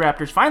Rex and the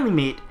Raptors finally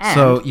meet, and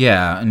so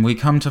yeah, and we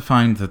come to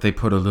find that they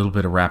put a little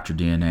bit of raptor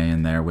DNA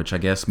in there, which I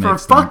guess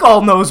makes for fuck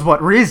all knows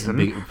what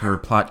reason, for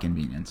plot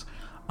convenience.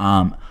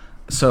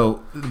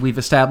 So we've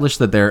established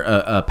that they're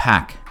a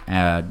pack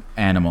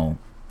animal,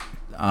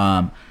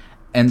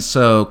 and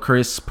so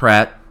Chris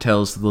Pratt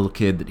tells the little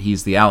kid that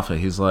he's the alpha.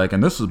 He's like,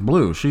 and this is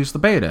Blue, she's the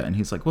beta, and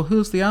he's like, well,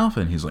 who's the alpha?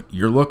 And he's like,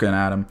 you're looking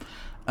at him.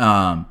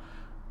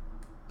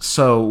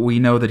 So we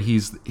know that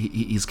he's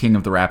king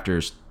of the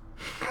Raptors,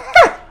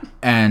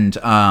 and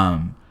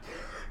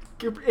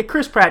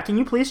Chris Pratt, can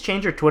you please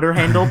change your Twitter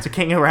handle to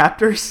King of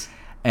Raptors?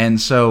 And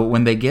so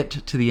when they get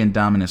to the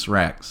Indominus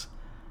Rex,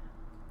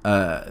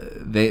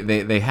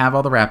 they have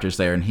all the Raptors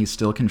there, and he's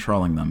still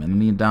controlling them. And then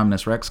the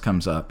Indominus Rex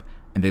comes up,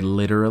 and they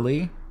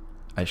literally,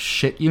 I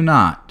shit you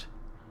not,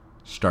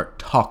 start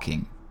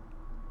talking,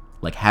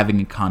 like having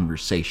a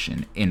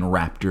conversation in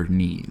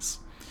Raptor-nese.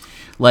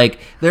 Like,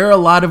 there are a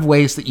lot of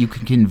ways that you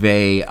can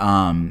convey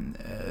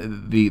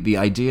the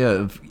idea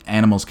of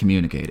animals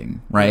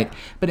communicating, right? Yeah.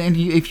 But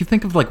if you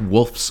think of, like,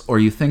 wolves, or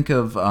you think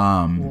of...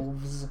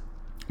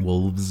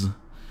 Wolves.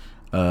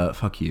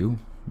 Fuck you.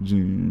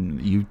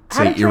 You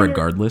say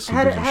irregardless.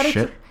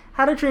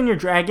 How to Train Your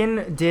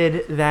Dragon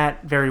did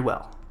that very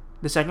well.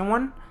 The second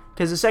one?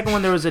 Because the second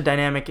one, there was a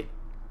dynamic...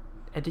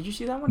 did you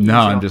see that one?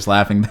 No, I'm just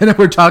laughing.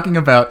 We're talking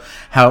about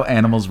how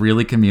animals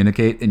really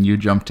communicate, and you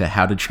jump to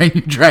How to Train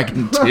Your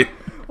Dragon 2.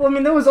 Well, I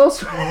mean, that was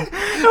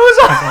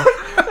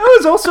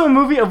also a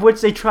movie of which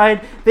they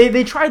tried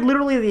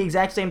literally the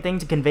exact same thing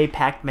to convey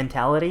pack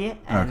mentality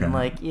and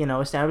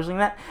establishing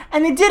that,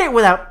 and they did it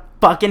without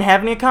fucking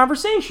having a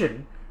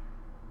conversation.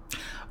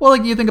 Well,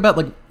 like, you think about,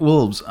 like,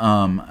 wolves,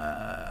 and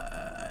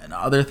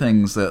other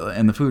things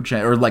in the food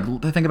chain, or like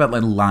think about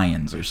like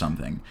lions or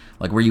something,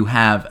 like where you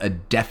have a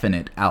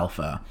definite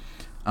alpha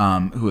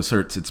who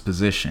asserts its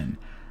position.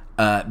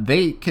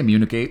 They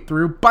communicate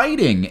through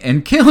biting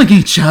and killing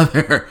each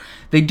other.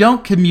 They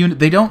don't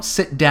They don't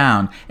sit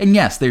down. And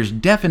yes, there's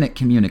definite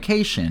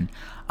communication.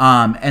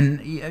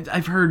 And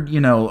I've heard,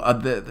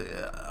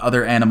 the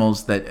other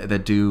animals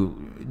that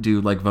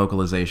do like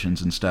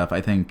vocalizations and stuff.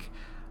 I think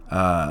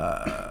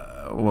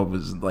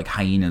like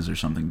hyenas or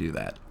something do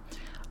that.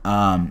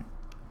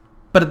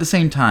 But at the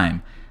same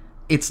time,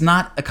 it's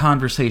not a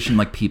conversation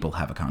like people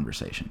have a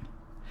conversation.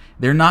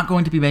 They're not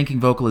going to be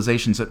making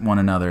vocalizations at one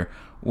another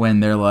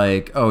when they're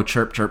like, oh,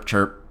 chirp, chirp,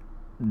 chirp,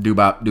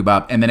 doobop,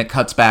 doobop, and then it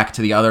cuts back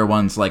to the other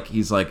ones, like,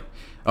 he's like,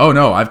 oh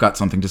no, I've got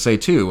something to say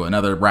too.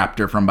 Another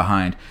raptor from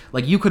behind.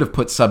 Like, you could have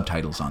put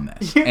subtitles on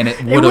this, and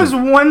it would have. It was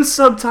one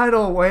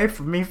subtitle away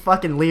from me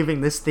fucking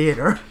leaving this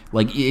theater.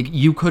 Like,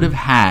 you could have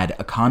had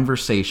a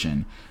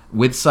conversation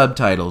with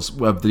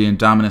subtitles of the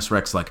Indominus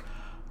Rex, like,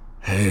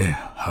 hey,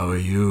 how are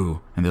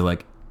you? And they're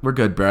like, we're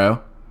good,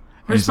 bro.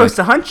 We're supposed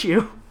to hunt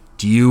you.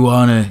 Do you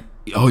wanna?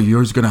 Oh,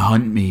 you're gonna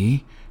hunt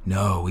me?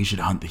 No, we should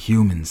hunt the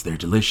humans. They're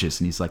delicious.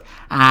 And he's like,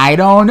 I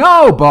don't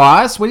know,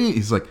 boss. What do you?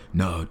 He's like,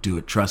 no, do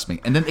it. Trust me.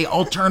 And then they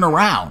all turn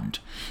around.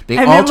 They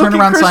all turn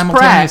around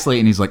simultaneously.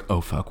 And he's like, oh,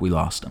 fuck, we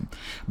lost him.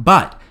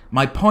 But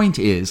my point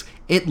is,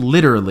 it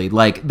literally,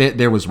 like,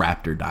 there was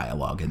raptor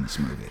dialogue in this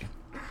movie.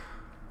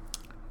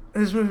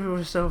 This movie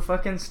was so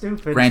fucking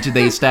stupid. Granted,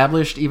 they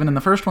established, even in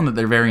the first one, that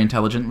they're very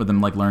intelligent with them,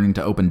 like, learning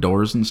to open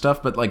doors and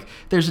stuff, but, like,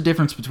 there's a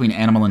difference between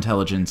animal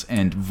intelligence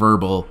and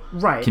verbal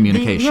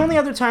communication. The only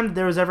other time that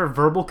there was ever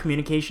verbal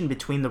communication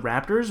between the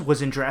raptors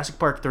was in Jurassic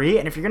Park 3,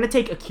 and if you're going to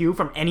take a cue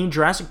from any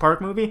Jurassic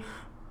Park movie,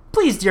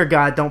 please, dear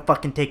God, don't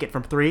fucking take it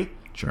from 3.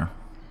 Sure.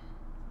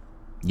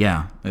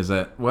 Yeah.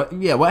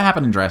 What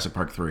happened in Jurassic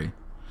Park 3?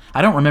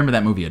 I don't remember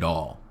that movie at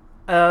all.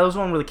 It was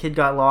one where the kid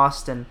got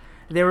lost, and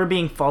they were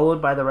being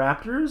followed by the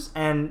raptors,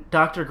 and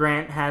Dr.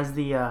 Grant has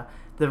the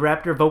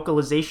raptor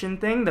vocalization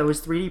thing that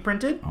was 3D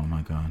printed. Oh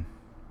my god.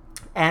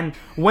 And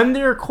when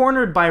they're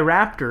cornered by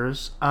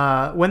raptors,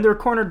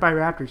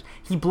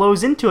 he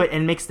blows into it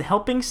and makes the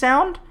helping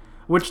sound,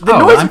 which the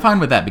noise. I'm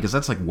fine with that because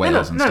that's like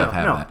whales and stuff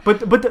have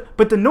that.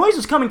 But the noise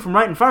was coming from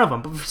right in front of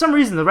them. But for some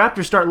reason, the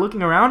raptors start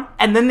looking around,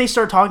 and then they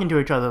start talking to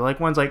each other. Like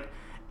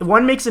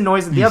one makes a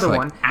noise at the other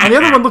one, and the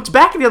other one looks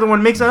back at the other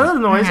one, makes another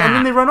noise, and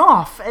then they run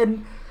off.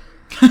 And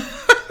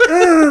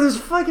this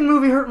fucking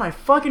movie hurt my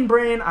fucking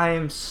brain. I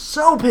am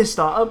so pissed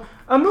off.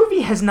 A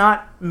movie has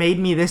not made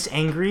me this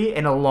angry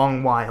in a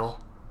long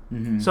while.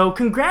 Mm-hmm. So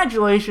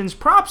congratulations,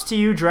 props to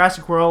you,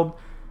 Jurassic World.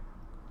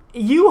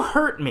 You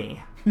hurt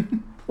me.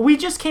 We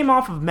just came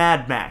off of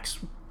Mad Max,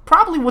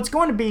 probably what's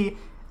going to be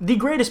the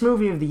greatest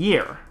movie of the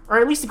year, or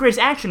at least the greatest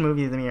action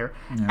movie of the year.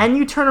 Yeah. And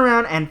you turn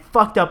around and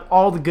fucked up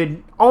all the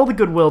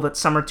goodwill that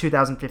summer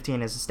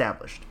 2015 has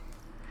established.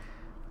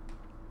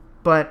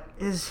 But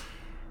it's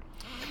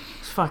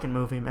fucking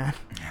movie, man.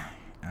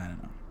 I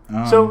don't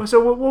know. So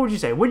what would you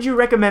say? Would you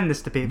recommend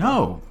this to people?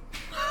 No.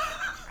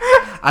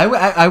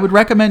 I would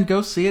recommend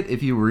go see it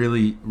if you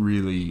really,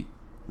 really,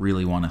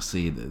 really want to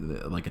see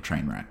like a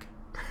train wreck.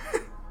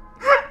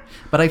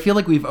 But I feel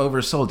like we've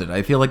oversold it.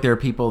 I feel like there are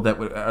people that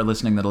are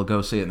listening that'll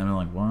go see it and they're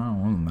like, "Well,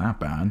 it wasn't that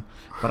bad."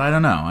 But I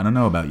don't know. I don't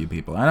know about you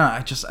people.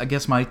 I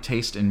guess my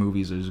taste in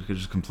movies is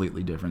just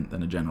completely different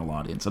than a general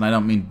audience, and I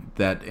don't mean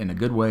that in a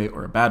good way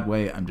or a bad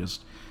way. I'm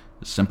just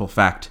a simple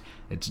fact.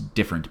 It's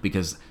different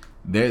because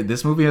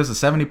this movie has a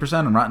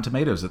 70% on Rotten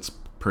Tomatoes. It's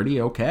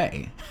pretty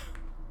okay.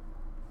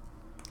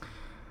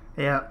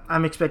 Yeah,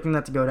 I'm expecting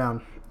that to go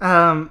down.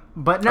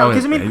 But no,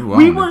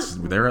 because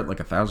they're at like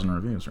 1,000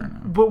 reviews right now.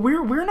 But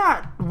we're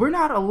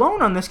not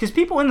alone on this because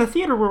people in the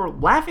theater were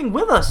laughing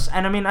with us,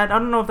 and I mean I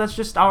don't know if that's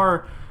just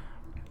our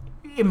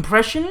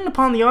impression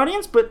upon the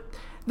audience, but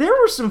there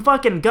was some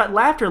fucking gut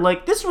laughter.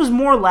 Like, this was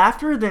more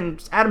laughter than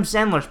Adam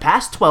Sandler's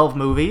past 12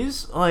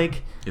 movies.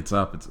 Like, it's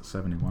up. It's at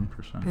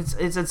 71%.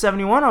 It's at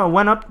 71. Oh, it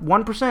went up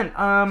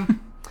 1%.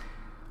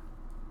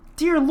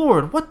 Dear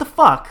Lord, what the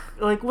fuck?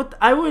 Like, what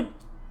I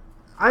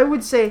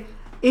would say.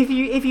 If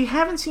you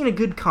haven't seen a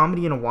good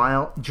comedy in a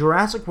while,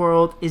 Jurassic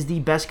World is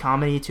the best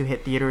comedy to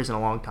hit theaters in a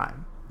long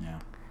time. Yeah.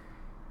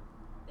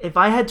 If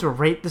I had to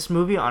rate this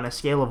movie on a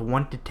scale of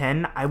 1 to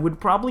 10, I would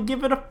probably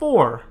give it a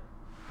 4.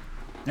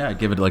 Yeah, I'd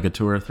give it like a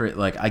 2 or 3.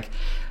 Like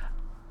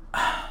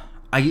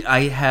I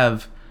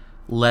have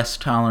less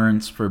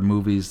tolerance for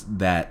movies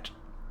that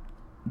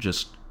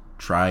just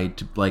try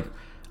to, like,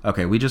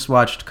 okay, we just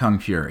watched Kung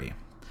Fury.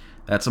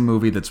 That's a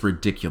movie that's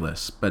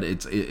ridiculous, but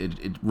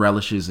it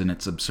relishes in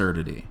its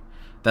absurdity.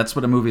 That's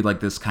what a movie like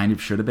this kind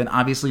of should have been.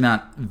 Obviously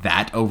not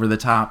that over the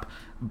top,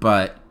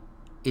 but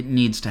it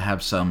needs to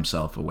have some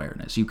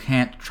self-awareness. You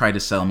can't try to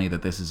sell me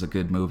that this is a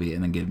good movie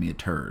and then give me a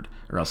turd,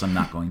 or else I'm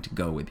not going to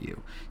go with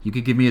you. You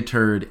could give me a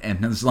turd,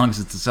 and as long as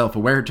it's a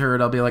self-aware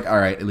turd, I'll be like, all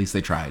right, at least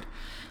they tried.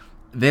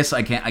 This,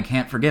 I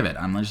can't forgive it.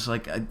 I'm just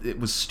like, it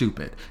was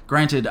stupid.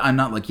 Granted, I'm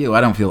not like you.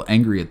 I don't feel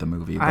angry at the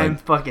movie. I'm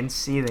fucking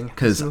seething.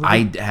 Because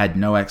I had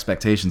no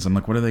expectations. I'm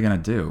like, what are they going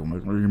to do?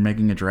 Like, you're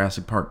making a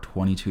Jurassic Park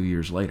 22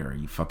 years later. Are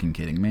you fucking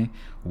kidding me?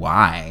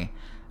 Why?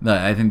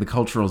 I think the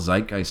cultural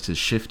zeitgeist has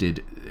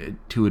shifted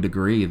to a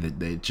degree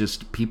that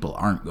just people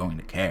aren't going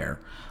to care.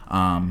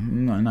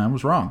 And I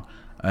was wrong,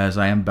 as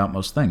I am about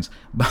most things.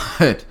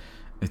 But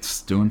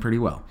it's doing pretty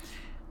well.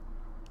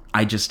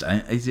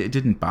 It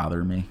didn't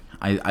bother me.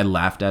 I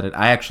laughed at it.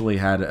 I actually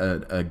had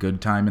a good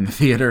time in the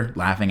theater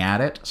laughing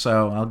at it,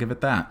 so I'll give it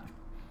that.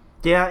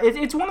 Yeah,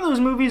 it's one of those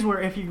movies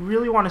where if you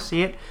really want to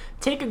see it,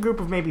 take a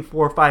group of maybe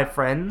 4 or 5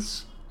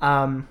 friends,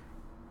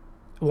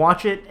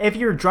 watch it. If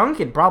you're drunk,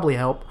 it'd probably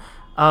help.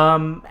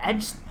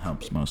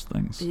 Helps most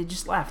things. You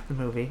just laugh at the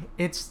movie.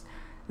 It's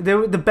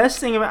the best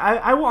thing about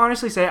I will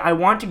honestly say I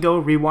want to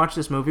go rewatch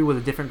this movie with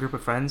a different group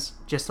of friends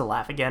just to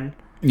laugh again.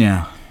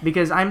 Yeah.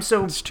 Because I'm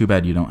so... It's too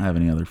bad you don't have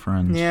any other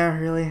friends. Yeah,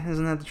 really?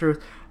 Isn't that the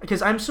truth?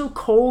 Because I'm so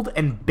cold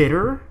and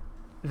bitter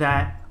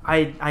that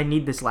I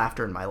need this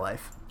laughter in my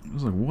life. I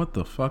was like, what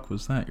the fuck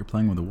was that? You're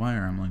playing with a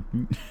wire. I'm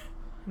like,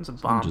 It's a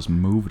someone bomb. just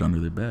moved under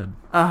the bed.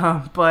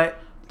 But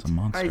It's a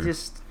monster.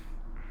 it's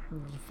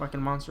a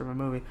fucking monster of a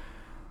movie.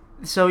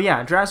 So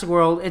yeah, Jurassic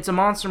World, it's a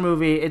monster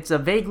movie. It's a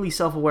vaguely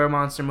self-aware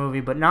monster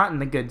movie, but not in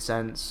the good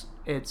sense.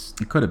 It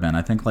could have been.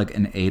 I think like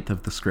an eighth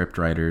of the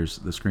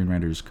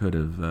screenwriters could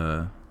have,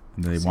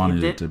 they Saved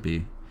wanted it. it to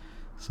be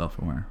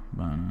self-aware.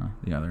 But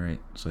the other 8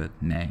 said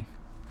nay.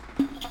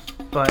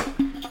 But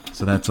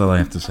So that's all I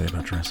have to say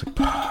about Jurassic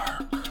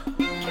Park.